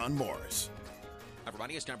 John Morris.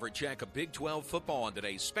 Everybody, it's time for a check of Big 12 football on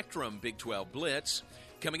today's Spectrum Big 12 Blitz.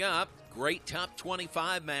 Coming up, great top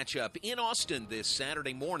 25 matchup in Austin this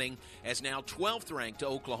Saturday morning as now 12th ranked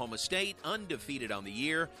Oklahoma State, undefeated on the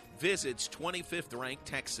year, visits 25th ranked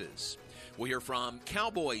Texas. We'll hear from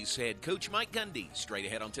Cowboys head coach Mike Gundy straight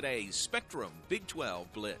ahead on today's Spectrum Big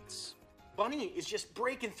 12 Blitz. Bunny is just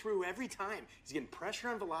breaking through every time. He's getting pressure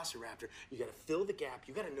on Velociraptor. You got to fill the gap.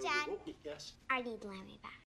 You got to know. Dad, yes. I need Lammy back.